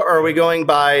rule, or are we going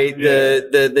by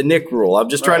the Nick rule? I'm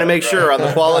just trying to make sure on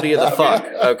the quality of the fuck.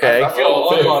 Okay.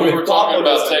 We were talking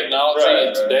about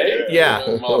technology today. Yeah.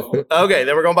 Okay,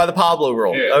 then we're going by the Pablo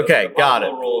rule. Yeah, okay, got it.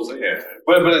 Rules, yeah.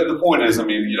 But the point is,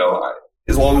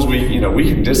 as long as we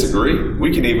can disagree,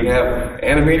 we can even have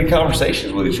animated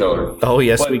conversations with each other. Oh,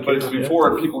 yes, we can. But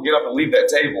before people get up and leave that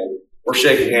table, we're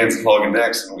shaking hands and hugging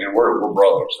necks, and we're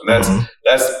brothers. And that's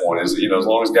the point. Is as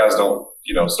long as guys don't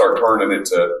start turning it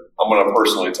to I'm going to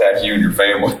personally attack you and your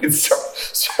family. And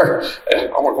start I'm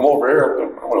going to come over here.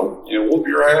 I'm going to whoop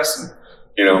your ass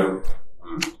and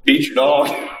beat your dog.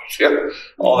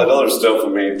 All that other stuff.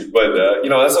 But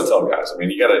that's what I tell guys.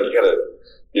 You gotta.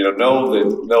 Know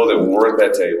that when we're at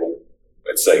that table,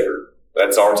 it's sacred.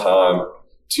 That's our time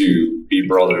to be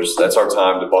brothers. That's our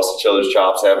time to bust each other's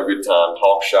chops, have a good time,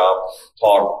 talk shop,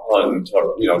 talk hunting,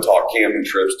 talk camping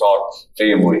trips, talk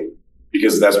family,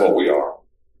 because that's what we are.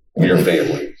 We are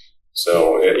family.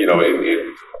 So,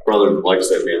 brother, like I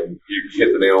said, man, you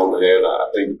hit the nail on the head.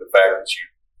 I think the fact that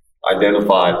you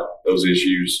identified those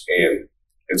issues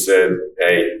and said,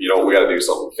 hey, we got to do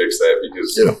something to fix that,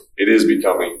 because it is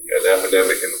becoming an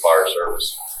epidemic in the fire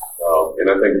service. And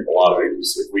I think a lot of it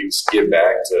is if we get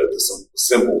back to some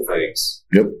simple things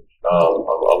of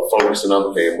focusing on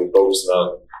the family, focusing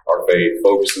on our faith,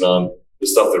 focusing on the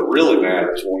stuff that really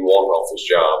matters when we walk off this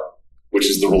job, which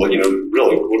is really,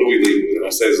 what do we leave with? And I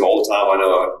say this all the time. I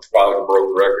know I probably broke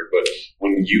the record, but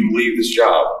when you leave this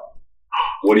job,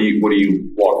 what do you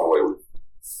walk away with?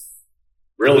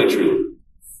 Really, truly.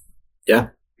 Yeah.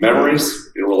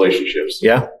 memories and relationships.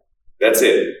 Yeah. That's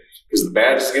it. Because the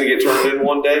badge is going to get turned in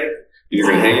one day. You're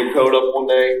going to hang your coat up one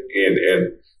day,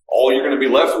 and all you're going to be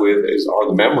left with are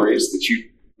the memories that you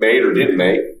made or didn't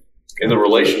make, and the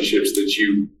relationships that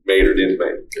you made or didn't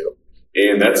make.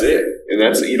 And that's it. And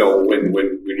that's, you know, when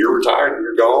you're retired and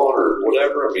you're gone or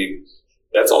whatever, I mean,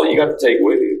 that's all you got to take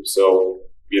with you. So,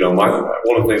 you know, one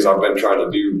of the things I've been trying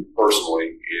to do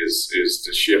personally is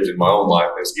to shift in my own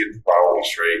life is get the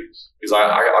priorities straight. Because I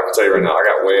can tell you right now, I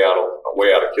got way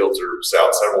out of kilter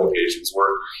on several occasions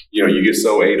where, you know, you get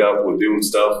so ate up with doing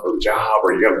stuff for the job,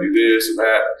 or you got to do this and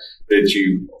that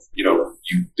you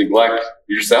neglect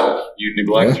yourself, you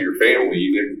neglect your family,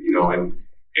 you know, and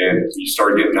you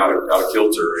start getting out of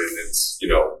kilter, and it's, you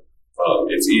know,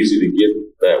 it's easy to get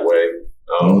that way.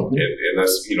 And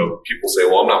that's, you know, people say,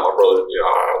 well, I'm not my brother. You know,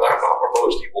 I'm not my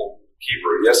brother's keeper.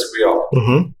 Yes, we are.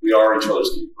 Mm-hmm. We are each other's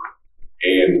keeper.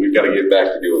 And we've got to get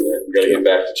back to doing that. We've got to get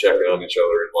back to checking on each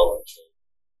other and loving each other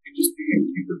and just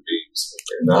being human beings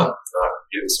and not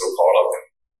getting so caught up in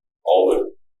all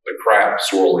the crap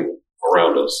swirling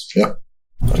around us. Yeah.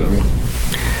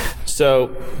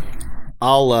 So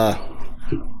I'll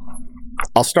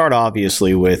start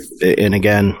obviously with, and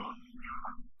again,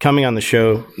 coming on the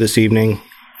show this evening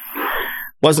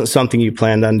wasn't something you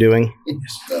planned on doing.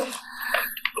 No.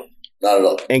 Not at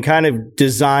all. And kind of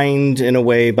designed in a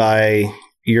way by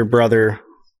your brother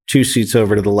 2 seats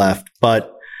over to the left.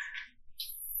 But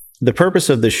the purpose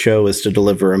of this show is to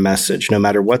deliver a message. No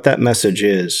matter what that message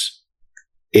is,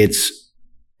 it's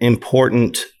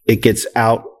important it gets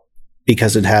out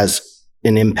because it has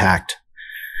an impact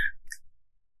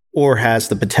or has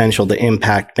the potential to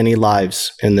impact many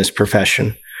lives in this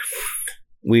profession.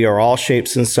 We are all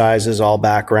shapes and sizes, all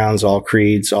backgrounds, all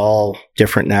creeds, all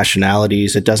different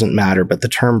nationalities. It doesn't matter. But the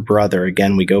term brother,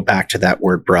 again, we go back to that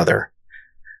word brother.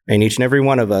 And each and every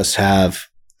one of us have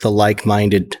the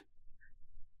like-minded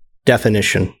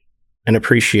definition and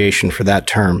appreciation for that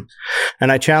term.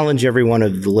 And I challenge every one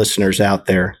of the listeners out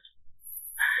there,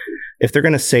 if they're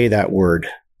going to say that word,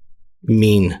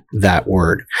 mean that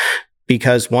word.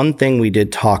 Because one thing we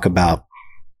did talk about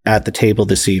at the table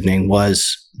this evening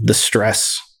was the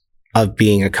stress of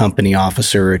being a company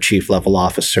officer or a chief level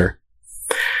officer.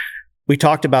 We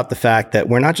talked about the fact that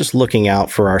we're not just looking out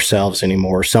for ourselves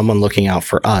anymore, someone looking out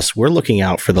for us. We're looking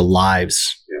out for the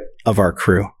lives of our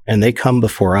crew, and they come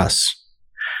before us.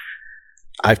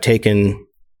 I've taken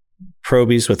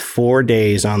probies with 4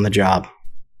 days on the job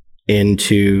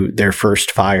into their first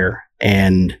fire,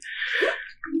 and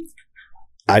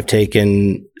I've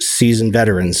taken seasoned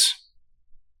veterans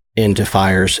into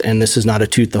fires, and this is not a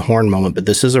toot the horn moment, but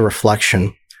this is a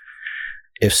reflection.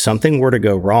 If something were to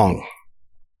go wrong,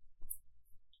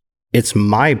 it's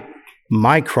my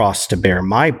cross to bear,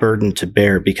 my burden to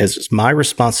bear, because it's my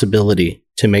responsibility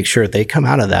to make sure they come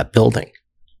out of that building.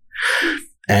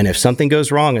 And if something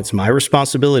goes wrong, it's my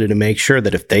responsibility to make sure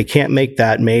that if they can't make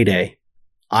that Mayday,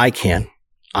 I can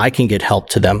get help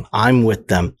to them. I'm with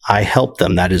them. I help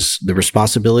them. That is the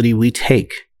responsibility we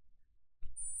take.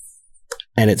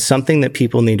 And it's something that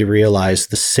people need to realize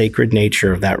the sacred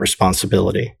nature of that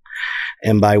responsibility.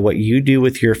 And by what you do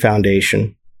with your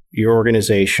foundation, your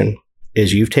organization,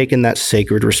 is you've taken that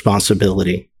sacred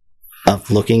responsibility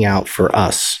of looking out for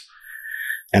us.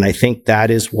 And I think that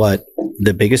is what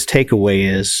the biggest takeaway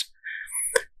is.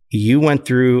 You went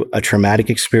through a traumatic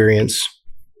experience.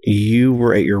 You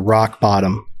were at your rock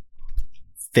bottom.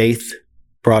 Faith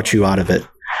brought you out of it.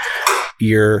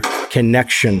 Your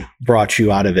connection brought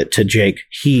you out of it to Jake.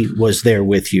 He was there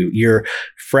with you. Your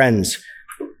friends,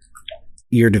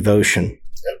 your devotion.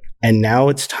 And now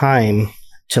it's time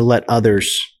to let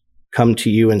others come to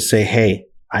you and say, hey,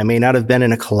 I may not have been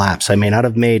in a collapse. I may not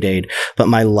have Maydayed, but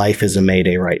my life is a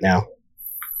Mayday right now.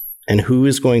 And who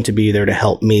is going to be there to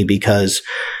help me? Because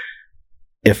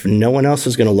if no one else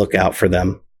is going to look out for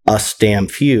them, us damn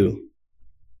few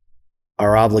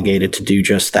are obligated to do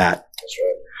just that. That's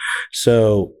right.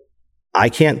 So I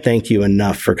can't thank you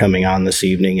enough for coming on this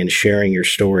evening and sharing your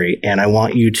story. And I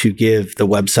want you to give the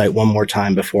website one more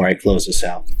time before I close this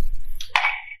out.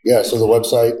 Yeah, so the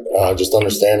website, just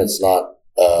understand it's not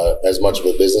as much of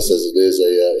a business as it is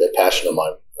a passion of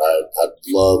mine. I'd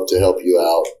love to help you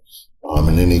out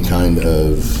in any kind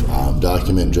of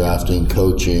document drafting,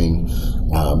 coaching,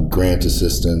 grant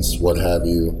assistance, what have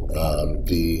you.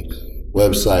 The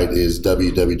website is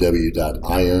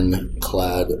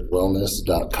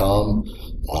www.ironcladwellness.com.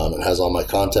 It has all my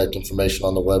contact information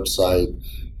on the website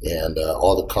and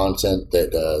all the content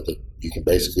that you can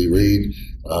basically read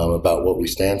about what we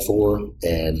stand for,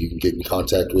 and you can get in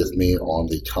contact with me on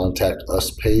the Contact Us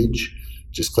page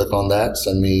just click on that,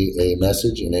 send me a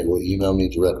message, and it will email me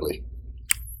directly.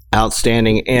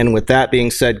 Outstanding. And with that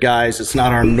being said, guys, it's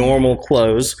not our normal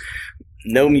close.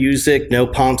 No music, no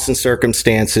pomps and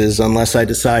circumstances, unless I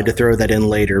decide to throw that in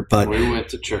later. But We went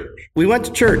to church. we went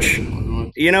to church.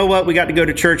 You know what? We got to go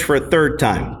to church for a third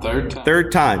time.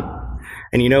 Third time.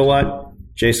 And you know what?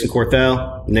 Jason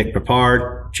Corthell, Nick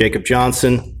Peppard, Jacob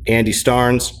Johnson, Andy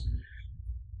Starnes.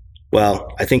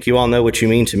 Well, I think you all know what you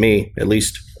mean to me, at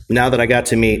least now that I got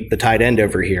to meet the tight end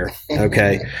over here.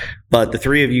 Okay. But the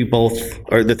three of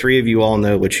you all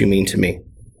know what you mean to me,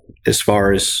 as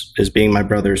far as being my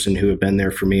brothers and who have been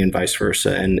there for me and vice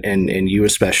versa. And you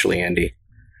especially, Andy,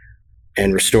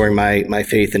 and restoring my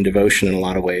faith and devotion in a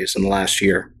lot of ways in the last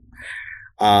year.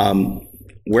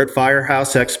 We're at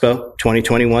Firehouse Expo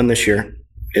 2021 this year.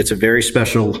 It's a very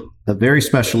special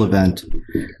event.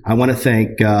 I want to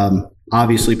thank,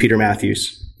 obviously, Peter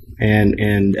Matthews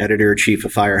and editor-in-chief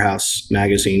of Firehouse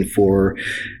magazine for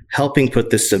helping put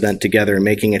this event together and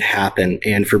making it happen,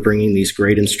 and for bringing these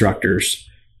great instructors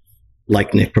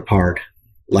like Nick Peppard,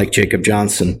 like Jacob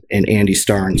Johnson and Andy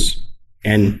Starnes,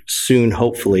 and soon,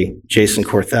 hopefully, Jason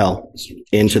Corthell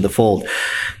into the fold.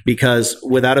 Because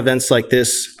without events like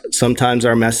this, sometimes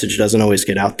our message doesn't always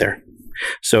get out there.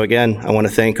 So again, I want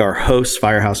to thank our hosts,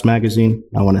 Firehouse Magazine.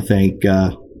 I want to thank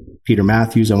Peter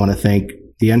Matthews. I want to thank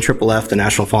the NFFF, the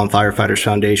National Fallen Firefighters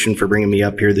Foundation, for bringing me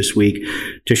up here this week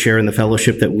to share in the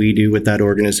fellowship that we do with that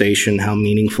organization, how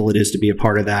meaningful it is to be a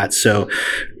part of that. So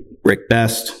Rick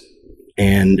Best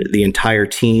and the entire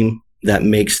team that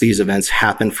makes these events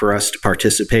happen for us to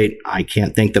participate, I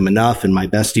can't thank them enough. And my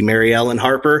bestie, Mary Ellen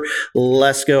Harper,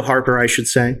 let's go Harper, I should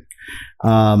say.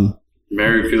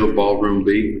 Merrifield Ballroom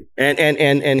B.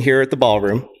 And here at the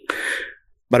ballroom.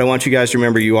 But I want you guys to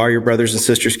remember, you are your brothers and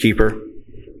sisters' keeper.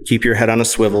 Keep your head on a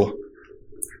swivel.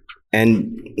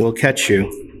 And we'll catch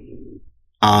you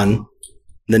on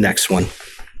the next one.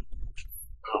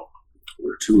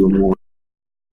 We're two or more.